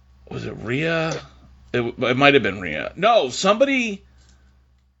 Was it Rhea? It might have been Rhea. No, somebody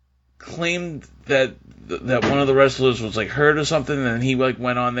claimed that one of the wrestlers was hurt or something, and he went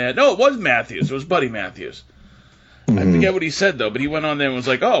on there. No, it was Matthews. It was Buddy Matthews. I forget what he said though, but he went on there and was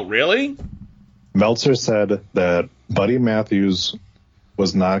like, "Oh, really?" Meltzer said that Buddy Matthews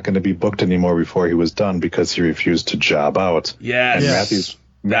was not going to be booked anymore before he was done because he refused to job out. Yes. And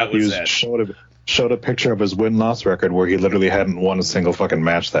Matthews showed a picture of his win-loss record where he literally hadn't won a single fucking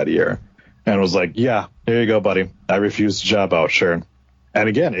match that year. And was like, yeah, here you go, buddy. I refuse to job out, sure. And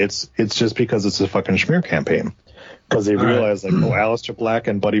again, it's just because it's a fucking smear campaign. Because they realize, Aleister Black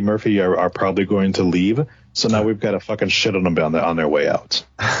and Buddy Murphy are probably going to leave. So now we've got to fucking shit on them on their way out.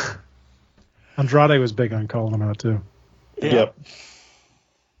 Andrade was big on calling them out, too. Yep.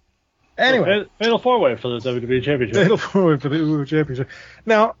 Anyway. Fatal 4-way for the WWE Championship. Fatal 4-way for the WWE Championship.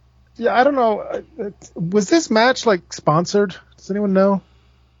 Now, yeah, I don't know. Was this match, sponsored? Does anyone know?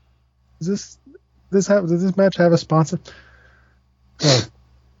 Does this match have a sponsor?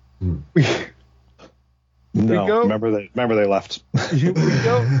 No, remember they left.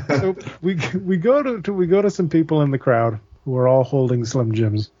 we go to some people in the crowd who are all holding Slim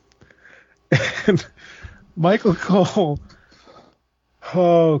Jims, and Michael Cole.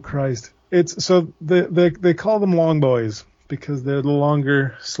 Oh Christ! It's so they call them long boys because they're the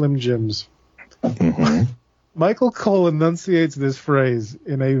longer Slim Jims. Mm-hmm. Michael Cole enunciates this phrase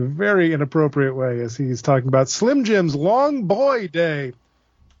in a very inappropriate way as he's talking about Slim Jim's Long Boy Day.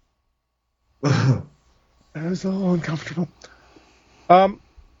 That was a little uncomfortable. But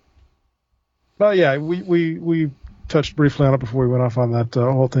yeah, we touched briefly on it before we went off on that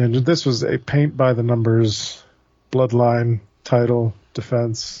whole tangent. This was a paint by the numbers, bloodline, title,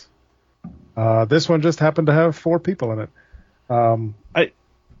 defense. This one just happened to have 4 people in it.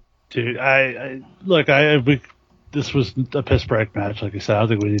 This was a piss break match, like you said. I don't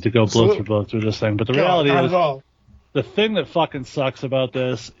think we need to go blow through this thing. But the reality is, the thing that fucking sucks about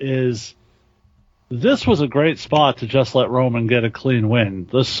this is this was a great spot to just let Roman get a clean win.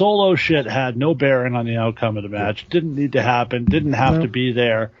 The solo shit had no bearing on the outcome of the match. Didn't need to happen. Didn't have to be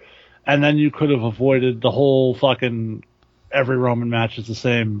there. And then you could have avoided the whole fucking every Roman match is the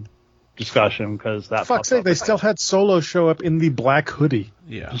same discussion because that. Fuck's sake, they still had Solo show up in the black hoodie.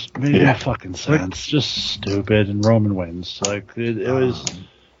 Yeah, just made no fucking sense. Just stupid, and Roman wins. It was,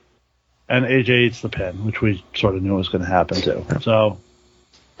 and AJ eats the pin, which we sort of knew was going to happen too. So,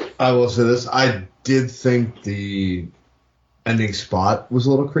 I will say this: I did think the ending spot was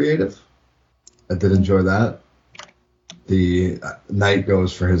a little creative. I did enjoy that. The Knight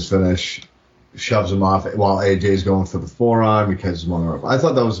goes for his finish, shoves him off while AJ's going for the forearm. He catches him on the rope. I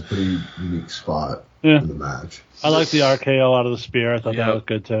thought that was a pretty unique spot in the match. I like the RKO out of the spear. I thought that looked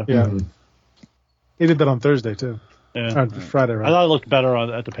good too. Yeah, he did that on Thursday too. Yeah, Friday. Right? I thought it looked better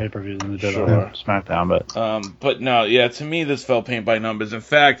at the pay-per-view than it did on SmackDown. But no, yeah. To me, this felt paint by numbers. In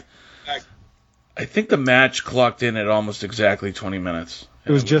fact, I think the match clocked in at almost exactly 20 minutes.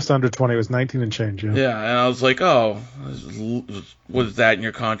 It was just under 20. It was 19 and change. Yeah. Yeah, and I was like, oh, was that in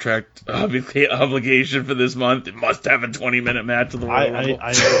your contract obligation for this month? It must have a 20-minute match of the Royal Rumble.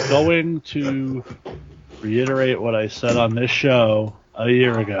 I'm going to reiterate what I said on this show a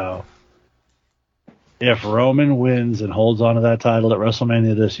year ago. If Roman wins and holds on to that title at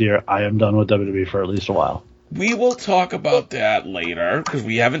WrestleMania this year, I am done with WWE for at least a while. We will talk about that later because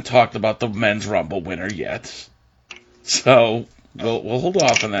we haven't talked about the Men's Rumble winner yet. So we'll hold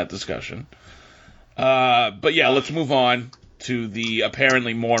off on that discussion. But yeah, let's move on to the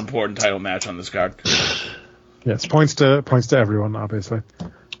apparently more important title match on this card. Yes, points to everyone, obviously.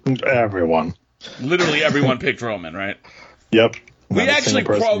 Everyone. Literally everyone picked Roman, right? Yep. We actually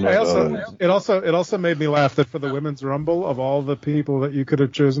it also made me laugh that for the Women's Rumble, of all the people that you could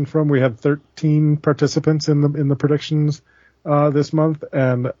have chosen from, we had 13 participants in the predictions this month,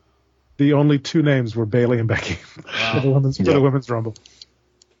 and the only 2 names were Bayley and Becky for the Women's Rumble.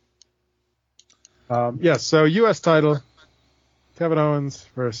 Yes, so U.S. title, Kevin Owens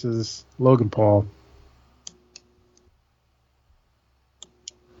versus Logan Paul.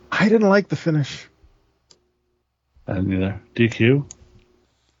 I didn't like the finish. I didn't either. DQ?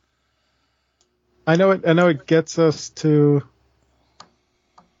 I know it gets us to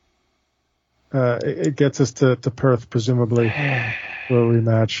Perth, presumably, for a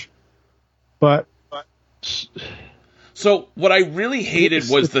rematch. But so what I really hated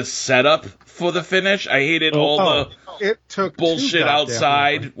was the setup for the finish. I hated it took bullshit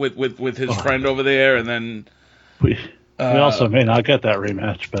outside with his friend over there, and then we also may not get that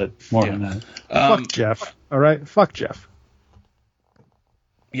rematch, but more than that. Fuck Jeff. All right, fuck Jeff.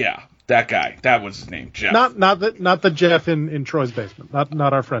 Yeah, that guy. That was his name, Jeff. Not the Jeff in Troy's basement.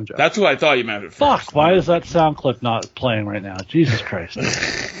 Not our friend Jeff. That's who I thought you meant at first. Fuck! Why is that sound clip not playing right now? Jesus Christ!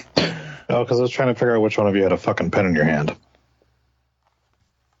 Oh, because I was trying to figure out which one of you had a fucking pen in your hand.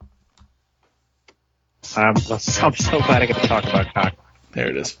 I'm so glad I get to talk about cock. There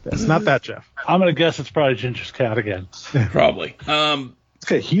it is. It's not that Jeff. I'm gonna guess it's probably Ginger's cat again. Probably.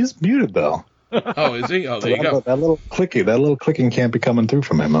 Okay, he's muted though. Oh, is he? Oh, there you go. That little clicking can't be coming through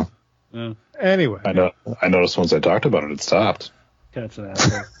from him. Huh? Yeah. Anyway, I noticed once I talked about it stopped. Cat's an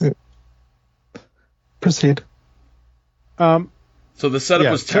asshole. Proceed. So the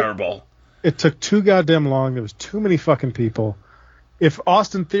setup was terrible. It took too goddamn long. There was too many fucking people. If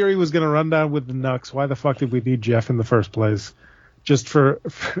Austin Theory was going to run down with the Knucks, why the fuck did we need Jeff in the first place? Just for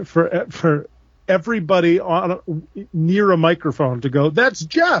everybody near a microphone to go, that's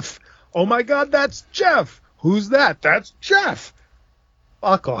Jeff. Oh my God, that's Jeff. Who's that? That's Jeff.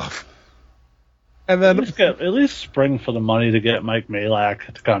 Fuck off. And then at least spring for the money to get Mike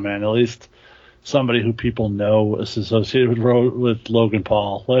Malak to come in. At least somebody who people know is associated with Logan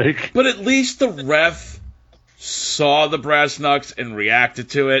Paul. But at least the ref saw the brass knucks and reacted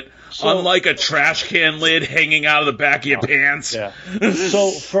to it, unlike a trash can lid hanging out of the back of your pants. Yeah.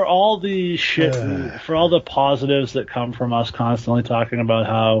 So for all the shit, for all the positives that come from us constantly talking about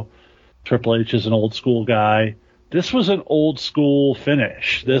how Triple H is an old school guy, this was an old school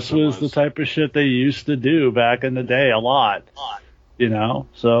finish. This was the type of shit they used to do back in the day a lot. You know?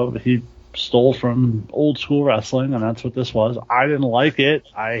 So he stole from old school wrestling, and that's what this was. I didn't like it.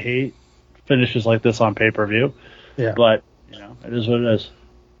 I hate finishes like this on pay-per-view. Yeah. But, you know, it is what it is.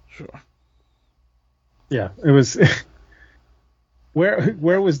 Sure. Yeah, it was where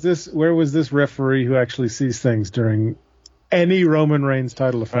was this referee who actually sees things during any Roman Reigns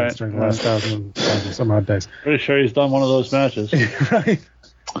title defense during the last thousand some odd days? Pretty sure he's done one of those matches. Right.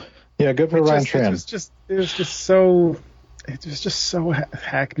 Yeah, good for Ryan Tran. It was just so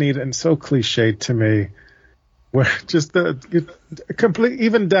hackneyed and so cliched to me. Where just complete,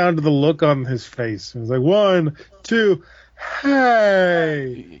 even down to the look on his face. It was like 1, 2,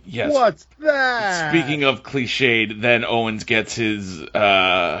 hey, yes. What's that? Speaking of cliched, then Owens gets his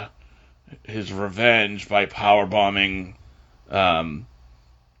revenge by powerbombing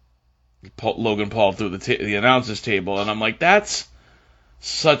Logan Paul through the announcer's table, and I'm like, that's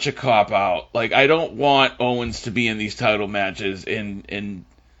such a cop out. Like, I don't want Owens to be in these title matches and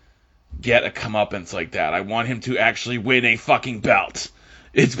get a comeuppance like that. I want him to actually win a fucking belt.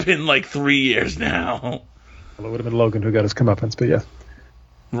 It's been like 3 years now. Well, it would have been Logan who got his comeuppance, but yeah.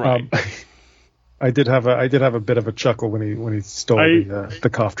 Right. I did have a bit of a chuckle when he stole the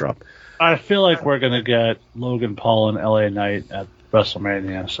cough drop. I feel like we're gonna get Logan Paul and LA Knight at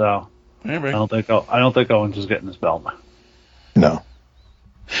WrestleMania, so maybe. I don't think Owens is getting his belt. No.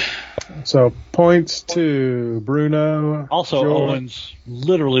 So points to Bruno. Also, George. Owens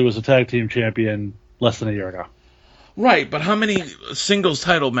literally was a tag team champion less than a year ago. Right, but how many singles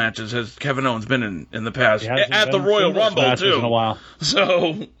title matches has Kevin Owens been in the past? At the Royal Rumble, too. In a while.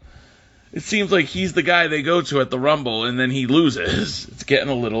 So it seems like he's the guy they go to at the Rumble, and then he loses. It's getting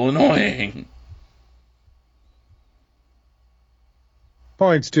a little annoying.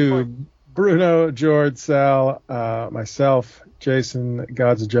 Points to Bruno, George, Sal, myself, Jason,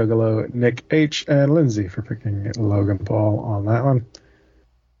 God's a Juggalo, Nick H, and Lindsay for picking Logan Paul on that one.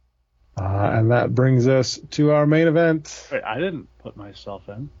 And that brings us to our main event. Wait, I didn't put myself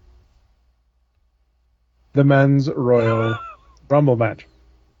in. The Men's Royal Rumble match.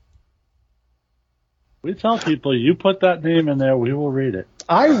 We tell people, you put that name in there, we will read it.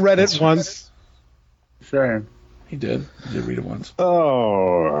 I read it once. Sure. He did. He did read it once.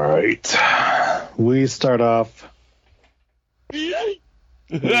 All right. We start off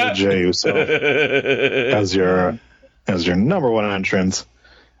Jey Uso as your number one entrant,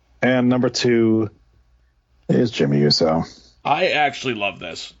 and number 2 is Jimmy Uso. I actually love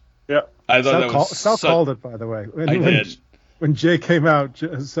this. Yeah, I thought Sal called it, by the way. did. When Jay came out,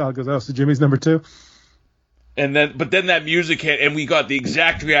 Sal goes, "Oh, so Jimmy's number 2." But then that music hit, and we got the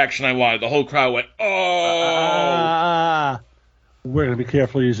exact reaction I wanted. The whole crowd went, "Oh!" We're going to be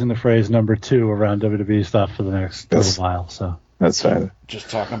careful using the phrase number 2 around WWE stuff for the next little while. So that's fine. Just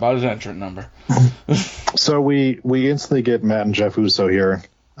talking about his entrant number. So we instantly get Matt and Jeff Uso here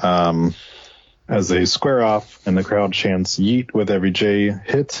as they square off, and the crowd chants "Yeet" with every Jey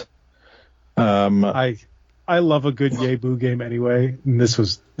hit. I love a good yay boo game anyway, and this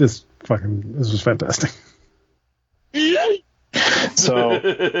was fantastic.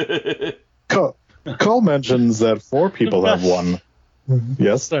 So Cole mentions that 4 people have won.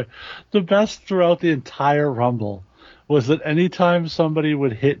 Yes. Sorry. The best throughout the entire Rumble was that anytime somebody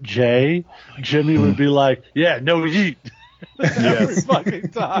would hit Jay, Jimmy would be like, "Yeah, no yeet." Every fucking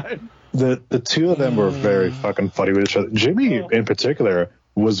time. The 2 of them were very fucking funny with each other. Jimmy, in particular,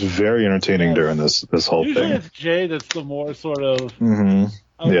 was very entertaining during this whole Usually thing. it's Jay that's the more sort of Yeah.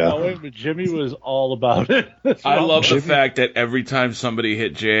 but Jimmy was all about it. I love the fact that every time somebody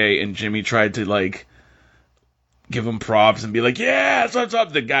hit Jay and Jimmy tried to like give him props and be like, "Yeah, that's what's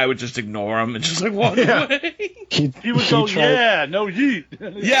up," the guy would just ignore him and just like walk away. He would go, "Yeah, no yeet."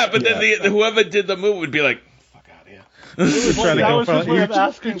 Yeah, but then whoever did the move would be like, "Fuck out of here." He tried to go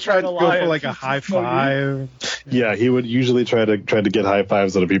for like a high five. Yeah, he would usually try to get high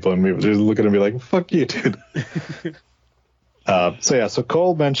fives out of people, and we would just look at him and be like, "Fuck you, dude." So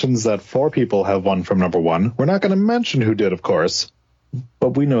Cole mentions that 4 people have won from number 1. We're not going to mention who did, of course,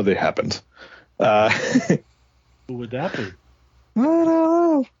 but we know they happened. Who would that be? I don't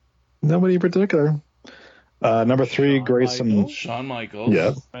know. Nobody in particular. Number 3, Grayson. Shawn Michaels.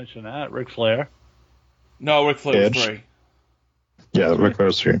 Yeah. Mention that. Ric Flair. No, Ric Flair was Edge. 3. Yeah, Ric Flair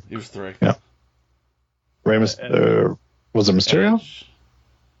was 3. He was 3. Yeah. Was it Mysterio? Edge.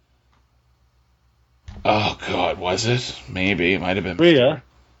 Oh God, was it? Maybe it might have been. Rhea.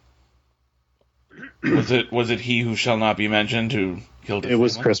 Was it he who shall not be mentioned who killed his It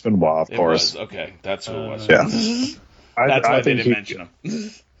was family? Chris Benoit, of It course. was. Okay, that's who it was. Yeah. That's why they think didn't mention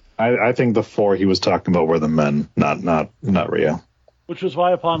him. I think the 4 he was talking about were the men, not Rhea. Which was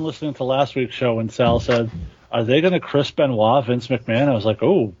why, upon listening to last week's show, when Sal said, "Are they going to Chris Benoit, Vince McMahon?" I was like,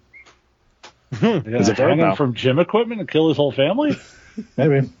 "Oh, they're going to hang him from gym equipment and kill his whole family?"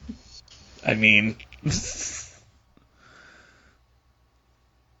 Maybe. I mean,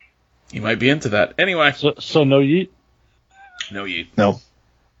 you might be into that. Anyway, so no yeet. No yeet. No.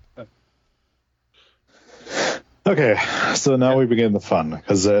 Okay, so now we begin the fun,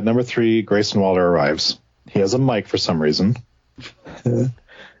 because number 3, Grayson Waller arrives. He has a mic for some reason.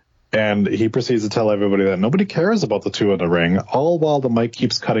 And he proceeds to tell everybody that nobody cares about the 2 in the ring, all while the mic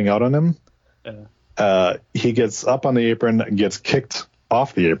keeps cutting out on him. He gets up on the apron, gets kicked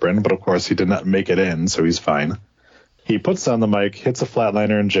off the apron, but of course he did not make it in, so he's fine. He puts down the mic, hits a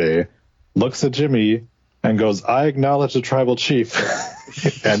flatliner in Jay, looks at Jimmy, and goes, "I acknowledge the tribal chief,"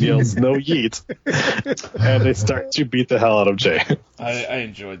 and yells, "No yeet." And they start to beat the hell out of Jay. I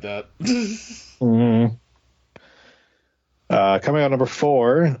enjoyed that. Coming out number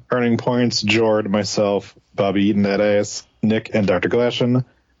 4, earning points, Jord, myself, Bobby Eaton, that ass, Nick, and Dr. Glashin.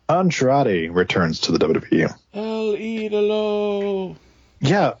 Andrade returns to the WWE. El Idolo.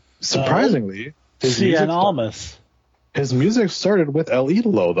 Yeah, surprisingly, his music started with El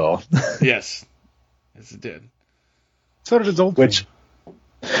Idolo, though. Yes. Yes, it did. So did his old Which,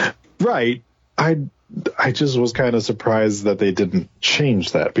 right. I just was kind of surprised that they didn't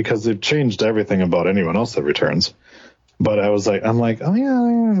change that, because they've changed everything about anyone else that returns. But I'm like, oh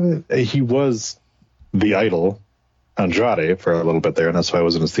yeah, he was the idol, Andrade, for a little bit there, and that's why I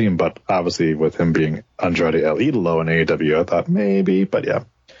was in his theme. But obviously, with him being Andrade El Idolo in AEW, I thought maybe, but yeah.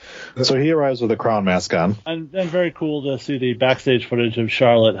 So he arrives with a crown mask on. And very cool to see the backstage footage of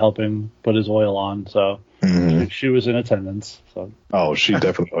Charlotte helping put his oil on. So she was in attendance. So. Oh, she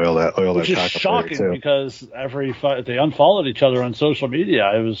definitely oiled that. Which is shocking because they unfollowed each other on social media.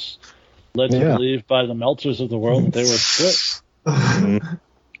 I was led to believe by the Meltzers of the world that they were split.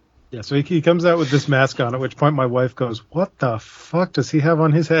 Yeah, so he comes out with this mask on, at which point my wife goes, "What the fuck does he have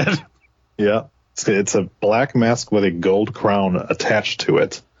on his head?" Yeah, it's a black mask with a gold crown attached to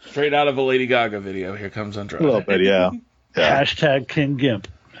it. Straight out of a Lady Gaga video. Here comes Andrade. A little bit, yeah. Hashtag King Gimp.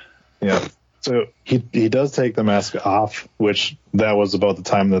 Yeah. So he does take the mask off, which that was about the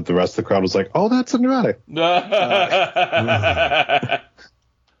time that the rest of the crowd was like, "Oh, that's Andrade."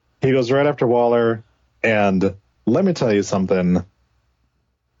 He goes right after Waller, and let me tell you something.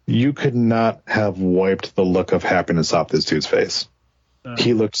 you could not have wiped the look of happiness off this dude's face.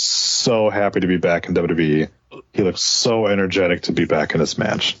 He looked so happy to be back in WWE. He looked so energetic to be back in this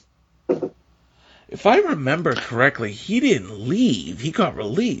match. If I remember correctly, he didn't leave. He got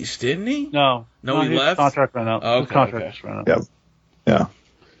released, didn't he? No, he his left. Contract ran out. His contract just ran out. Yep. Yeah.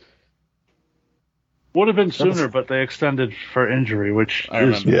 Would have been sooner, but they extended for injury, which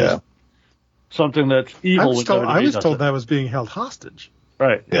is something that's evil. I was told that was being held hostage.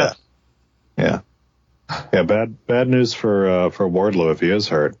 Right. Yeah. Yeah. Yeah. Bad news for Wardlow if he is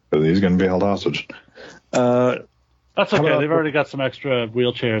hurt, because he's going to be held hostage. That's okay. They've already got some extra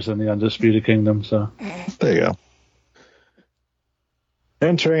wheelchairs in the Undisputed Kingdom, so there you go.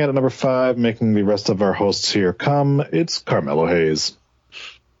 Entering at number 5, making the rest of our hosts here come, it's Carmelo Hayes.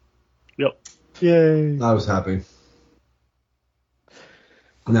 Yep. Yay. I was happy.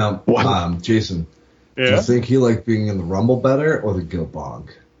 Now, Jason, do you think he liked being in the Rumble better or the Guilt Bong?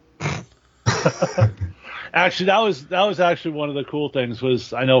 Actually, that was actually one of the cool things.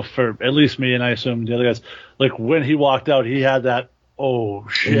 Was I know for at least me, and I assume the other guys, like when he walked out, he had that oh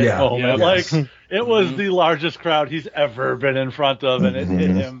shit moment. Like it was the largest crowd he's ever been in front of, and it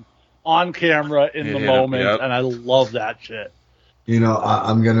hit him on camera in the moment, and I love that shit. You know,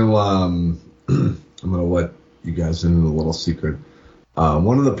 I'm gonna let you guys in a little secret.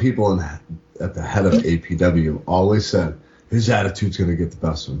 One of the people at the head of APW always said his attitude's gonna get the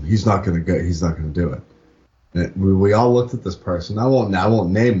best of him. He's not gonna do it. We all looked at this person. I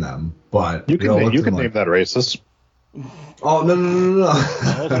won't name them, but you can name that racist. Oh no!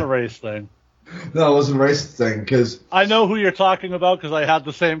 That wasn't a race thing. No, it wasn't a race thing because I know who you're talking about because I had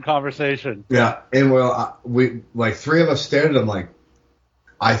the same conversation. Yeah, and we like three of us stared at him like,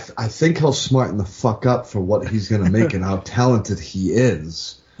 I think he'll smarten the fuck up for what he's gonna make and how talented he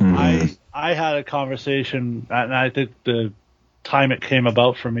is. I had a conversation, and I think the time it came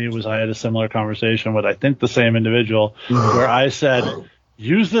about for me was I had a similar conversation with I think the same individual where I said,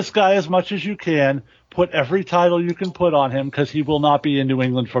 use this guy as much as you can, put every title you can put on him because he will not be in New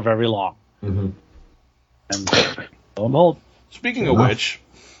England for very long. And lo and behold. Speaking of which,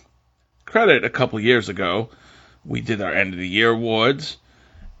 credit a couple years ago, we did our end of the year awards,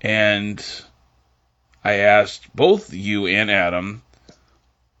 and I asked both you and Adam,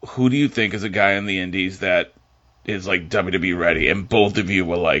 who do you think is a guy in the indies that is like WWE ready? And both of you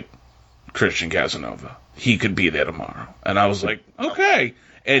were like, Christian Casanova. He could be there tomorrow. And I was like, okay.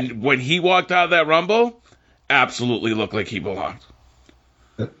 And when he walked out of that Rumble, absolutely looked like he belonged.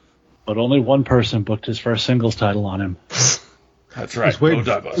 But only one person booked his first singles title on him. That's right. Bo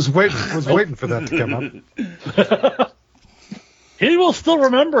Douglas. was waiting for that to come up. He will still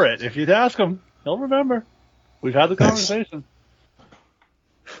remember it. If you'd ask him, he'll remember. We've had the conversation.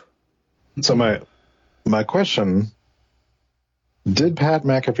 So my question, did Pat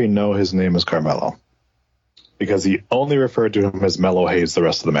McAfee know his name is Carmelo? Because he only referred to him as Mello Hayes the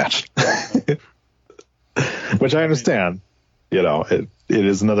rest of the match. Which I understand. You know, it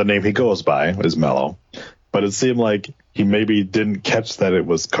is another name he goes by, is Mello. But it seemed like he maybe didn't catch that it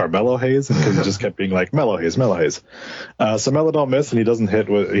was Carmelo Hayes because he just kept being like, Mello Hayes, Mello Hayes. So Mello don't miss, and he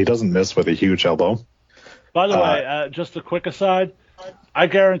doesn't miss with a huge elbow. By the way, just a quick aside, I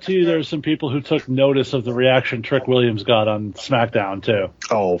guarantee you there's some people who took notice of the reaction Trick Williams got on SmackDown, too.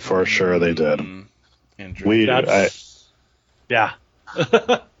 Oh, for sure they did. Yeah.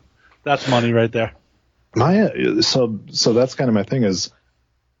 That's money right there. So that's kind of my thing is,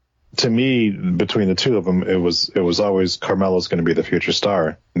 to me, between the two of them, it was always Carmelo's going to be the future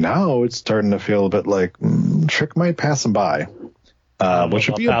star. Now it's starting to feel a bit like Trick might pass him by.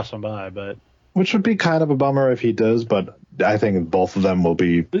 Which would be kind of a bummer if he does, but I think both of them will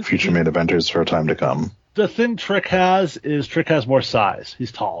be future main eventers for a time to come. The thing Trick has more size.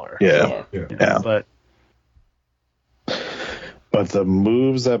 He's taller. Yeah. But the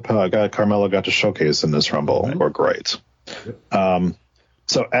moves that Carmelo got to showcase in this Rumble were great.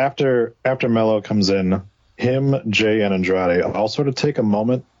 So after Melo comes in, him, Jay, and Andrade all sort of take a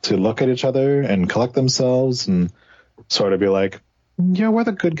moment to look at each other and collect themselves and sort of be like, yeah, we're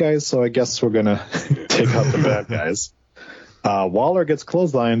the good guys, so I guess we're going to take out the bad guys. Waller gets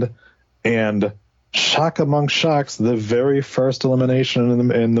clotheslined, and shock among shocks, the very first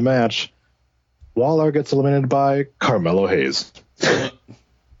elimination in the match, Waller gets eliminated by Carmelo Hayes.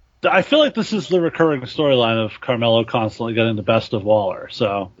 I feel like this is the recurring storyline of Carmelo constantly getting the best of Waller.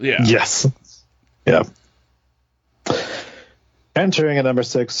 So yeah. Yes. Yeah. Entering at number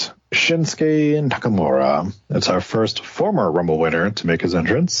 6, Shinsuke Nakamura. It's our first former Rumble winner to make his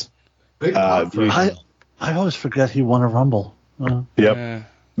entrance. I always forget he won a Rumble. Yep.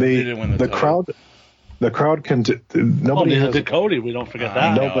 The crowd The crowd can. Nobody neither has. did Cody. We don't forget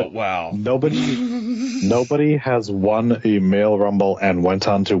that. Wow. Nobody has won a male Rumble and went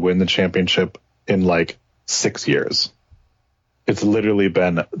on to win the championship in like 6 years. It's literally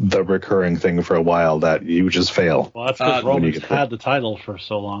been the recurring thing for a while that you just fail. Well, that's because Roman's had the title for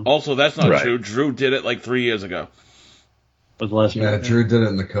so long. Also, that's not true. Drew did it like 3 years ago. Drew did it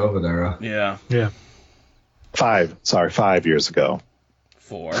in the COVID era. Yeah. Yeah. 5 years ago.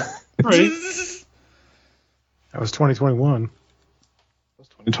 4. 3. That was 2021.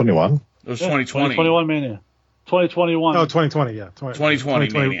 2021? It was 2020. 2021 Mania. 2021. Oh, 2020, yeah. 2020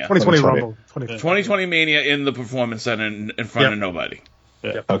 Mania. 2020 Rumble. 2020 Mania in the Performance Center in front of nobody.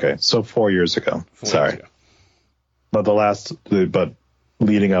 Yeah. Okay, so 4 years ago. 4 years ago. But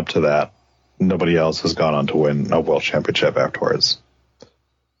leading up to that, nobody else has gone on to win a world championship afterwards.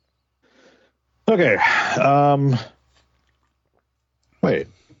 Okay. Wait.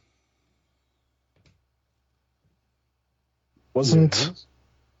 Wasn't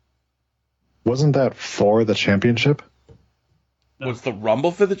that for the championship? Was the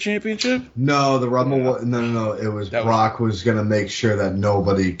Rumble for the championship? No, the Rumble. No. It was Brock was going to make sure that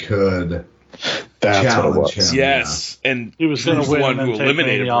nobody could challenge him. Yes, and he was going to win one who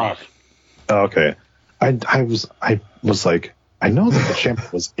eliminated Brock. Oh, okay, I was like, I know that the champion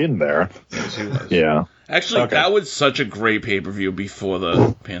was in there. Yes, he was. Yeah. Actually, that was such a great pay-per-view before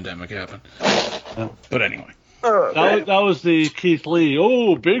the pandemic happened. Yeah. But anyway. That was the Keith Lee.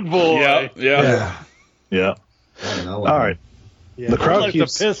 Oh, big boy. Yeah. All right. Yeah, the crowd like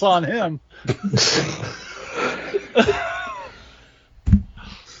keeps to piss on him.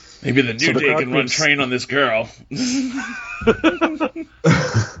 Maybe the New Day can run train on this girl.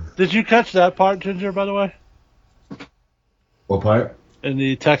 Did you catch that part, Ginger, by the way? What part? In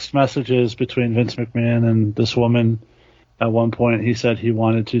the text messages between Vince McMahon and this woman, at one point he said he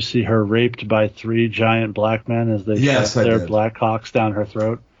wanted to see her raped by 3 giant black men as they shoved their black cocks down her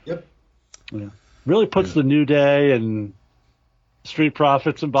throat. Yep. Yeah. Really puts the New Day and Street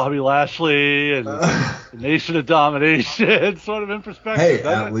Profits and Bobby Lashley and the Nation of Domination sort of in perspective. Hey,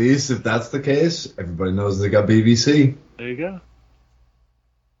 at least if that's the case, everybody knows they got BBC. There you go.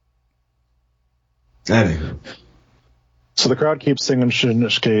 Anywho. So the crowd keeps singing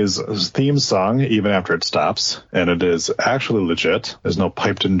Shinsuke's theme song even after it stops, and it is actually legit. There's no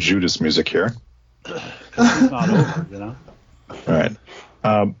piped-in Judas music here. It's not over, you know? All right.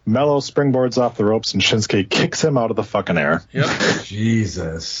 Mello springboards off the ropes, and Shinsuke kicks him out of the fucking air. Yep.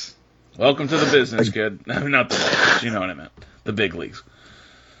 Jesus. Welcome to the business, kid. Not the business, you know what I meant. The big leagues.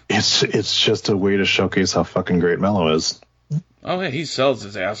 It's just a way to showcase how fucking great Mello is. Oh, yeah, he sells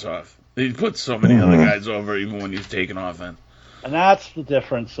his ass off. He puts so many other guys over even when he's taking offense. And that's the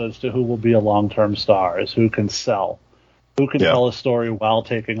difference as to who will be a long-term star, is who can sell. Who can tell a story while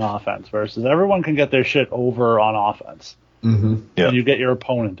taking offense versus everyone can get their shit over on offense. Mm-hmm. And you get your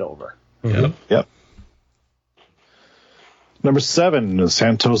opponent over. Mm-hmm. Yep. Number 7,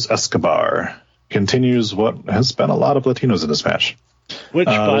 Santos Escobar continues what has been a lot of Latinos in this match. Which,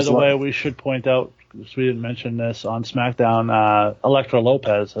 by the way, we should point out, because we didn't mention this, on SmackDown, Elektra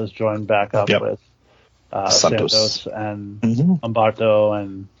Lopez has joined back up with Santos and Humberto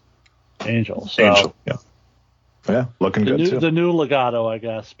and Angel. So Angel, yeah, looking good, too. The new Legado, I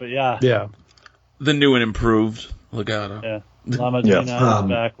guess, but yeah. Yeah. The new and improved Legado. Yeah. La Medina is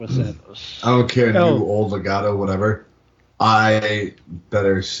back with Santos. I don't care, new, old, Legado, whatever. I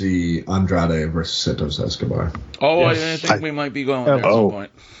better see Andrade versus Santos Escobar. Oh, I think we might be going there at some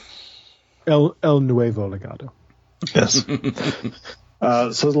point. El Nuevo Legado. Yes. So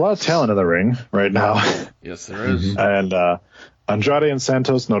there's a lot of talent in the ring right now. Yes, there is. And Andrade and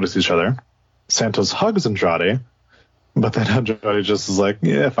Santos notice each other. Santos hugs Andrade, but then Andrade just is like,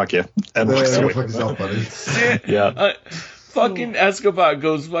 yeah, fuck you. And walks away. Fuck yourself, buddy. Yeah. Fucking Escobar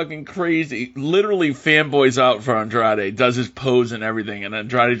goes fucking crazy. Literally fanboys out for Andrade, does his pose and everything, and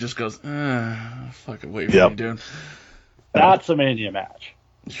Andrade just goes, fucking wait for me, dude. That's a Mania match.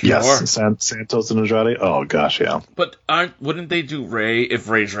 Sure. Yes, Santos and Andrade. Oh gosh, yeah. But wouldn't they do Ray if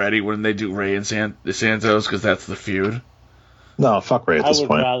Ray's ready? Wouldn't they do Ray and Santos because that's the feud? No, fuck Ray at this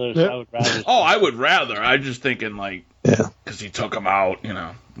point. I would rather. Oh, I would rather. I'm just thinking because he took him out,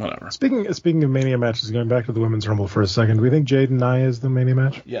 whatever. Speaking of Mania matches, going back to the Women's Rumble for a second, do we think Jade and Nia is the Mania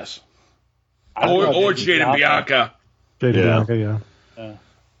match? Yes. Or Jade and Bianca. Jade and Bianca, yeah.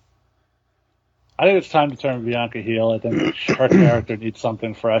 I think it's time to turn Bianca heel. I think her character needs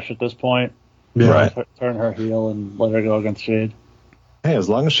something fresh at this point. Yeah. Right. Turn her heel and let her go against Jade. Hey, as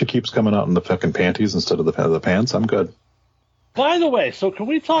long as she keeps coming out in the fucking panties instead of the pants, I'm good. By the way, so can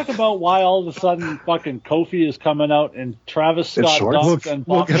we talk about why all of a sudden fucking Kofi is coming out in Travis Scott dunks and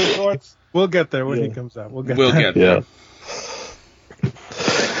boxer shorts? We'll get there when he comes out. We'll get there. Yeah.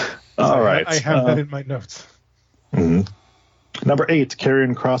 All right. I have that in my notes. Mm-hmm. Number 8,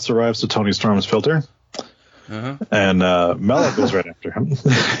 Karrion Kross arrives to Tony Storm's filter. And Mello goes right after him.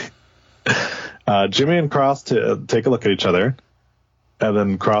 Jimmy and Kross take a look at each other. And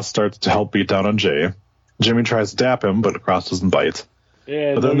then Kross starts to help beat down on Jay. Jimmy tries to dap him, but Kross doesn't bite.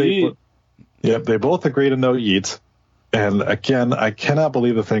 Yeah, but then they both agree to no yeet. And again, I cannot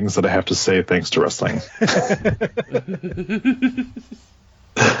believe the things that I have to say thanks to wrestling.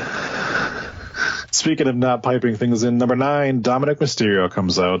 Speaking of not piping things in, number 9, Dominic Mysterio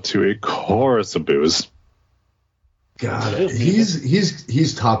comes out to a chorus of boos. God,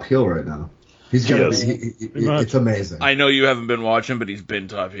 he's top heel right now. It's amazing. I know you haven't been watching, but he's been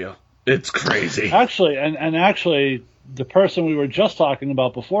top heel. It's crazy. Actually, and actually, the person we were just talking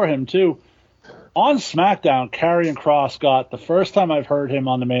about before him too, on SmackDown, Karrion Kross got, the first time I've heard him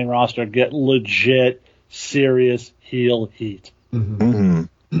on the main roster, get legit, serious heel heat.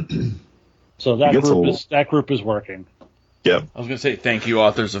 Mm-hmm. So that group is working. Yep. I was going to say, thank you,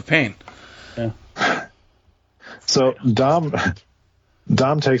 Authors of Pain. Yeah. So Dom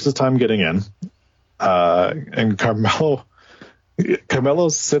takes his time getting in, and Carmelo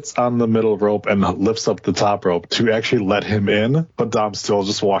sits on the middle rope and lifts up the top rope to actually let him in, but Dom still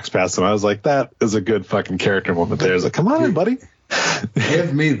just walks past him. I was like, that is a good fucking character moment there. He's like, come on in, buddy.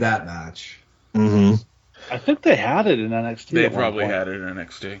 Give me that match. Mm-hmm. I think they had it in NXT. They probably had it in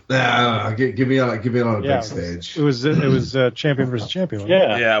NXT. Nah, give me on a big stage. It was champion versus champion.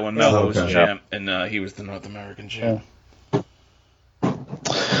 Yeah, when Melo was champ and he was the North American champ. Yeah.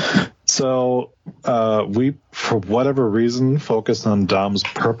 So we, for whatever reason, focused on Dom's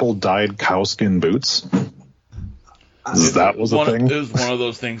purple dyed cowskin boots. That was a thing. It was one of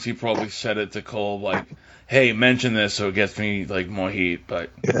those things. He probably said it to Cole, like, "Hey, mention this so it gets me like more heat." But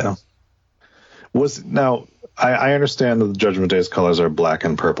yeah. I understand that the Judgment Day's colors are black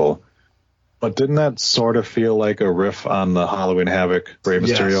and purple, but didn't that sort of feel like a riff on the Halloween Havoc Rey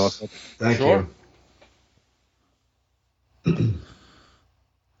Mysterio? Yes. Thank you.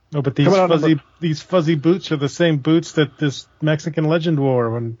 No, but these fuzzy boots are the same boots that this Mexican legend wore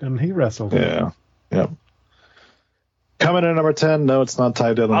when he wrestled. Yeah. Yep. Coming in at number 10, no, it's not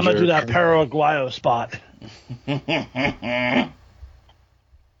Ty Dillinger. I'm going to do that Perro Aguayo spot.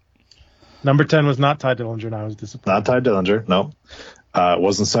 Number 10 was not Ty Dillinger, and I was disappointed. Not Ty Dillinger, no. It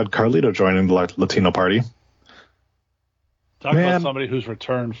was instead Carlito joining the Latino party. Talk about somebody whose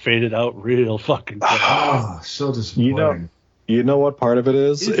return faded out real fucking quick. Oh, so disappointing. You know what part of it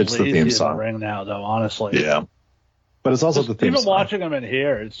is? It's the theme song. In the ring now, though, honestly. Yeah. But it's also the theme song. Even watching him in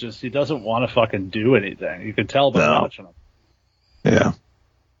here, it's just he doesn't want to fucking do anything. You can tell by watching him. Yeah.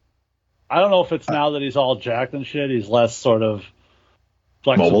 I don't know if it's now that he's all jacked and shit, he's less sort of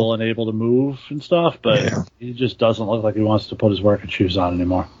flexible mobile and able to move and stuff, but he just doesn't look like he wants to put his working shoes on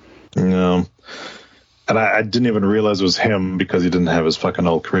anymore. No. And I didn't even realize it was him because he didn't have his fucking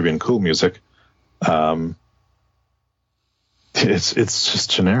old Caribbean Cool music. It's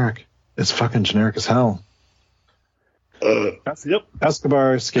just generic. It's fucking generic as hell. Yep.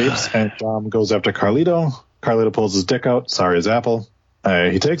 Escobar escapes and Dom goes after Carlito. Carlito pulls his dick out. Sorry, his apple.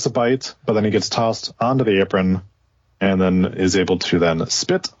 He takes a bite, but then he gets tossed onto the apron and then is able to then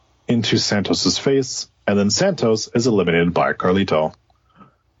spit into Santos's face. And then Santos is eliminated by Carlito.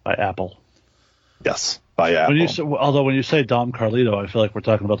 By Apple. Yes, by Apple. Although when you say Dom Carlito, I feel like we're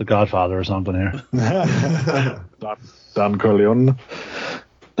talking about The Godfather or something here. Don Corleone.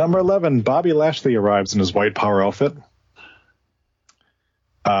 Number 11, Bobby Lashley arrives in his white power outfit.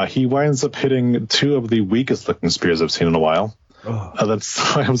 He winds up hitting two of the weakest looking spears I've seen in a while. That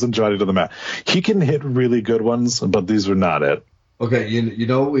slams Andrade to the mat. He can hit really good ones, but these were not it. Okay, you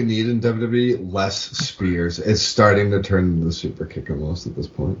know what we need in WWE? Less spears. It's starting to turn into the super kick almost at this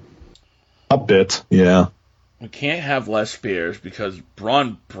point. A bit, yeah. We can't have less spears because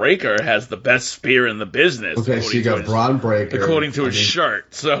Braun Breaker has the best spear in the business. Okay, so you got Braun Breaker. According to his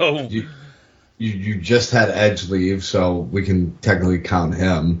shirt, so... You just had Edge leave, so we can technically count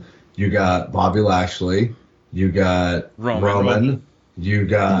him. You got Bobby Lashley. You got Roman. You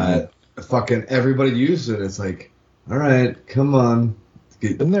got fucking everybody uses it. It's like, all right, come on.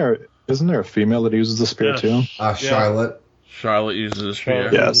 Isn't there a female that uses the spear too? Charlotte. Charlotte uses a spear.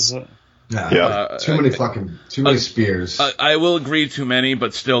 Yes. Too many spears. I will agree, too many,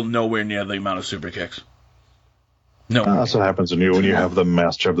 but still nowhere near the amount of super kicks. No. That's what happens when you have the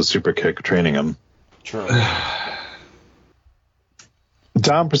master of the super kick training him. True.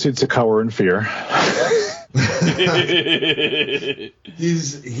 Dom proceeds to cower in fear.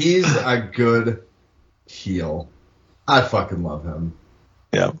 He's a good heel. I fucking love him.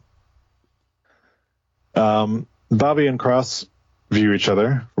 Yeah. Bobby and Cross view each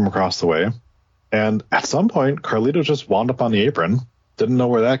other from across the way. And at some point, Carlito just wound up on the apron. Didn't know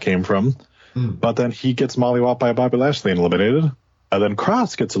where that came from. But then he gets mollywopped by Bobby Lashley and eliminated. And then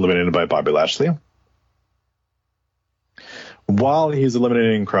Cross gets eliminated by Bobby Lashley. While he's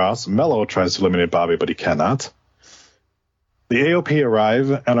eliminating Cross, Mello tries to eliminate Bobby, but he cannot. The AOP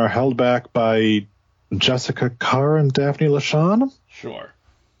arrive and are held back by Jessica Carr and Daphne LaShawn. Sure.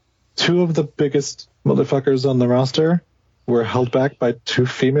 Two of the biggest motherfuckers on the roster were held back by two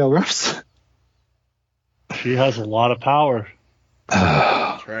female refs. She has a lot of power.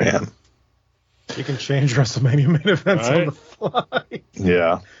 That's right. Man. You can change WrestleMania main events on the fly.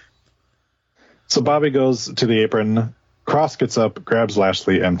 Yeah. So Bobby goes to the apron. Cross gets up, grabs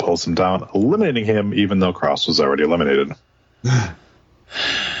Lashley, and pulls him down, eliminating him even though Cross was already eliminated. The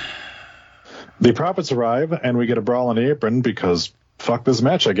Profits arrive, and we get a brawl on the apron because fuck this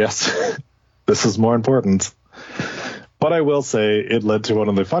match, I guess. This is more important. But I will say it led to one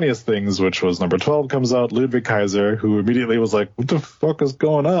of the funniest things, which was number 12 comes out, Ludwig Kaiser, who immediately was like, what the fuck is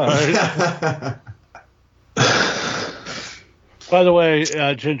going on? By the way,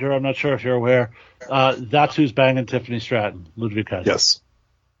 Ginger, I'm not sure if you're aware, that's who's banging Tiffany Stratton, Ludwig Kaiser. Yes.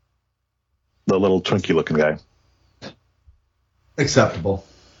 The little Twinkie looking guy. Acceptable.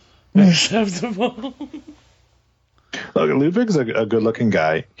 Acceptable. Look, Ludwig's a good looking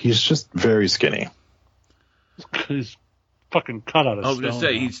guy. He's just very skinny. He's fucking cut out of stone. I was going to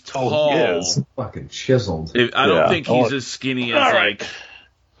say, he's tall. Oh, he is. Fucking chiseled. I don't think he's as skinny as, like...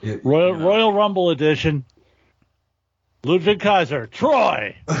 Royal Rumble edition. Ludwig Kaiser.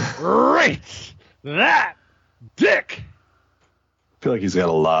 Troy. Rates. That dick. I feel like he's got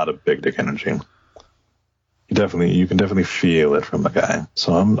a lot of big dick energy. You can definitely feel it from the guy.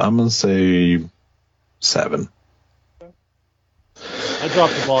 So I'm gonna say 7. I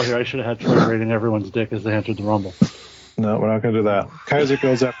dropped the ball here. I should have had Troy rating everyone's dick as they entered the Rumble. No, we're not gonna do that. Kaiser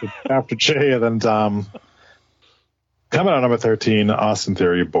goes after Jay and then Dom. Coming out number 13, Austin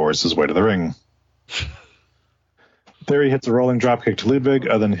Theory bores his way to the ring. Theory hits a rolling dropkick to Ludwig,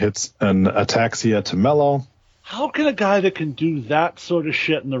 and then hits an ataxia to Mello. How can a guy that can do that sort of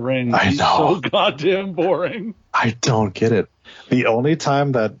shit in the ring be so goddamn boring? I don't get it. The only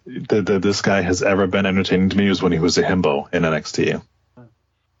time that this guy has ever been entertaining to me was when he was a himbo in NXT.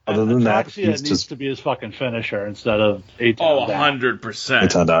 Other than that, Ataxia needs to be his fucking finisher instead of 8 Oh, 100%.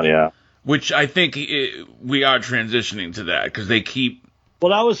 8 down, yeah. Which I think we are transitioning to that because they keep...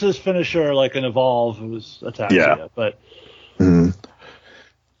 Well, that was his finisher, like in Evolve. It was Ataxia, yeah. But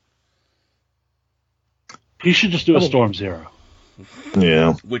he should just do a Storm Zero.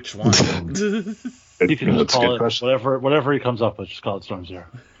 Yeah. Which one? You can just call it whatever he comes up with. Just call it Storm Zero.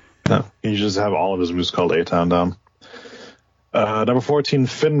 No, you just have all of his moves called A-Town Dom. Number 14,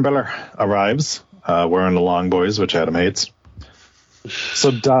 Finn Balor arrives, wearing the long boys, which Adam hates.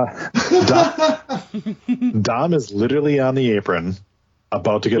 So Dom is literally on the apron,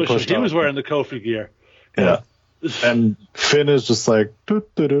 about to get pushed He out. was wearing the Kofi gear. Yeah. And Finn is just like,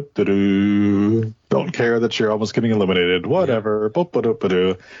 doo-doo-doo-doo-doo. Don't care that you're almost getting eliminated. Whatever.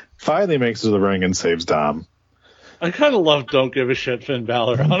 Boop-a-doop-a-doo. Finally makes it to the ring and saves Dom. I kind of love Don't Give a Shit Finn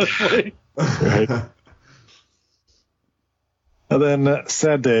Balor, honestly. Right. And then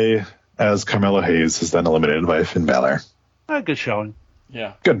sad day as Carmelo Hayes is then eliminated by Finn Balor. Good showing.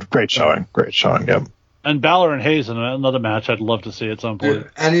 Yeah. Great showing. Yep. And Balor and Hayes in another match I'd love to see at some point.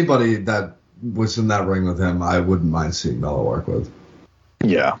 Anybody that was in that ring with him, I wouldn't mind seeing Mello work with.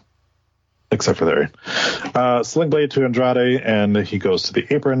 Yeah. Except for Theory. Sling Blade to Andrade, and he goes to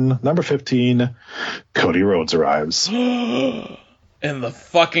the apron. Number 15, Cody Rhodes arrives. And the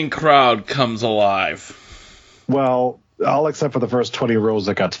fucking crowd comes alive. Well, all except for the first 20 rows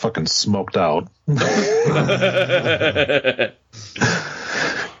that got fucking smoked out.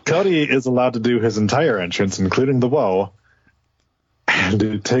 Cody is allowed to do his entire entrance, including the woe, and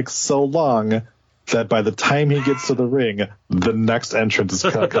it takes so long that by the time he gets to the ring, the next entrance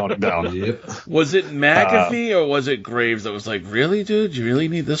is counting down. Yep. Was it McAfee or was it Graves that was like, really, dude? You really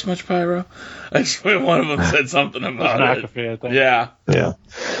need this much pyro? I swear one of them said something about it. McAfee, I think. Yeah.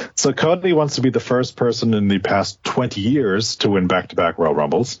 So Cody wants to be the first person in the past 20 years to win back-to-back Royal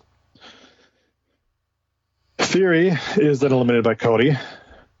Rumbles. Theory is then eliminated by Cody.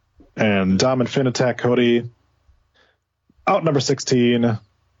 And Dom and Finn attack Cody. Out number 16,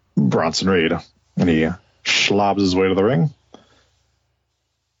 Bronson Reed. And he schlobs his way to the ring.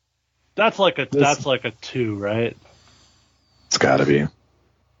 That's like a 2, right? It's gotta be.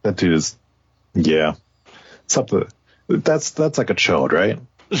 That dude is, yeah. Something that's like a chode, right?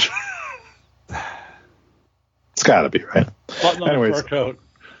 It's got to be, right? Button on Anyways, the fur coat.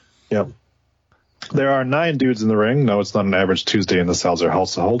 Yep. There are 9 dudes in the ring. No, it's not an average Tuesday in the Seltzer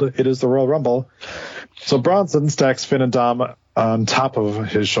household. It is the Royal Rumble. So Bronson stacks Finn and Dom on top of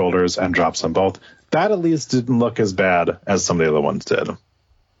his shoulders and drops them both. That at least didn't look as bad as some of the other ones did.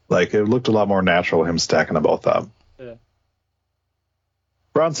 Like, it looked a lot more natural, him stacking them both up. Yeah.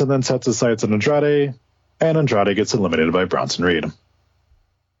 Bronson then sets his sights on Andrade, and Andrade gets eliminated by Bronson Reed.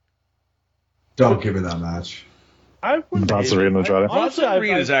 Don't give me that match. I wouldn't Bronson hate Reed and it. Andrade. Honestly, Bronson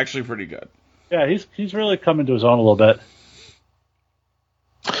Reed is actually pretty good. Yeah, he's really coming to his own a little bit.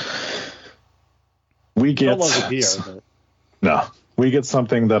 We get No longer here, but no, we get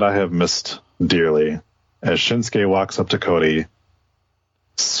something that I have missed dearly. As Shinsuke walks up to Cody,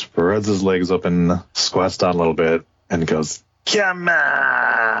 spreads his legs open, squats down a little bit, and goes, "Come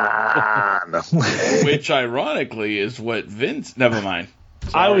on!" Which, ironically, is what Vince... Never mind.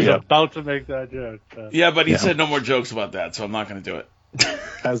 I was Yeah. about to make that joke. Yeah, but he said no more jokes about that, so I'm not going to do it.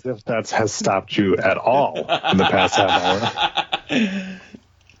 As if that has stopped you at all in the past half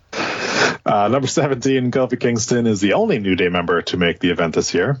hour. Number 17, Kofi Kingston, is the only New Day member to make the event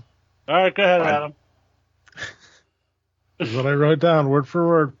this year. All right, go ahead, Adam. This is what I wrote down, word for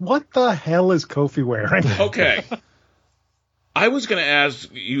word. What the hell is Kofi wearing? Okay. I was going to ask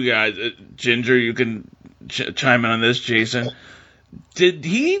you guys, Ginger, you can chime in on this, Jason. Did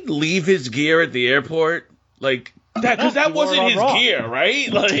he leave his gear at the airport? Like, that, because that wasn't his gear,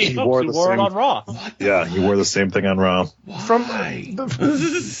 right? Like, He wore it on Raw. Yeah, he wore the same thing on Raw.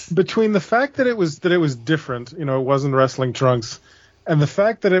 Between the fact that it was different, it wasn't wrestling trunks, and the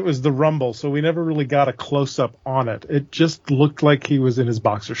fact that it was the Rumble, so we never really got a close up on it. It just looked like he was in his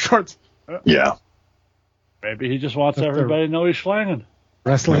boxer shorts. Yeah. Maybe he just wants everybody to know he's slanging.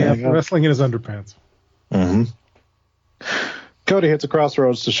 Wrestling in his underpants. Mm-hmm. Cody hits a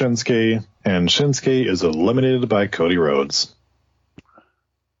crossroads to Shinsuke, and Shinsuke is eliminated by Cody Rhodes.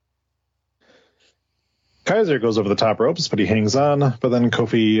 Kaiser goes over the top ropes, but he hangs on, but then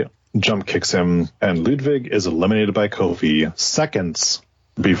Kofi jump kicks him, and Ludwig is eliminated by Kofi seconds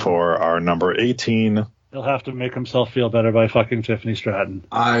before our number 18. He'll have to make himself feel better by fucking Tiffany Stratton.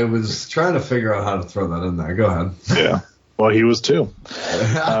 I was trying to figure out how to throw that in there. Go ahead. Yeah. Well, he was too.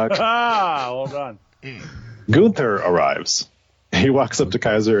 Well done. Gunther arrives. He walks up to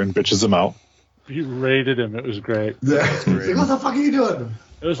Kaiser and bitches him out. He rated him. It was great. Yeah. Like, what the fuck are you doing?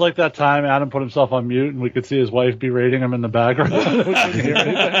 It was like that time Adam put himself on mute and we could see his wife berating him in the background. We couldn't hear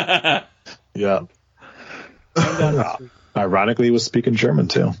anything. Yeah. Ironically, he was speaking German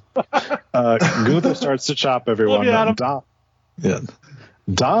too. Gunther starts to chop everyone.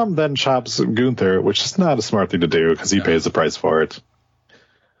 Dom then chops Gunther, which is not a smart thing to do because he pays the price for it.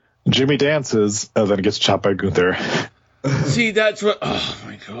 Jimmy dances and then gets chopped by Gunther. See, that's what... Oh,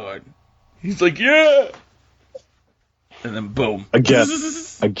 my God. He's like, yeah! And then boom.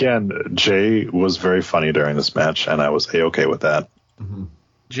 Again, Jay was very funny during this match, and I was A-okay with that. Mm-hmm.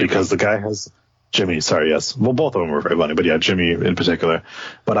 Because the guy has... Jimmy, sorry, yes. Well, both of them were very funny, but yeah, Jimmy in particular.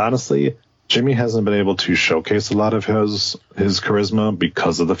 But honestly, Jimmy hasn't been able to showcase a lot of his charisma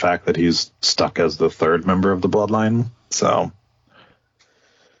because of the fact that he's stuck as the third member of the Bloodline. So...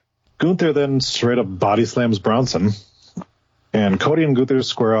 Gunther then straight up body slams Bronson, and Cody and Gunther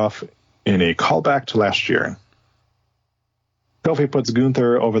square off in a callback to last year. Kofi puts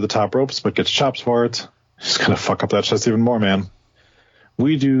Gunther over the top ropes, but gets chops for it. He's going to fuck up that chest even more, man.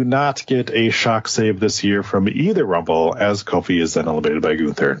 We do not get a shock save this year from either Rumble, as Kofi is then eliminated by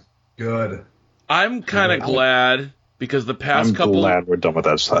Gunther. Good. I'm kind of glad, because the past couple... I'm glad we're done with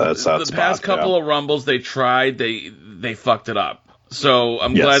that spot. The past couple of Rumbles they tried, they fucked it up. So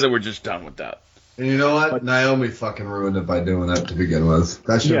I'm glad that we're just done with that. And you know what? Naomi fucking ruined it by doing that to begin with.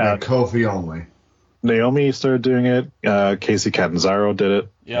 That should have been Kofi only. Naomi started doing it. Casey Catanzaro did it.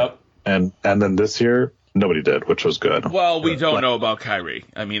 Yep. And then this year, nobody did, which was good. Well, we don't know about Kyrie.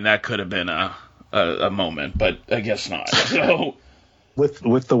 I mean, that could have been a moment, but I guess not. So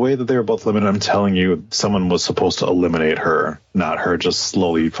with the way that they were both limited, I'm telling you, someone was supposed to eliminate her, not her just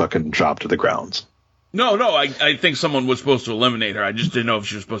slowly fucking drop to the ground. No, I think someone was supposed to eliminate her. I just didn't know if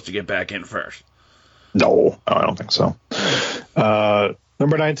she was supposed to get back in first. No, I don't think so.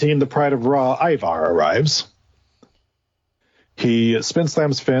 Number 19, the Pride of Raw, Ivar, arrives. He spin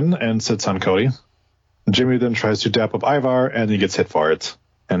slams Finn and sits on Cody. Jimmy then tries to dap up Ivar, and he gets hit for it.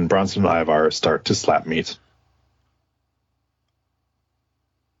 And Bronson and Ivar start to slap meet.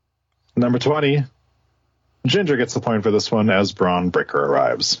 Number 20, Ginger gets the point for this one as Braun Breaker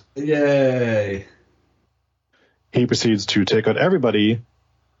arrives. Yay. He proceeds to take out everybody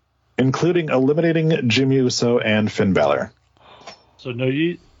including eliminating Jimmy Uso and Finn Balor. So no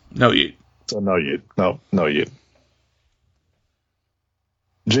yeet? No yeet. So no yeet. No yeet.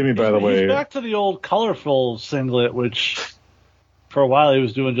 Jimmy, by the way... He's back to the old colorful singlet, which for a while he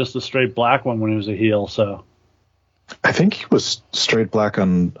was doing just the straight black one when he was a heel, so... I think he was straight black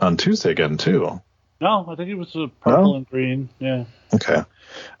on Tuesday again, too. No, I think he was purple and green, yeah. Okay.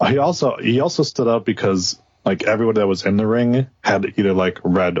 He also stood out because like everyone that was in the ring had either like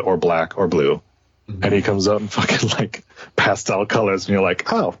red or black or blue. And he comes out in fucking like pastel colors, and you're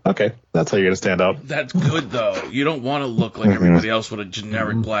like, oh, okay, that's how you're gonna stand out. That's good though. You don't want to look like everybody else with a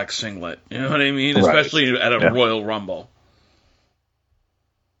generic black singlet. You know what I mean? Right. Especially at a Royal Rumble.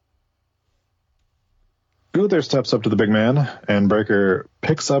 Gunther steps up to the big man, and Breaker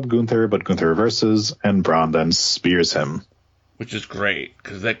picks up Gunther, but Gunther reverses, and Braun then spears him. Which is great,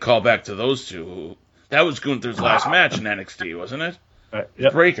 because that callback to those two. That was Gunther's last match in NXT, wasn't it?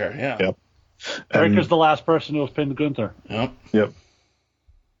 Yep. Breaker, yeah. Yep. Breaker's the last person to have pinned Gunther. Yep.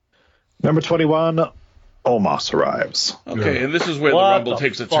 Number 21, Omos arrives. Okay, and this is where the Rumble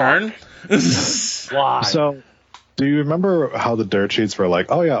takes a turn. Why? So, do you remember how the dirt sheets were like,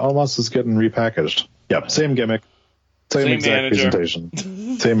 oh yeah, Omos is getting repackaged? Yep, same gimmick, same exact manager.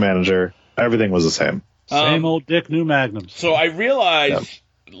 presentation, same manager. Everything was the same. Same old dick, new magnums. So I realized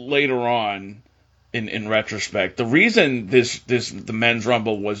later on, in retrospect, the reason the men's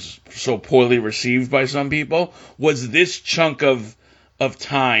Rumble was so poorly received by some people was this chunk of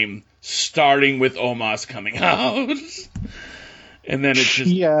time starting with Omos coming out, and then it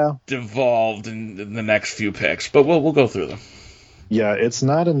just devolved in the next few picks. But we'll go through them. Yeah, it's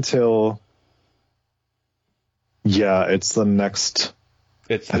not until it's the next.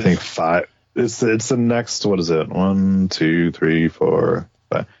 I think 5. It's the next. What is it? 1, 2, 3, 4,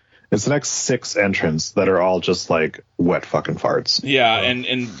 5. It's the next 6 entrants that are all just like wet fucking farts. Yeah,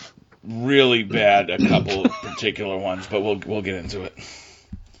 and really bad a couple of particular ones, but we'll get into it.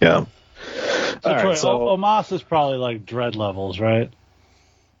 Yeah. So, all right, so Omos is probably like dread levels, right?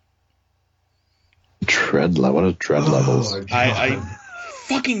 What are dread levels? I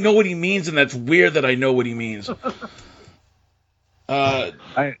fucking know what he means, and that's weird that I know what he means.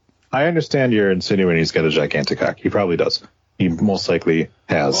 I understand you're insinuating he's got a gigantic cock. He probably does. He most likely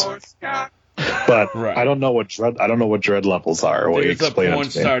has. But I don't know what dread levels are. Or There's a porn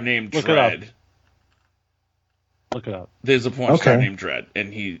star named Dread. Look it up. There's a porn star named Dread,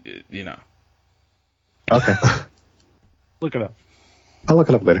 and he, you know. Okay. Look it up. I'll look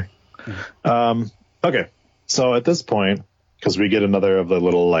it up later. Okay. So at this point, because we get another of the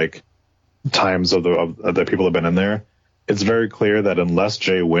little like times of the people have been in there, it's very clear that unless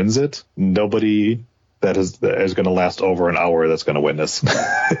Jay wins it, nobody that is going to last over an hour that's going to win this.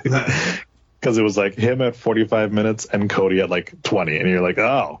 Because it was like him at 45 minutes and Cody at like 20, and you're like,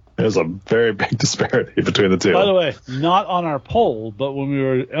 oh, there's a very big disparity between the two. By the way, not on our poll, but when we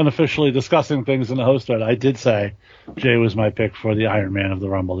were unofficially discussing things in the host thread, I did say Jay was my pick for the Iron Man of the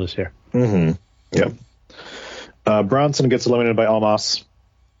Rumble this year. Mm-hmm. Yep. Bronson gets eliminated by Omos.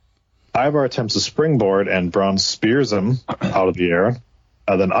 Ivar attempts a springboard, and Braun spears him out of the air.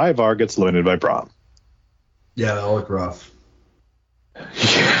 Then Ivar gets eliminated by Braun. Yeah, that looked rough.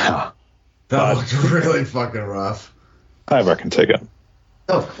 Yeah. That looked really fucking rough. Ivar can take it.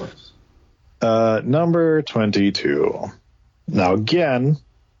 Oh, of course. Number 22. Now, again,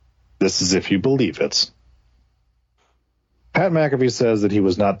 this is if you believe it. Pat McAfee says that he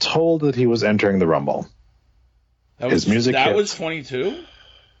was not told that he was entering the Rumble. His music hit. Was 22?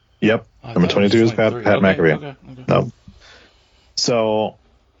 Yep. Number 22 is Pat McAfee. Okay. No. So,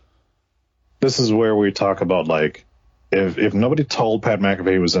 this is where we talk about, like, if nobody told Pat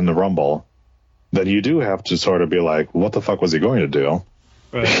McAfee he was in the Rumble, then you do have to sort of be like, what the fuck was he going to do?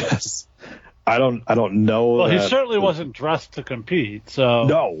 Right. Because I don't know. Well, he certainly wasn't dressed to compete, so.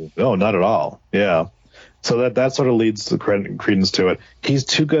 No, not at all. Yeah. So that sort of leads the credence to it. He's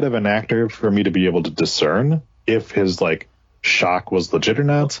too good of an actor for me to be able to discern if his, like, shock was legit or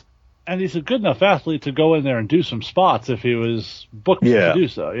not. And he's a good enough athlete to go in there and do some spots if he was booked to do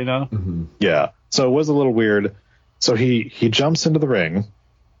so, you know? Mm-hmm. Yeah. So it was a little weird. So he jumps into the ring,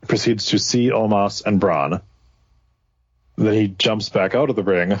 proceeds to see Omos and Braun. Then he jumps back out of the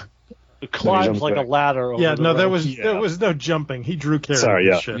ring. It climbs like a ladder over the there was no jumping. He drew carry. Sorry,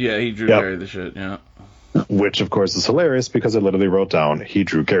 yeah. Shit. Yeah, he drew carry the shit, yeah. Which, of course, is hilarious because I literally wrote down he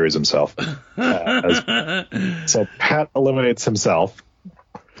drew carries himself. So Pat eliminates himself.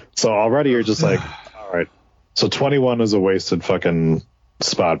 So already you're just like, all right. So 21 is a wasted fucking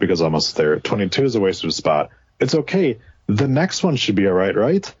spot because Omos there. 22 is a wasted spot. It's okay. The next one should be all right,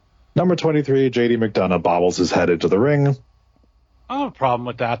 right? Number 23, JD McDonough bobbles his head into the ring. I don't have a problem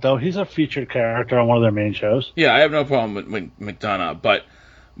with that, though. He's a featured character on one of their main shows. Yeah, I have no problem with McDonough, but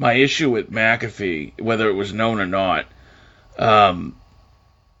my issue with McAfee, whether it was known or not,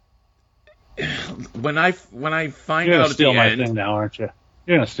 when I find You're out gonna at steal the my end, thing now, aren't you?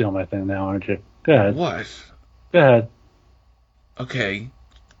 You're gonna steal my thing now, aren't you? Go ahead. What? Go ahead. Okay,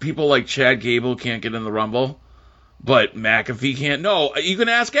 people like Chad Gable can't get in the Rumble, but McAfee can't. No, you can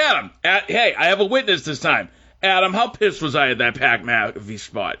ask Adam. Hey, I have a witness this time. Adam, how pissed was I at that Pat McAfee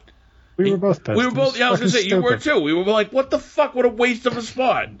spot? We were both pissed. We were both. Yeah, I was gonna say you were too. We were like, "What the fuck? What a waste of a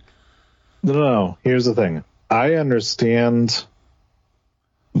spot." No. Here's the thing. I understand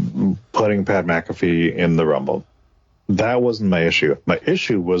putting Pat McAfee in the Rumble. That wasn't my issue. My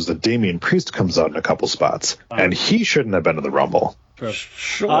issue was that Damian Priest comes out in a couple spots, and he shouldn't have been in the Rumble.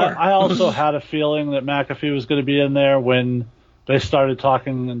 Sure. I also had a feeling that McAfee was going to be in there when they started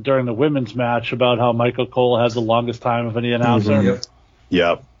talking during the women's match about how Michael Cole had the longest time of any announcer. Mm-hmm.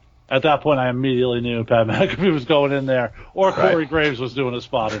 Yep. At that point, I immediately knew Pat McAfee was going in there, or Corey Graves was doing a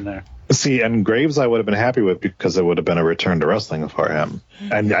spot in there. See, and Graves I would have been happy with because it would have been a return to wrestling for him.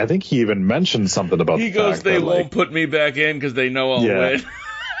 And I think he even mentioned something about He the goes, fact "They that, won't like, put me back in because they know I'll win."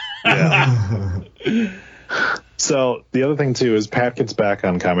 Yeah. So the other thing too is Pat gets back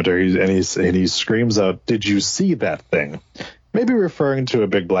on commentary and he screams out, "Did you see that thing?" Maybe referring to a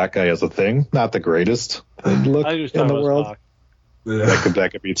big black guy as a thing, not the greatest look in the world.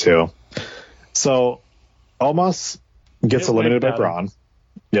 That could be too. So Omos gets eliminated by Braun.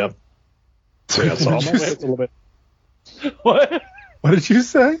 Yep. So yeah, so Omos gets a little bit. What? What did you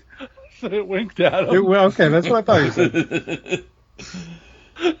say? It winked at him. Okay, that's what I thought you said.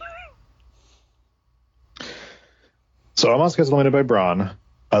 So Omos gets eliminated by Braun,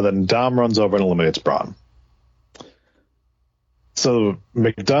 then Dom runs over and eliminates Braun. So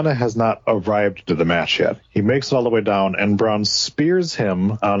McDonough has not arrived to the match yet. He makes it all the way down, and Braun spears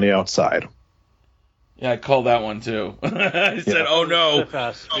him on the outside. Yeah, I called that one too. I said, "Oh no,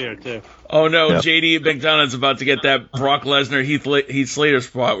 spear too. Oh no, Yep. JD McDonough's about to get that Brock Lesnar Heath Slater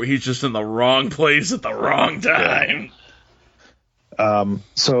spot where he's just in the wrong place at the wrong time."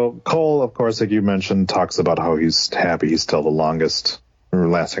 So Cole, of course, like you mentioned, talks about how he's happy he's still the longest or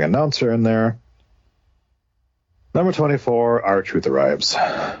lasting announcer in there. Number 24, R-Truth arrives.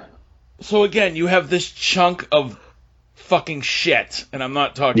 So again, you have this chunk of fucking shit, and I'm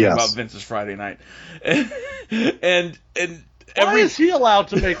not talking Yes. about Vince's Friday night. and Why is he allowed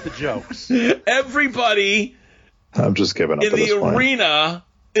to make the jokes? Everybody I'm just giving up in at this the point. arena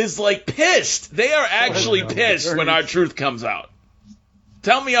is like pissed. They are actually pissed when R-Truth comes out.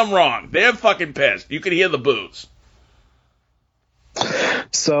 Tell me I'm wrong. They're fucking pissed. You can hear the boos.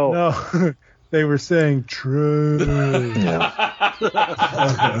 So No, they were saying true. Yeah.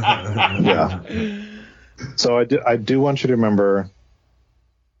 So I do want you to remember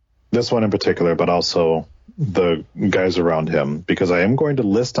this one in particular, but also the guys around him, because I am going to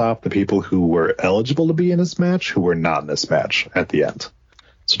list off the people who were eligible to be in this match who were not in this match at the end.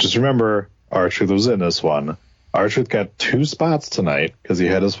 So just remember, R-Truth was in this one. R-Truth got 2 spots tonight because he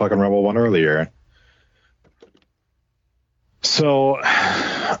had his fucking Rumble one earlier. So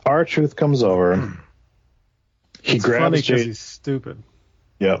R-Truth comes over. He It's grabs funny because Jay. he's stupid.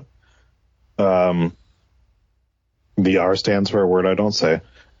 Yep. The R stands for a word I don't say.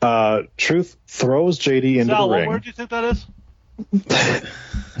 Truth throws JD into Sal, the what ring. word do you think that is?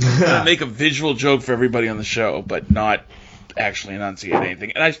 I'm gonna make a visual joke for everybody on the show, but not actually enunciate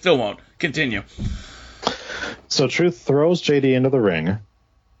anything, and I still won't. Continue. So Truth throws JD into the ring.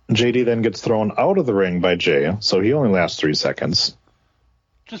 JD then gets thrown out of the ring by Jay, so he only lasts 3 seconds.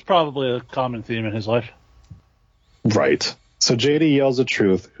 Which is probably a common theme in his life. Right. So JD yells at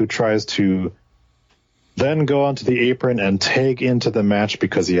Truth, who tries to then go onto the apron and tag into the match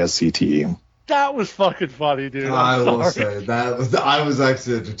because he has CTE. That was fucking funny, dude. I I'm will sorry. say that I was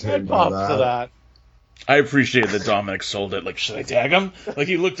actually entertained by Props to that. I appreciate that Dominic sold it. Like, should I tag him? Like,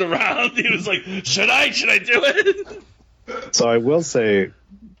 he looked around. He was like, should I do it? So I will say,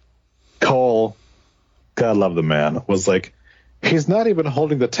 Cole, God love the man, was like, he's not even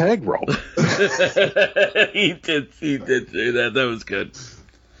holding the tag rope. He did say that. That was good.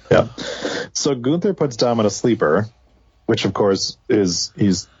 Yeah. So Gunther puts Dom in a sleeper, which of course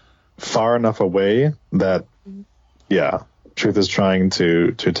he's far enough away that, yeah, Truth is trying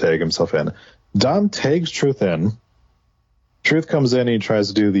to tag himself in. Dom tags Truth in. Truth comes in, he tries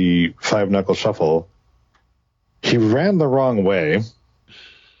to do the 5-knuckle shuffle. He ran the wrong way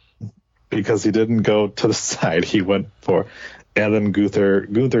because he didn't go to the side. He went for, and then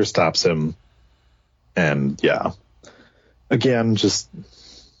Gunther stops him. And yeah, again, just,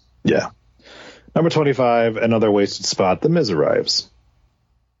 yeah. Number 25, another wasted spot. The Miz arrives.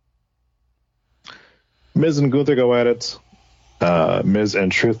 Miz and Gunther go at it. Miz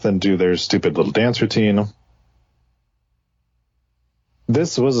and Truth then do their stupid little dance routine.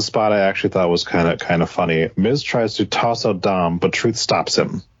 This was a spot I actually thought was kind of funny. Miz tries to toss out Dom, but Truth stops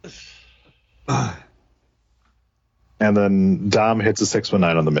him. And then Dom hits a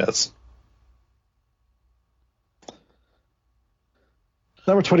 619 on the Miz.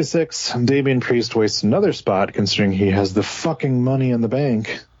 Number 26, Damian Priest wastes another spot, considering he has the fucking money in the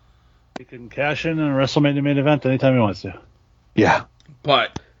bank. He can cash in a WrestleMania main event anytime he wants to. Yeah.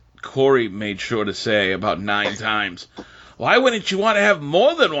 But Corey made sure to say about 9 times, why wouldn't you want to have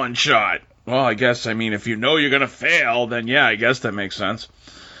more than one shot? Well, I guess, if you know you're going to fail, then yeah, I guess that makes sense.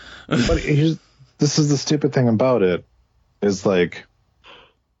 But this is the stupid thing about it, is like,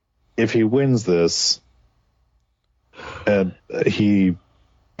 if he wins this, and if he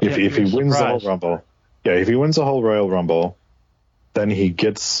wins the whole Rumble, if he wins the whole Royal Rumble, then he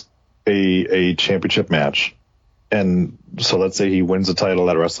gets a championship match. And so let's say he wins the title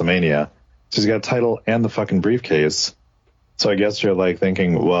at WrestleMania. So he's got a title and the fucking briefcase. So I guess you're like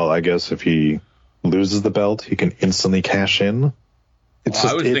thinking, well, I guess if he loses the belt, he can instantly cash in.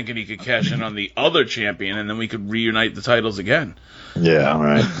 I was thinking he could cash in on the other champion, and then we could reunite the titles again. Yeah,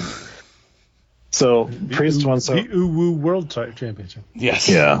 right. So Priest wants the Uwu World Championship. Yes.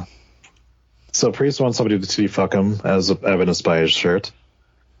 Yeah. So Priest wants somebody to fuck him, as evidenced by his shirt.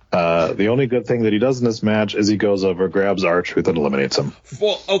 The only good thing that he does in this match is he goes over, grabs R-Truth, and eliminates him.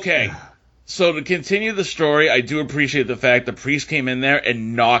 Well, okay. So to continue the story, I do appreciate the fact that Priest came in there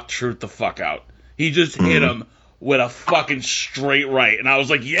and knocked Truth the fuck out. He just hit him with a fucking straight right. And I was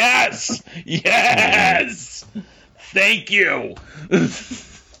like, yes! Yes! Thank you!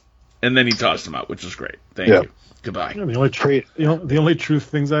 And then he tossed him out, which was great. Thank you. Goodbye. Yeah, the only Truth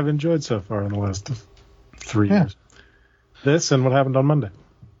things I've enjoyed so far in the last 3 years. This and what happened on Monday.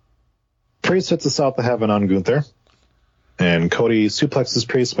 Priest hits the South of Heaven on Gunther. And Cody suplexes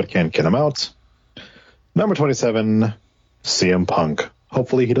Priest, but can't get him out. Number 27, CM Punk.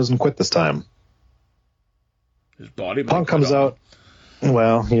 Hopefully he doesn't quit this time. His body Punk comes out.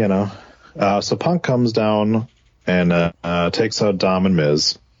 Well, so Punk comes down and takes out Dom and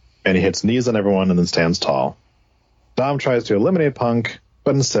Miz. And he hits knees on everyone and then stands tall. Dom tries to eliminate Punk,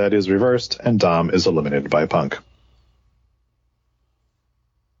 but instead is reversed, and Dom is eliminated by Punk.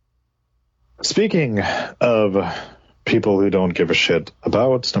 Speaking of people who don't give a shit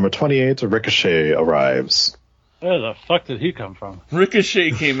about, number 28, Ricochet arrives. Where the fuck did he come from?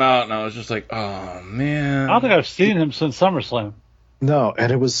 Ricochet came out, and I was just like, oh, man. I don't think I've seen him since SummerSlam. No,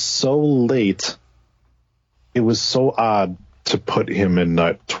 and it was so late. It was so odd to put him in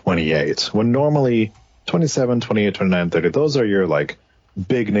 28, when normally 27, 28, 29, 30, those are your,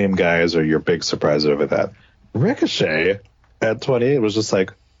 big name guys or your big surprise over that. Ricochet at 28 was just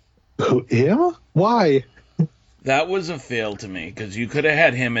like, who, him? Why? That was a fail to me, because you could have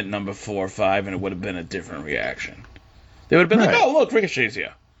had him at number 4 or 5, and it would have been a different reaction. They would have been like, oh, look, Ricochet's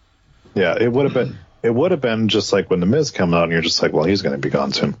here. Yeah, it would have been just like when The Miz come out, and you're just like, well, he's going to be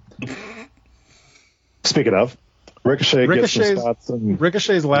gone soon. Speaking of, Ricochet gets some spots.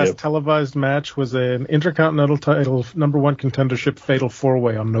 Ricochet's last televised match was an Intercontinental title number 1 contendership fatal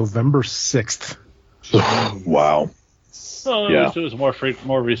 4-way on November 6th. Wow. Well, at least it was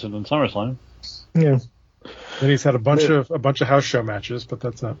more recent than SummerSlam. Yeah. Then he's had a bunch of house show matches, but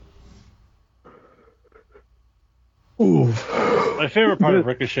that's not. Ooh. My favorite part of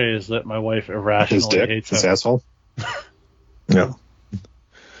Ricochet is that my wife irrationally hates him. His asshole. Yeah.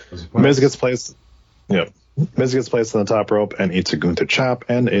 Miz gets placed. Yep. Miz gets placed on the top rope and eats a Gunther chop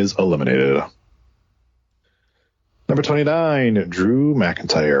and is eliminated. Number 29, Drew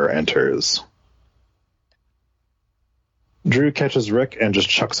McIntyre enters. Drew catches Rick and just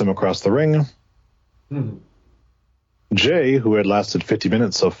chucks him across the ring. Jay, who had lasted 50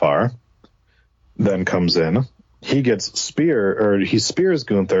 minutes so far, then comes in. He spears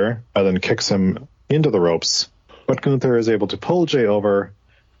Gunther and then kicks him into the ropes, but Gunther is able to pull Jay over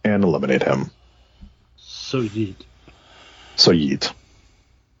and eliminate him. So yeet.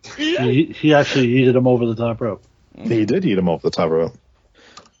 He actually yeeted him over the top rope. He did yeet him over the top rope.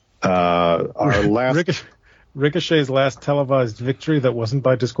 Our last Ricochet's last televised victory that wasn't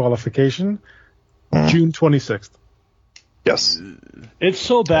by disqualification, June 26th. Yes. It's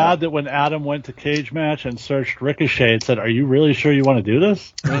so bad that when Adam went to Cage Match and searched Ricochet, it said, "Are you really sure you want to do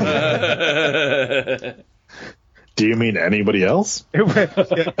this?" Do you mean anybody else? Are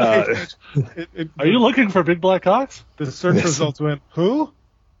you looking for big black cocks? The search results went, who?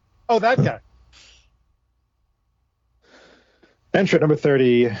 Oh, that guy. Entrant number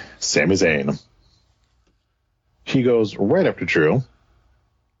 30, Sami Zayn. he goes right up to Drew.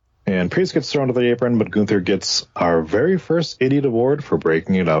 And Priest gets thrown to the apron, but Gunther gets our very first idiot award for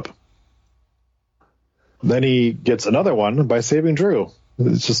breaking it up. Then he gets another one by saving Drew.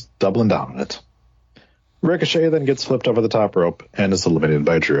 It's just doubling down on it. Ricochet then gets flipped over the top rope and is eliminated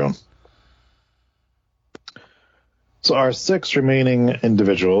by Drew. So our 6 remaining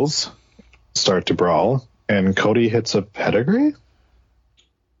individuals start to brawl, and Cody hits a pedigree?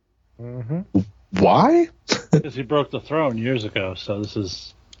 Mm-hmm. Why? Because he broke the throne years ago, so this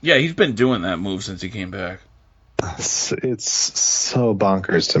is... Yeah, he's been doing that move since he came back. It's so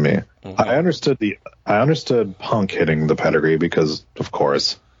bonkers to me. Okay. I understood Punk hitting the pedigree because, of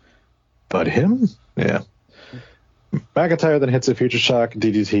course. But him? Yeah. McIntyre then hits a Future Shock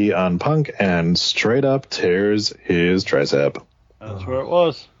DDT on Punk and straight up tears his tricep. That's where it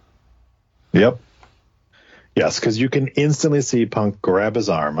was. Yep. Yes, because you can instantly see Punk grab his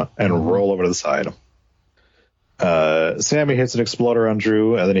arm and roll over to the side. Sammy hits an exploder on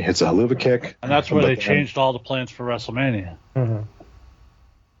Drew, and then he hits a haluva kick. And that's where they changed all the plans for WrestleMania. Mm-hmm.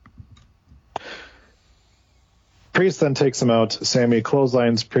 Priest then takes him out. Sammy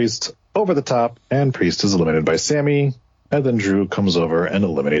clotheslines Priest over the top, and Priest is eliminated by Sammy. And then Drew comes over and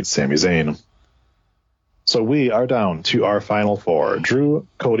eliminates Sami Zayn. So we are down to our final 4. Drew,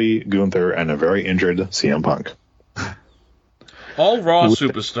 Cody, Gunther, and a very injured CM Punk. All Raw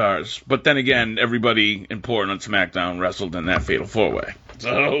superstars, but then again, everybody important on SmackDown wrestled in that Fatal 4-Way.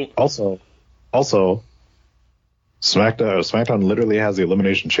 So Also, SmackDown literally has the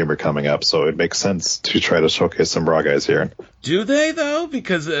Elimination Chamber coming up, so it makes sense to try to showcase some Raw guys here. do they though?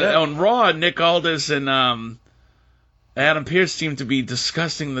 Because on Raw, Nick Aldis and Adam Pearce seemed to be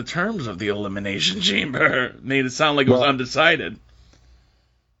discussing the terms of the Elimination Chamber. Made it sound like it was undecided.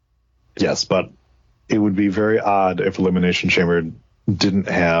 Yes, but it would be very odd if Elimination Chamber didn't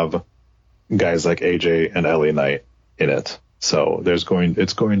have guys like AJ and LA Knight in it. So it's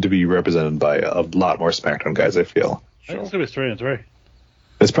going to be represented by a lot more SmackDown guys, I feel. I think it's going to be 3 and 3.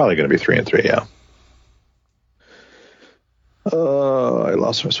 It's probably going to be 3 and 3, yeah. I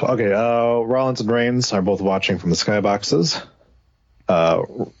lost my spot. Okay, Rollins and Reigns are both watching from the skyboxes.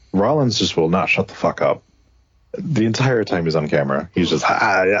 Rollins just will not shut the fuck up. The entire time he's on camera, he's just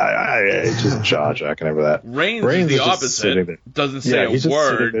just jaw-jacking over that. Reigns is the opposite. Doesn't say a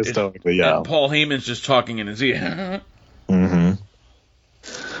word. And Paul Heyman's just talking in his ear. Mm-hmm.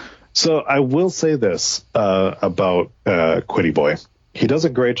 So I will say this about Quitty Boy. He does a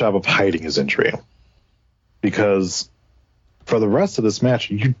great job of hiding his injury. Because for the rest of this match,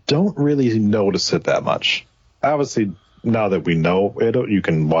 you don't really notice it that much. Obviously, now that we know it, you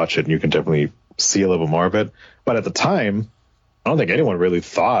can watch it and you can definitely see a little bit more of it. But at the time, I don't think anyone really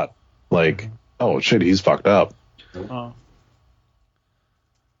thought, like, oh, shit, he's fucked up. Oh.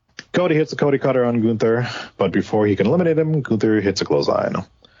 Cody hits a Cody Cutter on Gunther, but before he can eliminate him, Gunther hits a clothesline.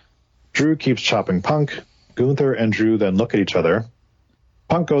 Drew keeps chopping Punk. Gunther and Drew then look at each other.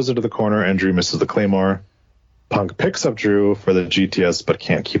 Punk goes into the corner and Drew misses the Claymore. Punk picks up Drew for the GTS but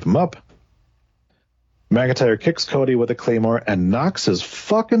can't keep him up. McIntyre kicks Cody with a Claymore and knocks his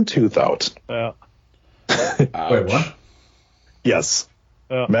fucking tooth out. Yeah. Wait, what? Yes.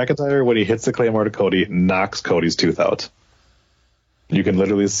 Yeah. McIntyre, when he hits the Claymore to Cody, knocks Cody's tooth out. You can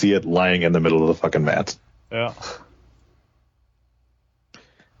literally see it lying in the middle of the fucking mat. Yeah.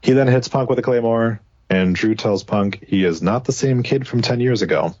 He then hits Punk with a Claymore, and Drew tells Punk he is not the same kid from 10 years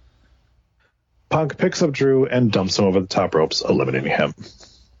ago. Punk picks up Drew and dumps him over the top ropes, eliminating him.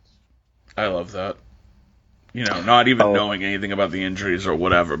 I love that. You know, not even knowing anything about the injuries or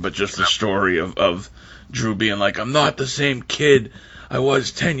whatever, but just the story of Drew being like, I'm not the same kid I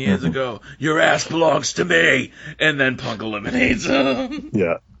was 10 years ago. Your ass belongs to me. And then Punk eliminates him.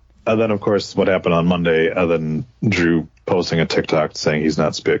 Yeah. And then, of course, what happened on Monday, and then Drew posting a TikTok saying he's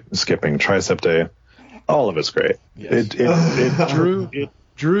not skipping Tricep Day. All of it's great. Yes.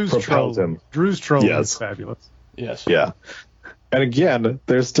 Drew's troll. Drew's troll is fabulous. Yes. Yeah. And again,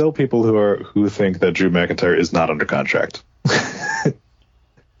 there's still people who think that Drew McIntyre is not under contract.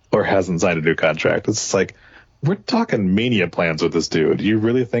 Or hasn't signed a new contract. It's like, we're talking Mania plans with this dude. Do you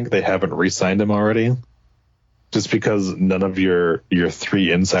really think they haven't re-signed him already? Just because none of your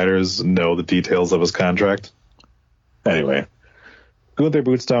 3 insiders know the details of his contract? Anyway. Gunther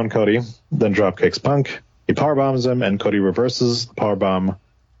boots down Cody, then drop kicks Punk. He powerbombs him, and Cody reverses the powerbomb.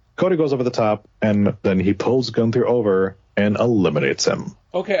 Cody goes over the top, and then he pulls Gunther over and eliminates him.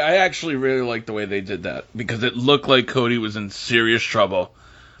 Okay, I actually really like the way they did that, because it looked like Cody was in serious trouble,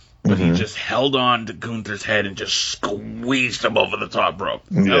 but he just held on to Gunther's head and just squeezed him over the top rope.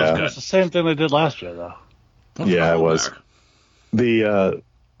 That was good. It's the same thing they did last year, though. Yeah, it was. The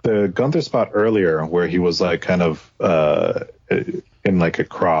the Gunther spot earlier where he was like kind of in like a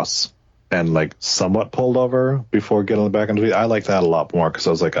cross and like somewhat pulled over before getting back into the, I like that a lot more because I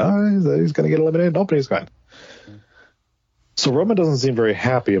was like, he's going to get eliminated. Nope, he's fine. So Roman doesn't seem very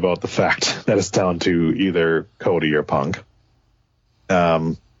happy about the fact that it's down to either Cody or Punk.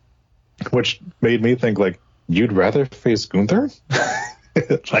 Which made me think, like, you'd rather face Gunther?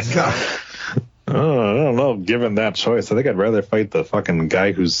 Like, I don't know, given that choice. I think I'd rather fight the fucking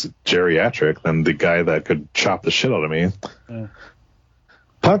guy who's geriatric than the guy that could chop the shit out of me. Yeah.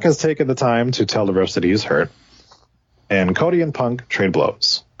 Punk has taken the time to tell the refs that he's hurt. And Cody and Punk trade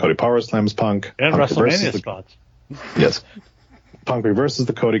blows. Cody power slams Punk. And Punk WrestleMania spots. Yes. Punk reverses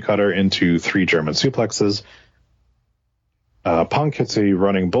the Cody cutter into 3 German suplexes. Punk hits a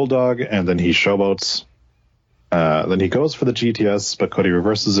running bulldog, and then he showboats. Then he goes for the GTS, but Cody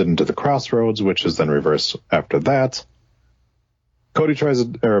reverses it into the crossroads, which is then reversed after that. Punk tries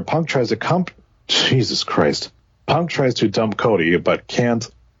to Jesus Christ. Punk tries to dump Cody, but can't.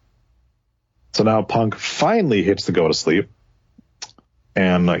 So now Punk finally hits the go to sleep.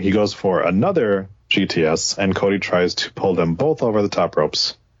 And he goes for another GTS, and Cody tries to pull them both over the top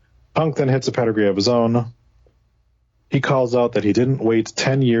ropes. Punk then hits a pedigree of his own. He calls out that he didn't wait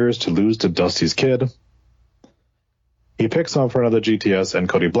 10 years to lose to Dusty's kid. He picks him up for another GTS, and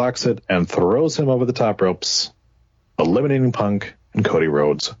Cody blocks it and throws him over the top ropes, eliminating Punk, and Cody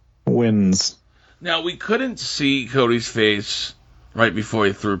Rhodes wins. Now, we couldn't see Cody's face right before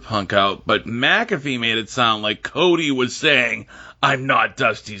he threw Punk out, but McAfee made it sound like Cody was saying, "I'm not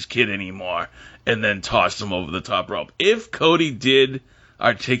Dusty's kid anymore," and then tossed him over the top rope. If Cody did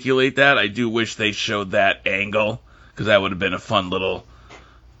articulate that, I do wish they showed that angle, because that would have been a fun little,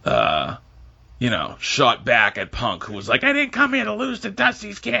 shot back at Punk, who was like, "I didn't come here to lose to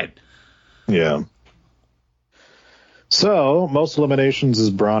Dusty's kid." Yeah. So, most eliminations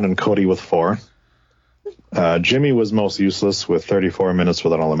is Braun and Cody with 4. Jimmy was most useless with 34 minutes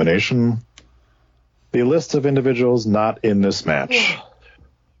without elimination. The list of individuals not in this match.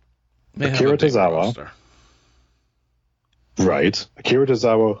 Akira Tozawa. Right. Akira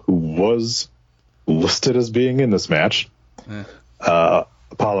Tozawa, who was listed as being in this match.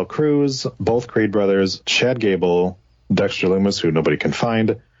 Apollo Crews, both Creed brothers, Chad Gable, Dexter Lumis, who nobody can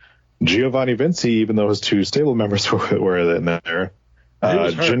find, Giovanni Vinci, even though his 2 stable members were in there. He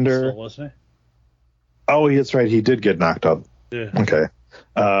was hurt, Jinder, wasn't he? Oh, that's right. He did get knocked up. Yeah. Okay.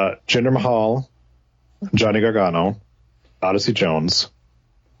 Jinder Mahal, Johnny Gargano, Odyssey Jones,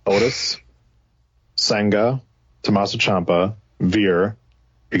 Otis, Senga, Tommaso Ciampa, Veer,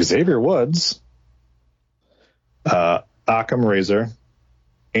 Xavier Woods, Occam Razor,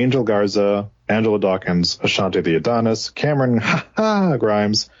 Angel Garza, Angela Dawkins, Ashante the Adonis, Cameron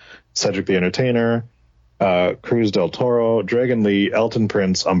Grimes, Cedric the Entertainer, Cruz del Toro, Dragon Lee, Elton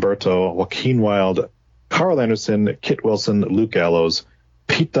Prince, Umberto, Joaquin Wilde, Carl Anderson, Kit Wilson, Luke Gallows,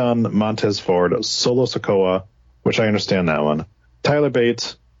 Pete Dunne, Montez Ford, Solo Sikoa, which I understand that one, Tyler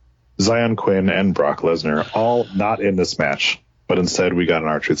Bate, Zion Quinn, and Brock Lesnar, all not in this match, but instead we got an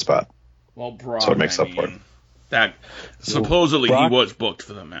R-Truth spot. Well, Brock, so it makes up for it. That supposedly Brock, he was booked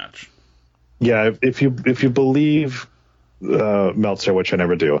for the match. Yeah, if you believe Meltzer, which I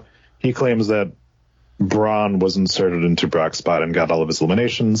never do, he claims that Braun was inserted into Brock's spot and got all of his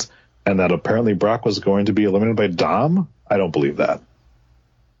eliminations, and that apparently Brock was going to be eliminated by Dom. I don't believe that.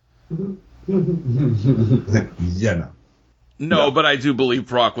 Yeah, no, but I do believe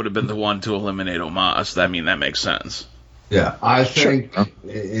Brock would have been the one to eliminate Omos. I mean, that makes sense. Yeah, I think,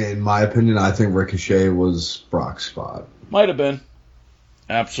 in my opinion, I think Ricochet was Brock's spot. Might have been.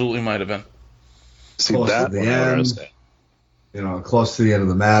 Absolutely might have been. See, close that to the end. Close to the end of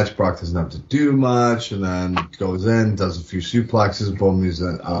the match, Brock doesn't have to do much, and then goes in, does a few suplexes, boom, he's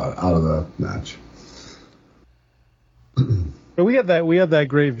out of the match. But we had that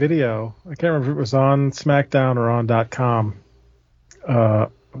great video. I can't remember if it was on SmackDown or on .com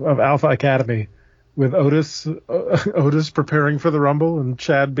of Alpha Academy with Otis preparing for the Rumble and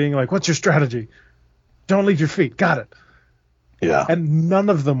Chad being like, "What's your strategy? Don't leave your feet. Got it." Yeah. And none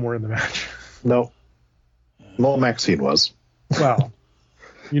of them were in the match. No. Well, Maxine was. Well,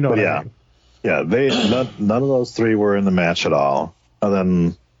 you know what yeah. I mean. Yeah, none of those 3 were in the match at all. And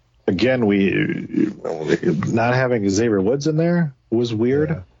then, again, we not having Xavier Woods in there was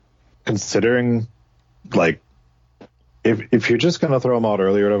weird, considering, like, if you're just going to throw him out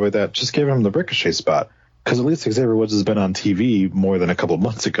early or whatever like that, just give him the Ricochet spot. Because at least Xavier Woods has been on TV more than a couple of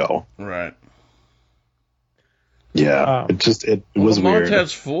months ago. Right. Yeah, it was weird.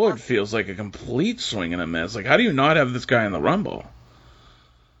 Montez Ford feels like a complete swing and a miss. Like, how do you not have this guy in the Rumble?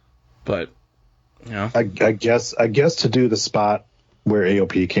 But, I guess to do the spot where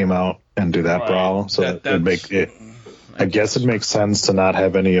AOP came out and do that brawl. So I guess it makes sense to not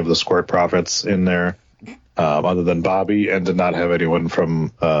have any of the Squirt Profits in there, other than Bobby, and to not have anyone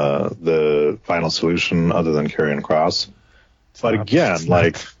from the Final Solution other than Karrion Kross. But again,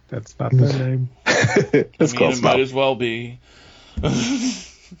 that's not their name. It's close it might as well be.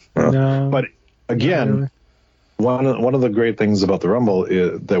 No, but again, one of the great things about the Rumble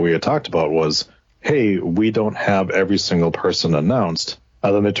that we had talked about was, hey, we don't have every single person announced.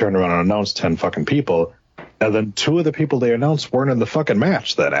 And then they turned around and announced 10 fucking people. And then 2 of the people they announced weren't in the fucking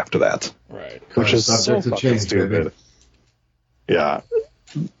match then after that. Right. Which is so fucking stupid. Yeah.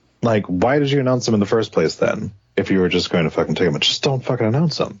 Like, why did you announce them in the first place then? If you were just going to fucking take them, just don't fucking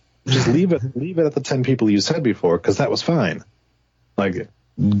announce them. Just leave it at the 10 people you said before, because that was fine. Like,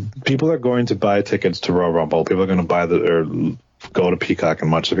 people are going to buy tickets to Royal Rumble. People are going to buy or go to Peacock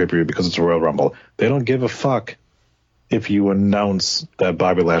and watch the pay-per-view because it's a Royal Rumble. They don't give a fuck if you announce that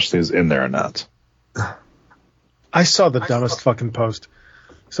Bobby Lashley is in there or not. I saw the dumbest fucking post.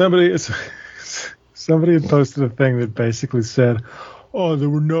 Somebody had posted a thing that basically said, "Oh, there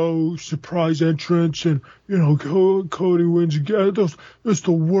were no surprise entrants, and Cody wins again. It's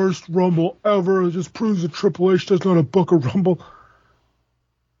the worst Rumble ever. It just proves that Triple H doesn't know how to book a Rumble."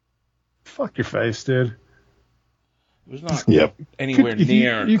 Fuck your face, dude. It was not anywhere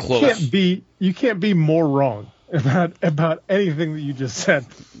near close. You can't be more wrong about anything that you just said.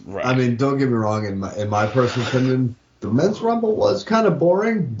 Right. I mean, don't get me wrong. In my personal opinion, the men's Rumble was kind of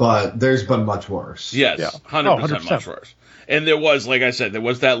boring, but there's been much worse. Yes, 100% much worse. And there was, like I said, there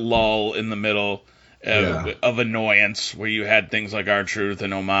was that lull in the middle of annoyance where you had things like R-Truth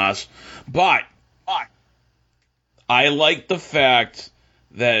and Omos. But I like the fact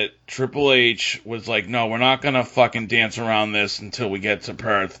that Triple H was like, no, we're not going to fucking dance around this until we get to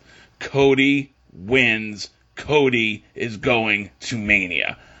Perth. Cody wins. Cody is going to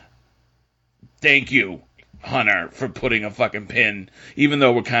Mania. Thank you, Hunter, for putting a fucking pin, even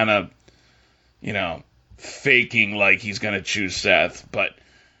though we're kind of, faking like he's going to choose Seth. But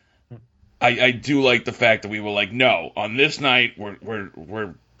I do like the fact that we were like, no, on this night,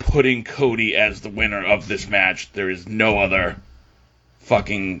 we're putting Cody as the winner of this match. There is no other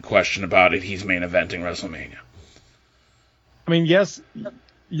fucking question about it. He's main eventing WrestleMania. I mean, yes,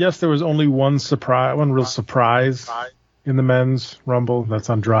 there was only one real surprise in the men's Rumble.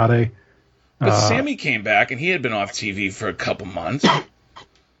 That's Andrade. But Sammy came back, and he had been off TV for a couple months.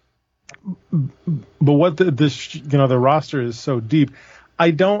 But what the roster is so deep.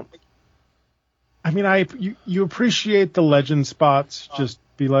 You appreciate the legend spots. Just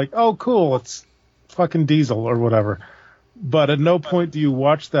be like, oh, cool, it's fucking Diesel or whatever. But at no point do you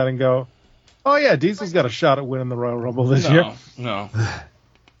watch that and go, oh, yeah, Diesel's got a shot at winning the Royal Rumble this year. No.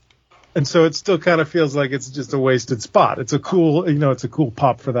 And so it still kind of feels like it's just a wasted spot. It's a cool, it's a cool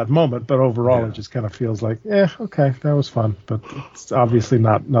pop for that moment. But overall, it just kind of feels like, okay, that was fun. But it's obviously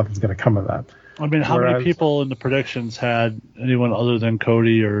nothing's going to come of that. I mean, how many people in the predictions had anyone other than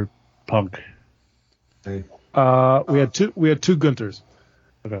Cody or Punk? We had two Gunters.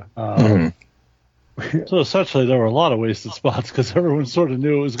 Okay. So essentially, there were a lot of wasted spots because everyone sort of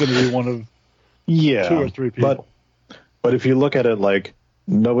knew it was going to be one of 2 or 3 people. But if you look at it like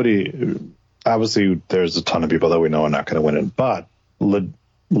nobody, obviously there's a ton of people that we know are not going to win it. But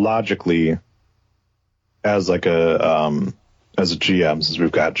logically, as a GM, since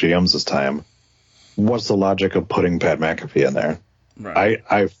we've got GMs this time, what's the logic of putting Pat McAfee in there? Right.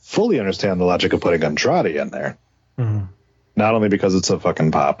 I fully understand the logic of putting Andrade in there. Mm-hmm. Not only because it's a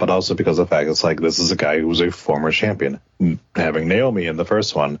fucking pop, but also because of the fact it's like this is a guy who was a former champion. Having Naomi in the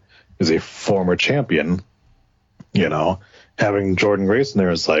first one is a former champion. Having Jordan Grace in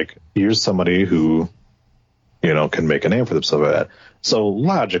there is like, here's somebody who, can make a name for themselves at. So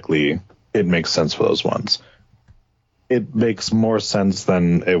logically, it makes sense for those ones. It makes more sense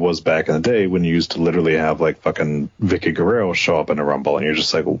than it was back in the day when you used to literally have like fucking Vicky Guerrero show up in a Rumble, and you're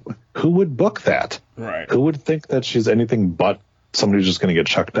just like, who would book that? Right. Who would think that she's anything but somebody who's just going to get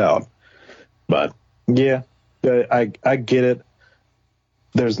chucked out? But yeah, I get it.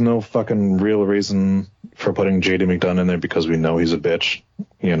 There's no fucking real reason for putting JD McDonough in there because we know he's a bitch,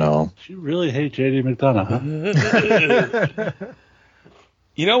 You really hate JD McDonough, huh?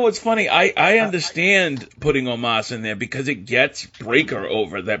 You know what's funny? I understand putting Omos in there because it gets Breakker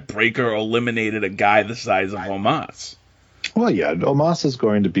over. That Breakker eliminated a guy the size of Omos. Well, yeah, Omos is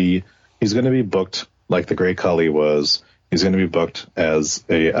going to be booked like the Great Khali was. He's going to be booked as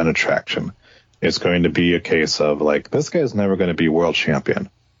an attraction. It's going to be a case of like, this guy's never going to be world champion,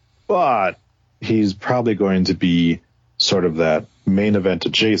 but he's probably going to be sort of that main event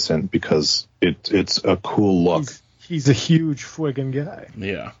adjacent because it's a cool look. He's a huge friggin' guy.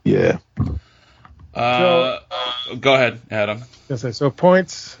 Yeah. Yeah. Go ahead, Adam. So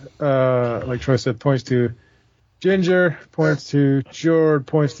points, like Troy said, points to Ginger, points to Jord,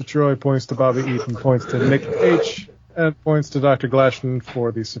 points to Troy, points to Bobby Eaton, points to Nick H, and points to Dr. Glashman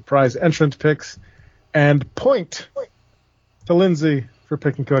for the surprise entrant picks, and point to Lindsay for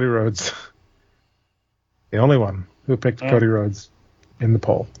picking Cody Rhodes. The only one who picked Cody Rhodes in the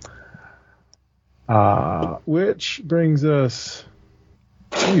poll. Which brings us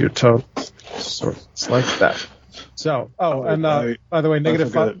to your total. So it's like that. So, by the way,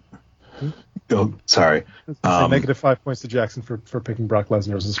 -5. Oh, sorry. -5 points to Jackson for picking Brock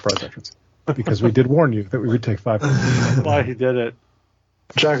Lesnar as a surprise entrance. Because we did warn you that we would take 5 points. Why he did it.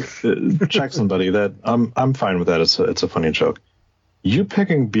 Jackson, buddy, that I'm fine with that. It's a funny joke. You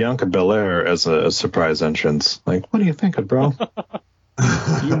picking Bianca Belair as a surprise entrance? Like, what are you thinking, bro?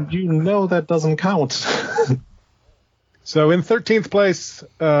 you know that doesn't count. So in 13th place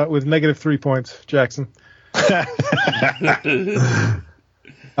with -3 points, Jackson. Tied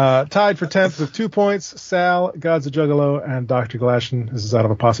for 10th with 2 points, Sal, God's a Juggalo, and Dr. Glashan. This is out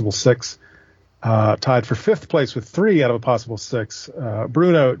of a possible 6. Tied for 5th place with 3 out of a possible 6.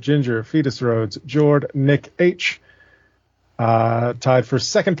 Bruno, Ginger, Fetus Rhodes, Jord, Nick H. Tied for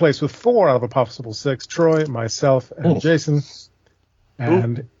 2nd place with 4 out of a possible 6. Troy, myself, and Jason.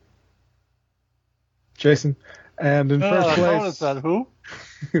 And Jason. And in first place, who?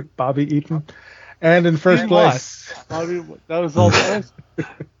 Bobby Eaton. And in first place, Bobby, that was all nice.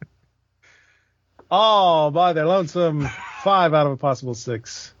 Oh, by their lonesome, 5 out of a possible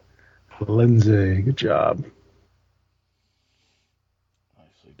 6. Lindsay, good job.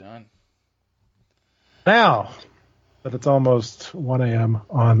 Nicely done. Now that it's almost 1 a.m.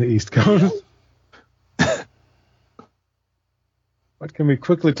 on the East Coast, what can we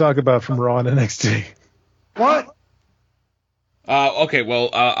quickly talk about from Raw and NXT? What? Okay, well,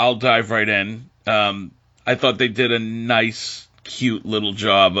 I'll dive right in. I thought they did a nice, cute little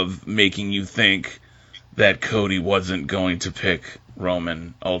job of making you think that Cody wasn't going to pick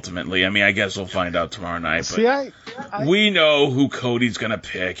Roman ultimately. I mean, I guess we'll find out tomorrow night. But we know who Cody's going to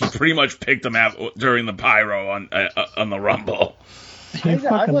pick. He pretty much picked him out during the pyro on the Rumble.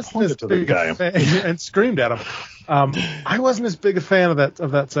 I wasn't as big a fan and screamed at him. I wasn't as big a fan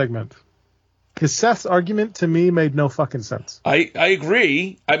of that segment. Because Seth's argument to me made no fucking sense. I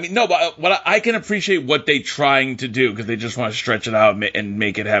agree. I mean, no, but I can appreciate what they're trying to do because they just want to stretch it out and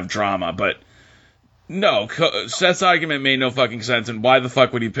make it have drama. But no, Seth's argument made no fucking sense. And why the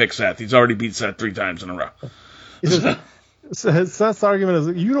fuck would he pick Seth? He's already beat Seth 3 times in a row. Seth's argument is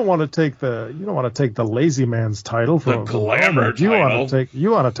you don't want to take the lazy man's title from the glamour title.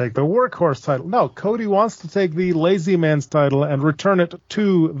 You want to take the workhorse title. No, Cody wants to take the lazy man's title and return it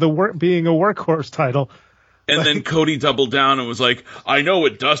to the being a workhorse title. And then Cody doubled down and was like, I know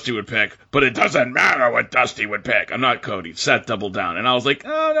what Dusty would pick, but it doesn't matter what Dusty would pick. I'm not Cody. Seth doubled down. And I was like,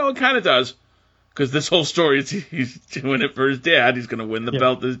 oh, no, it kind of does. Because this whole story is he's doing it for his dad. He's going to win the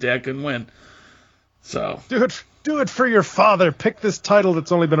belt his dad couldn't win. So Do it for your father. Pick this title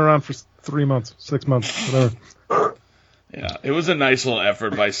that's only been around for 3 months, 6 months, whatever. Yeah, it was a nice little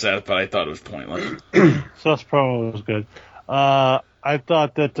effort by Seth, but I thought it was pointless. Seth's promo was good. I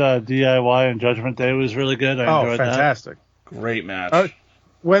thought that DIY and Judgment Day was really good. I enjoyed fantastic. that. Great match.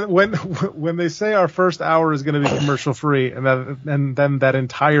 When they say our first hour is going to be commercial free, and then that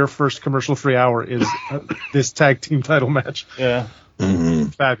entire first commercial free hour is this tag team title match. Yeah. Mm-hmm.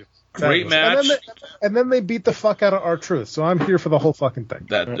 Fabulous. Great match. And then they beat the fuck out of R-Truth, so I'm here for the whole fucking thing.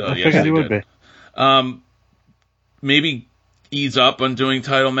 Yes, they did. Maybe ease up on doing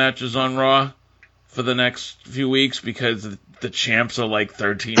title matches on Raw for the next few weeks because the champs are like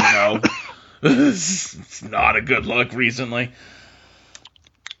 13-0. It's not a good look recently.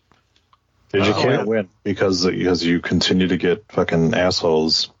 You can't win because you continue to get fucking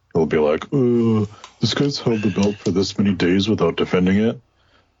assholes who will be like, this guy's held the belt for this many days without defending it.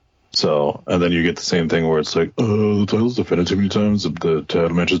 So, and then you get the same thing where it's like, the title's defended too many times, the title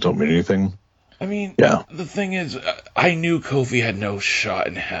matches don't mean anything. I mean, yeah. The thing is, I knew Kofi had no shot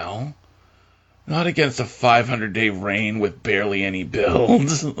in hell. Not against a 500-day reign with barely any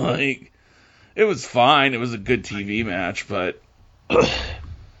builds. Like, it was fine. It was a good TV match, but at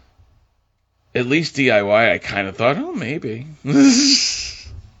least DIY, I kind of thought, maybe.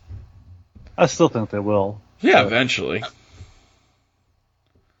 I still think they will. Yeah, eventually.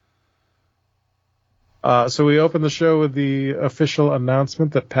 So we open the show with the official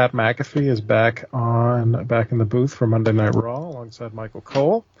announcement that Pat McAfee is back in the booth for Monday Night Raw alongside Michael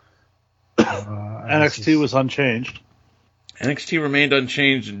Cole. NXT was unchanged. NXT remained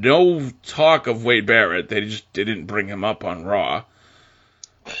unchanged. No talk of Wade Barrett. They just didn't bring him up on Raw.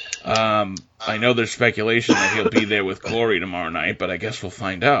 I know there's speculation that he'll be there with Corey tomorrow night, but I guess we'll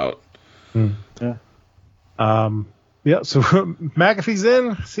find out. Yeah. Yeah, so McAfee's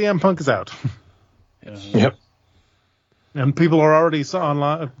in, CM Punk is out. Yep. And people are already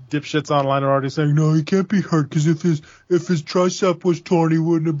online, dipshits online are already saying, no, he can't be hurt because if his tricep was torn, he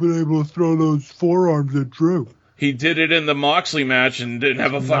wouldn't have been able to throw those forearms at Drew. He did it in the Moxley match and didn't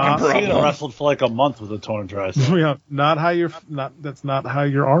have a fucking He problem. wrestled for like a month with a torn tricep. Yeah, that's not how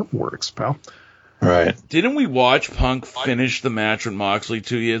your arm works, pal. Right. Didn't we watch Punk finish the match with Moxley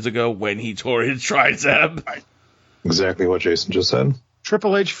 2 years ago when he tore his tricep? Exactly what Jason just said.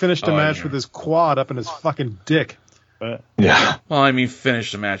 Triple H finished a match with his quad up in his fucking dick. Yeah. Well, I mean,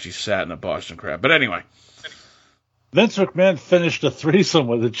 finished the match, he sat in a Boston Crab. But anyway. Vince McMahon finished a threesome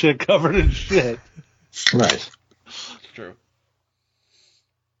with a chick covered in shit. Right. True.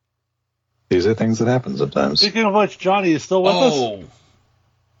 These are things that happen sometimes. Speaking of which, Johnny is still with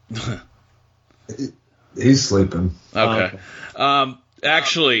us? He's sleeping. Okay.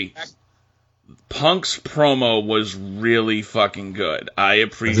 Actually, Punk's promo was really fucking good. I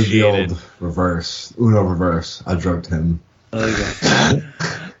appreciated the old reverse. Uno reverse. I drugged him.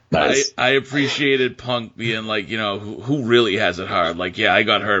 Nice. I appreciated Punk being like, you know, who really has it hard. Like, yeah, I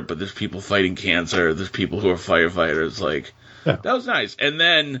got hurt, but there's people fighting cancer. There's people who are firefighters. Like, that was nice. And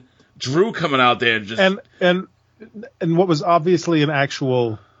then Drew coming out there and just and what was obviously an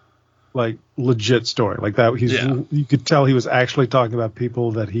actual, like, legit story like that. You could tell he was actually talking about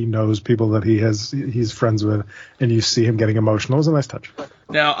people that he knows, people that he's friends with, and you see him getting emotional. It was a nice touch.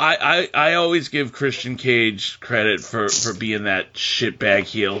 Now, I always give Christian Cage credit for being that shitbag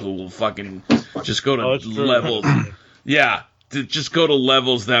heel who will fucking just go to levels. Yeah, just go to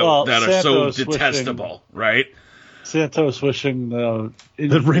levels that are so detestable, right? Santos wishing that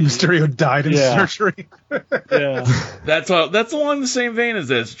Rey Mysterio died in surgery. Yeah, that's along the same vein as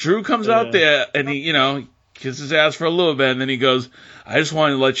this. Drew comes out there and he, you know, kisses his ass for a little bit, and then he goes, "I just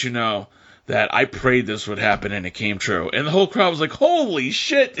wanted to let you know that I prayed this would happen and it came true." And the whole crowd was like, "Holy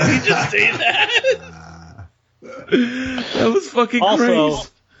shit! Did he just say that?" That was fucking crazy.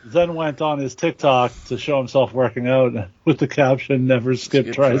 Then went on his TikTok to show himself working out with the caption, "Never skip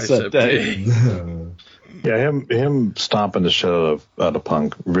tricep day." Yeah, him stomping the shit out of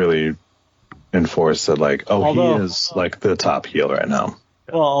Punk really enforced that, like, he is like the top heel right now.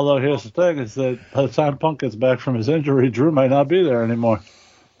 Well, although here's the thing, is that by the time Punk gets back from his injury, Drew might not be there anymore.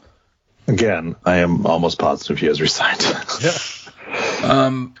 Again, I am almost positive he has resigned.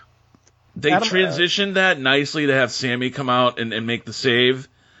 They transitioned that nicely to have Sammy come out and make the save.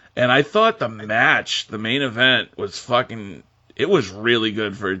 And I thought the match, the main event, was it was really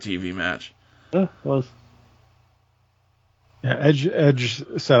good for a TV match. Yeah, it was. Yeah, Edge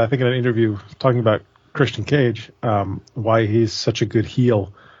said, I think in an interview talking about Christian Cage, why he's such a good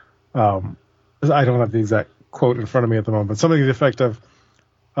heel. I don't have the exact quote in front of me at the moment, but something to the effect of,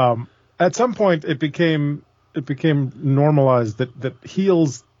 at some point it became normalized that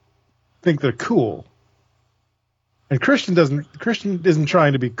heels think they're cool, and Christian isn't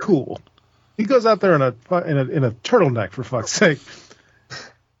trying to be cool. He goes out there in a turtleneck, for fuck's sake.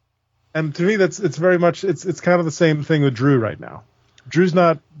 And to me, it's very much it's kind of the same thing with Drew right now. Drew's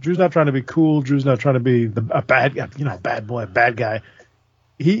not trying to be cool. Drew's not trying to be a bad guy, bad boy, bad guy.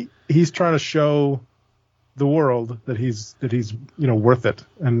 He's trying to show the world that he's worth it,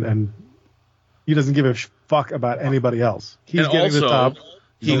 and he doesn't give a fuck about anybody else. He's getting the top.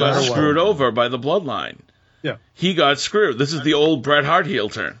 He got screwed over by the Bloodline. Yeah, he got screwed. This is the old Bret Hart heel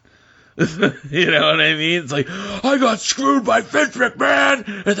turn. You know what I mean? It's like, I got screwed by Vince McMahon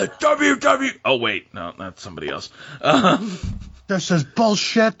and the WWE. Oh, wait. No, that's somebody else. This is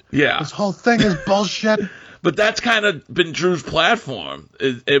bullshit. Yeah. This whole thing is bullshit. But that's kind of been Drew's platform.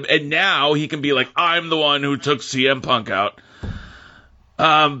 And now he can be like, I'm the one who took CM Punk out.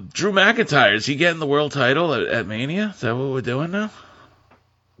 Drew McIntyre, is he getting the world title at Mania? Is that what we're doing now?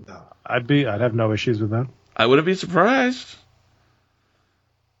 No. I'd have no issues with that. I wouldn't be surprised.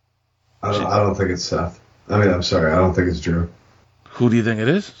 I don't think it's Seth. I mean, I'm sorry. I don't think it's Drew. Who do you think it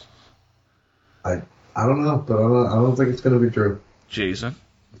is? I don't know, but I don't think it's going to be Drew. Jason?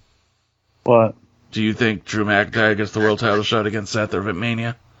 What? Do you think Drew McIntyre gets the world title shot against Seth at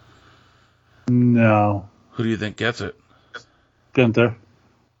Mania? No. Who do you think gets it? Gunther.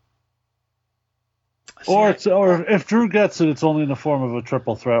 Or if Drew gets it, it's only in the form of a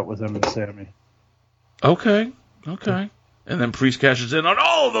triple threat with him and Sammy. Okay. And then Priest cashes in on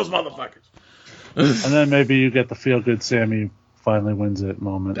all of those motherfuckers. And then maybe you get the feel-good Sammy finally wins it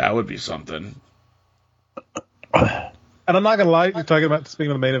moment. That would be something. And I'm not gonna lie, you're talking about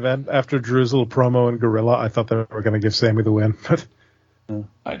speaking of the main event after Drew's little promo and Gorilla. I thought they were gonna give Sammy the win, but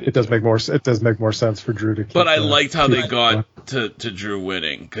it does make more sense for Drew to. But I liked how they got to Drew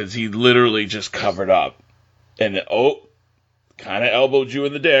winning because he literally just covered up and kind of elbowed you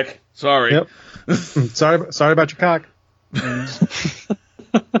in the dick. Sorry. Yep. sorry about your cock.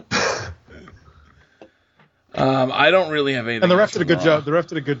 I don't really have anything. And the ref did a good job. The ref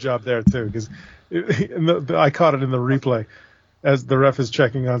did a good job there too, because I caught it in the replay as the ref is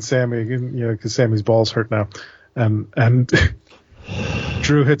checking on Sammy, because Sammy's balls hurt now, and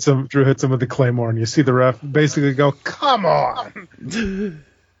Drew hits him with the Claymore, and you see the ref basically go, "Come on."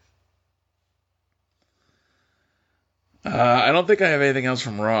 I don't think I have anything else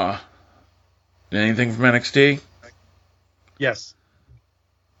from Raw. Anything from NXT? Yes.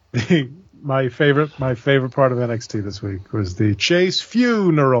 My favorite part of NXT this week was the Chase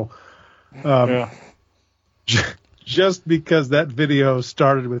funeral. Just because that video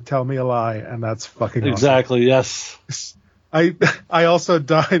started with "Tell Me a Lie," and that's fucking exactly awesome. Yes. I also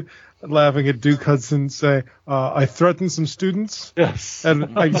died laughing at Duke Hudson say, "I threatened some students." Yes.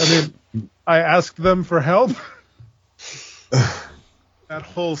 And I asked them for help. That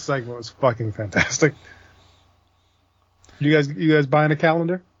whole segment was fucking fantastic. You guys buying a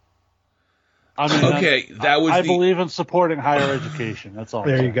calendar? I mean, okay, I believe in supporting higher education. That's all.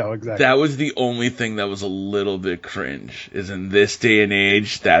 There you go. Exactly. That was the only thing that was a little bit cringe. Is in this day and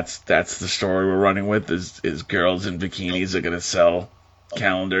age, that's the story we're running with. Is girls in bikinis are going to sell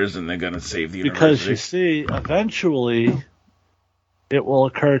calendars and they're going to save the university. Because you see, eventually, it will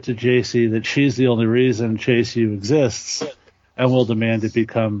occur to JC that she's the only reason Chase U exists, and will demand it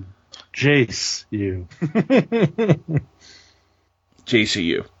become Jace U.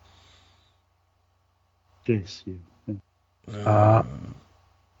 JCU. JCU.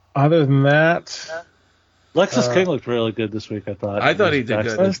 Other than that, Lexus King looked really good this week, I thought. I thought he did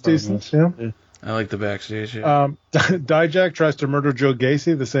good. That's decent, yeah. I like the backstage. Yeah. Dijak tries to murder Joe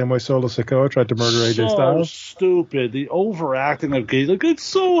Gacy the same way Solo Sikoa tried to murder AJ Styles. Stupid. The overacting of Gacy. Like, it's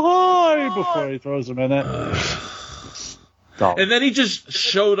so high before he throws him in it. And then he just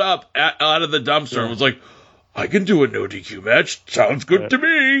showed up out of the dumpster and was like, "I can do a no DQ match. Sounds good to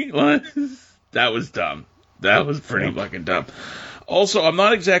me." That was dumb. That was pretty fucking dumb. Also, I'm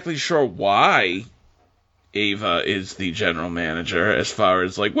not exactly sure why Ava is the general manager as far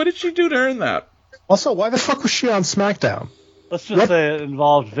as, what did she do to earn that? Also, why the fuck was she on SmackDown? Let's just say it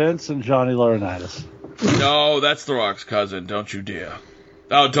involved Vince and Johnny Laurinaitis. No, that's The Rock's cousin. Don't you dare.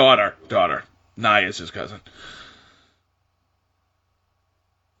 Oh, daughter. Nia's his cousin.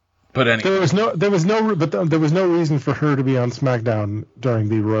 But anyway, there was no reason for her to be on SmackDown during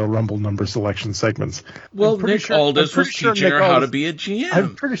the Royal Rumble number selection segments. Well, Nick Aldis was teaching her how to be a GM.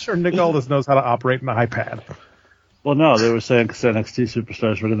 I'm pretty sure Nick Aldis knows how to operate an iPad. Well, no, they were saying because NXT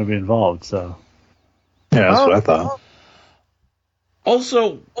superstars were going to be involved, so. Yeah, that's what I thought.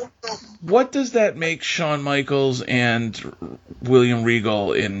 Also, what does that make Shawn Michaels and William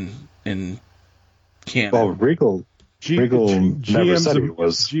Regal in Canada? Well, Regal never said he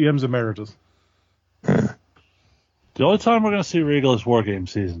was GM's emeritus. The only time we're going to see Regal is War Game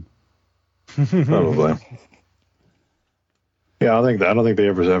season. Probably. Yeah, I don't think they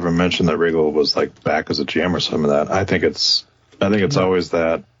ever mentioned that Regal was back as a GM or something like that. I think it's always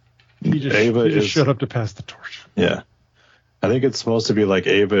that he just showed up to pass the torch. Yeah. I think it's supposed to be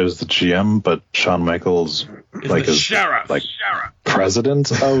Ava is the GM, but Shawn Michaels is sheriff,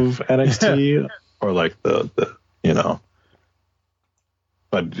 president of NXT or the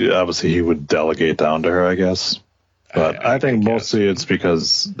but obviously he would delegate down to her, I guess. But I think mostly it's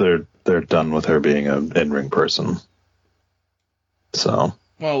because they're done with her being an in-ring person. So.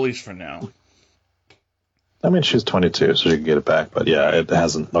 Well, at least for now. I mean, she's 22, so she can get it back. But yeah, it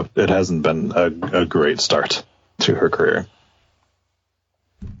hasn't been a great start to her career.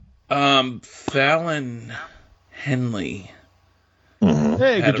 Fallon Henley. Mm-hmm.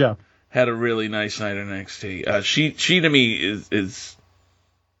 Hey, good job. Had a really nice night in NXT. She to me is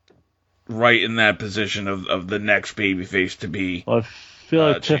right in that position of the next babyface to be. Well, I feel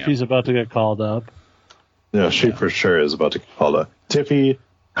like Tiffy's about to get called up. Yeah, she for sure is about to get called up. Tiffy,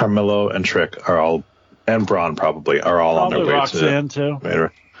 Carmelo, and Trick are all, and Braun probably are all on their way Roxanne to. too.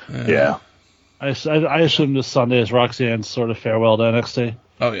 Yeah. I assume this Sunday is Roxanne's sort of farewell to NXT.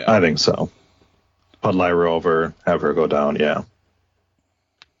 Oh yeah, I think so. Put Lyra over, have her go down. Yeah.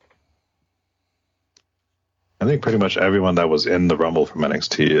 I think pretty much everyone that was in the Rumble from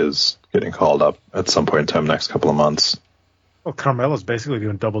NXT is getting called up at some point in time next couple of months. Well, Carmelo's basically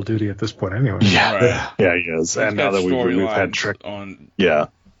doing double duty at this point anyway. Yeah, right. Yeah, he is. And now that we've had Trick on. Yeah.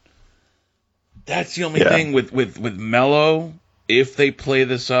 That's the only thing with Melo. If they play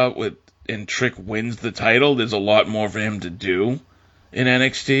this up and Trick wins the title, there's a lot more for him to do in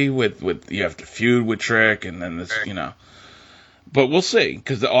NXT. With you have to feud with Trick, and then this, But we'll see,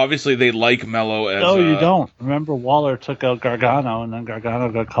 because obviously they like Melo as. No, you don't. Remember, Waller took out Gargano, and then Gargano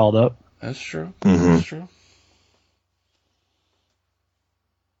got called up. That's true. Mm-hmm. That's true.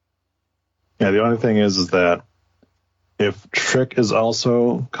 Yeah, the only thing is that if Trick is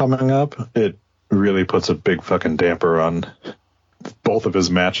also coming up, it really puts a big fucking damper on both of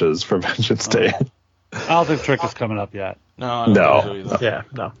his matches for Vengeance Day. I don't think Trick is coming up yet. No. Yeah,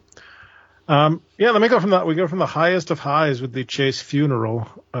 no. Let me go from that. We go from the highest of highs with the Chase funeral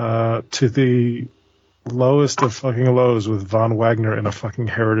to the lowest of fucking lows with Von Wagner in a fucking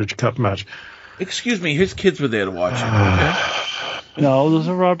Heritage Cup match. Excuse me, his kids were there to watch it. Okay? No, those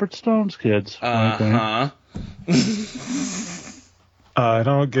are Robert Stone's kids. Uh-huh. I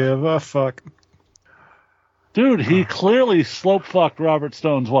don't give a fuck. Dude, he clearly slope fucked Robert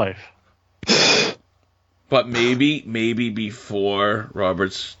Stone's wife. But maybe before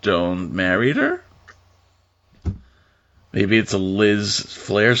Robert Stone married her? Maybe it's a Liz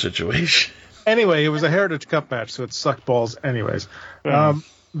Flair situation. Anyway, it was a Heritage Cup match, so it sucked balls anyways.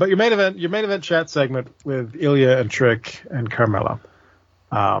 But your main event chat segment with Ilya and Trick and Carmelo.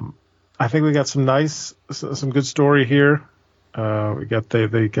 I think we got some good story here. They got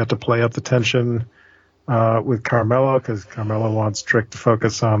to play up the tension with Carmelo, because Carmelo wants Trick to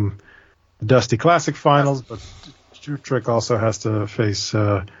focus on the Dusty Classic finals, but Trick also has to face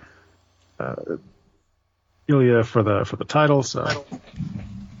Ilya for the title. So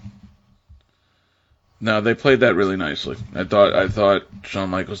no, they played that really nicely. I thought Shawn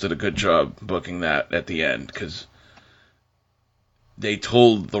Michaels did a good job booking that at the end, because they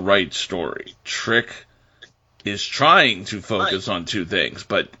told the right story. Trick is trying to focus on two things,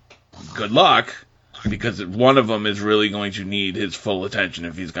 but good luck, because one of them is really going to need his full attention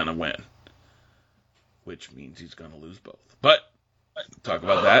if he's going to win, which means he's going to lose both. But talk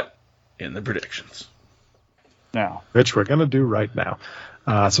about that in the predictions. Now, which we're going to do right now.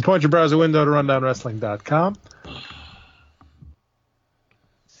 So point your browser window to rundownwrestling.com.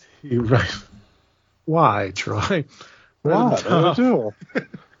 Why, Troy? What?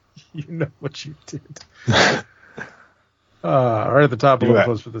 You know what you did. Right at the top of the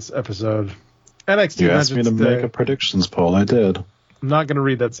post for this episode. NXT. You asked me to make a predictions poll. I did. I'm not going to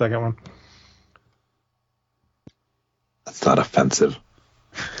read that second one. That's not offensive.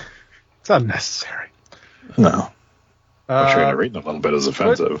 It's unnecessary. No. What you're going to read in a little bit is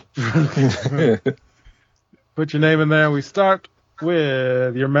offensive. Put your name in there. We start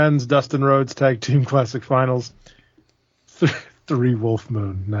with your men's Dustin Rhodes Tag Team Classic Finals. 3 Wolf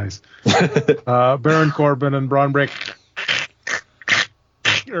Moon. Nice. Baron Corbin and Braun Breaker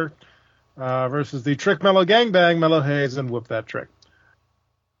versus the Trick Mello Gangbang, Mello Hayes, and Whoop That Trick.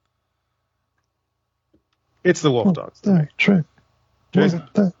 It's the Wolf Dogs. Trick. Jason?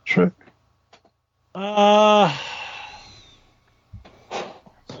 Trick. Who are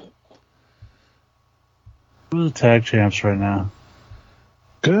the tag champs right now?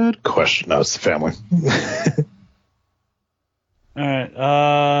 Good question. No, it's the family. All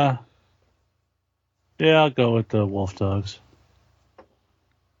right. I'll go with the Wolf Dogs.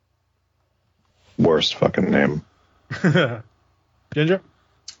 Worst fucking name. Ginger?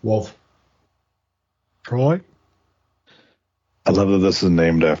 Wolf. Troy? I love that this is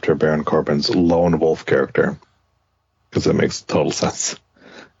named after Baron Corbin's lone wolf character, because it makes total sense.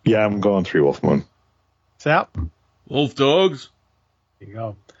 Yeah, I'm going 3 Wolf Moon. Sap? Wolf Dogs. There you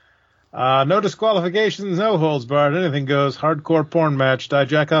go. No disqualifications, no holds barred, anything goes. Hardcore porn match.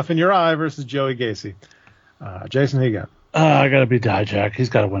 Dijak off in your eye versus Joey Gacy. Jason, who you got? I gotta be Dijak. He's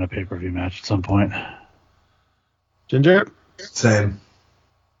got to win a pay-per-view match at some point. Ginger? Same.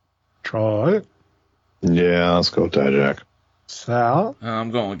 Troy? Yeah, let's go with Dijak. Sal?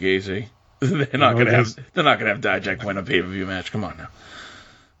 I'm going with Gacy. They're not gonna have Dijak win a pay-per-view match. Come on now.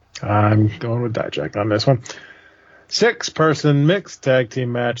 I'm going with Dijak on this one. 6-person mixed tag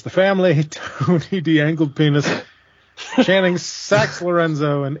team match. The family, Tony the Angled Penis, Channing Sax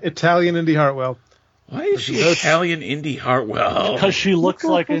Lorenzo, and Italian Indy Hartwell. Why is she Italian Indy Hartwell? Because she looks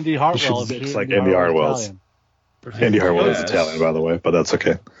like Indy Hartwell. She looks like Indy Hartwell. Indy Hartwell is Italian, by the way, but that's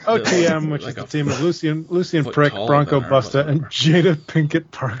okay. OTM, which is the team of Lucian Prick, Bronco Busta, and Jada Pinkett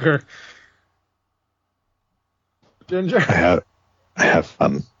Parker. Ginger? I have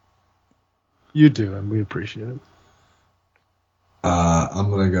fun. You do, and we appreciate it.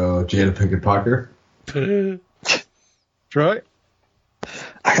 I'm going to go Jada Pinkett Parker. Troy?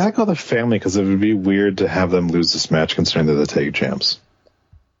 I gotta go the family, because it would be weird to have them lose this match considering they're the tag champs.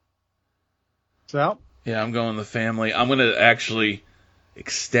 Sal? Yeah, I'm going the family. I'm going to actually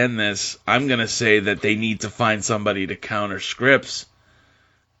extend this. I'm going to say that they need to find somebody to counter Scripps,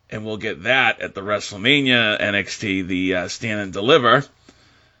 and we'll get that at the WrestleMania NXT, the Stand and Deliver.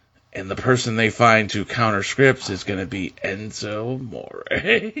 And the person they find to counter Scripps is going to be Enzo Amore.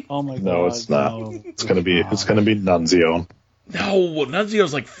 Oh my god! No, it's not. No, It's gonna be Nunzio. No,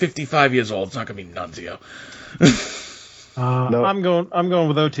 Nunzio's like 55 years old. It's not going to be Nunzio. No. I'm going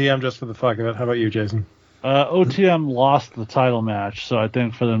with OTM just for the fuck of it. How about you, Jason? OTM lost the title match, so I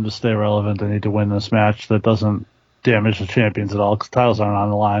think for them to stay relevant, they need to win this match that doesn't damage the champions at all because titles aren't on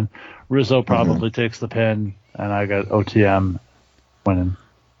the line. Rizzo probably takes the pin, and I got OTM winning.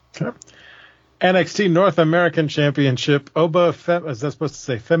 Okay. NXT North American Championship. Is that supposed to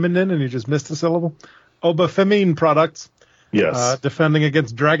say feminine and you just missed a syllable? Oba Femine Products. Yes. Defending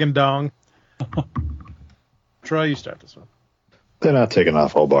against Dragon Dong. Troy, you start this one. They're not taking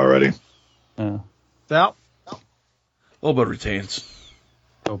off Oba already. Yeah. Sal? Oba retains.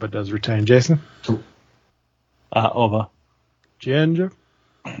 Oba does retain. Jason? Oba. Ginger?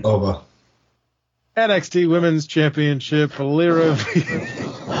 Oba. NXT Women's Championship.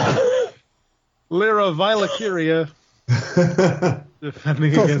 Lyra Valkyria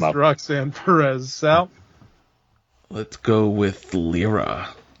defending against Roxanne Perez. Sal? Let's go with Lyra.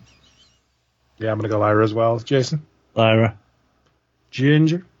 Yeah, I'm going to go Lyra as well. Jason? Lyra.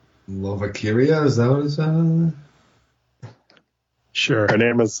 Ginger? Lovakiria, is that what it's Sure. Her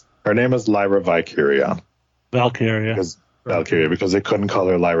name is Lyra Valkyria. Valkyria. Because they couldn't call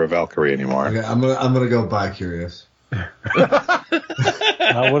her Lyra Valkyrie anymore. Okay, I'm gonna go bi-curious.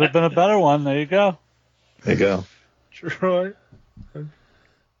 That would have been a better one. There you go. There you go. Troy?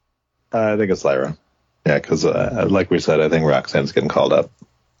 I think it's Lyra. Yeah, because like we said, I think Roxanne's getting called up.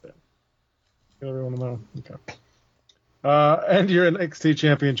 Everyone know. Okay. And your NXT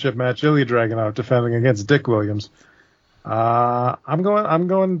Championship match, Ilya Dragunov defending against Dick Williams. I'm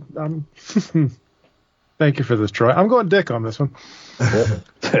going. Thank you for this, Troy. I'm going Dick on this one. As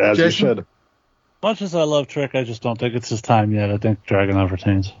Jason? you should. Much as I love Trick, I just don't think it's his time yet. I think Dragunov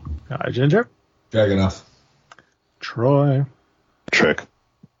retains. Ginger? Dragunov. Troy? Trick.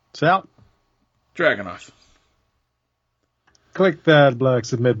 Sal? Dragunov. Click that black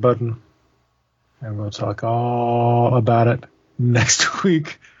submit button, and we'll talk all about it next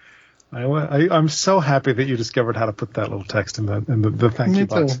week. I'm so happy that you discovered how to put that little text in the thank you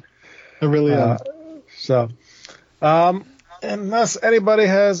box. I really am. Unless anybody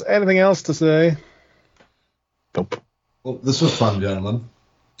has anything else to say. Nope. Well, this was fun, gentlemen.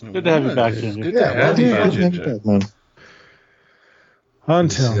 Good to have you back, Ginger. Good to have you back, Ginger.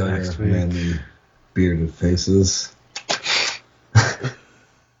 Until See all next your week. manly bearded faces.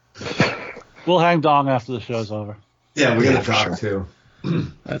 We'll hang dong after the show's over. Yeah, we're gonna for talk sure.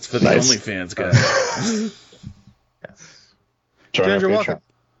 too. That's for the Nice. OnlyFans guys. Join our Ginger, Patreon. welcome.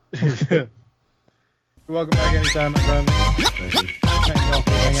 You're welcome back anytime, my friend. Thank y'all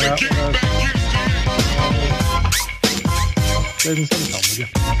for hanging out with us. Jason, send us home, would you?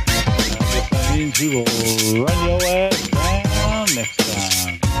 That means we will run your ass down next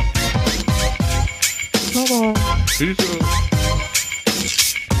time. Peace out.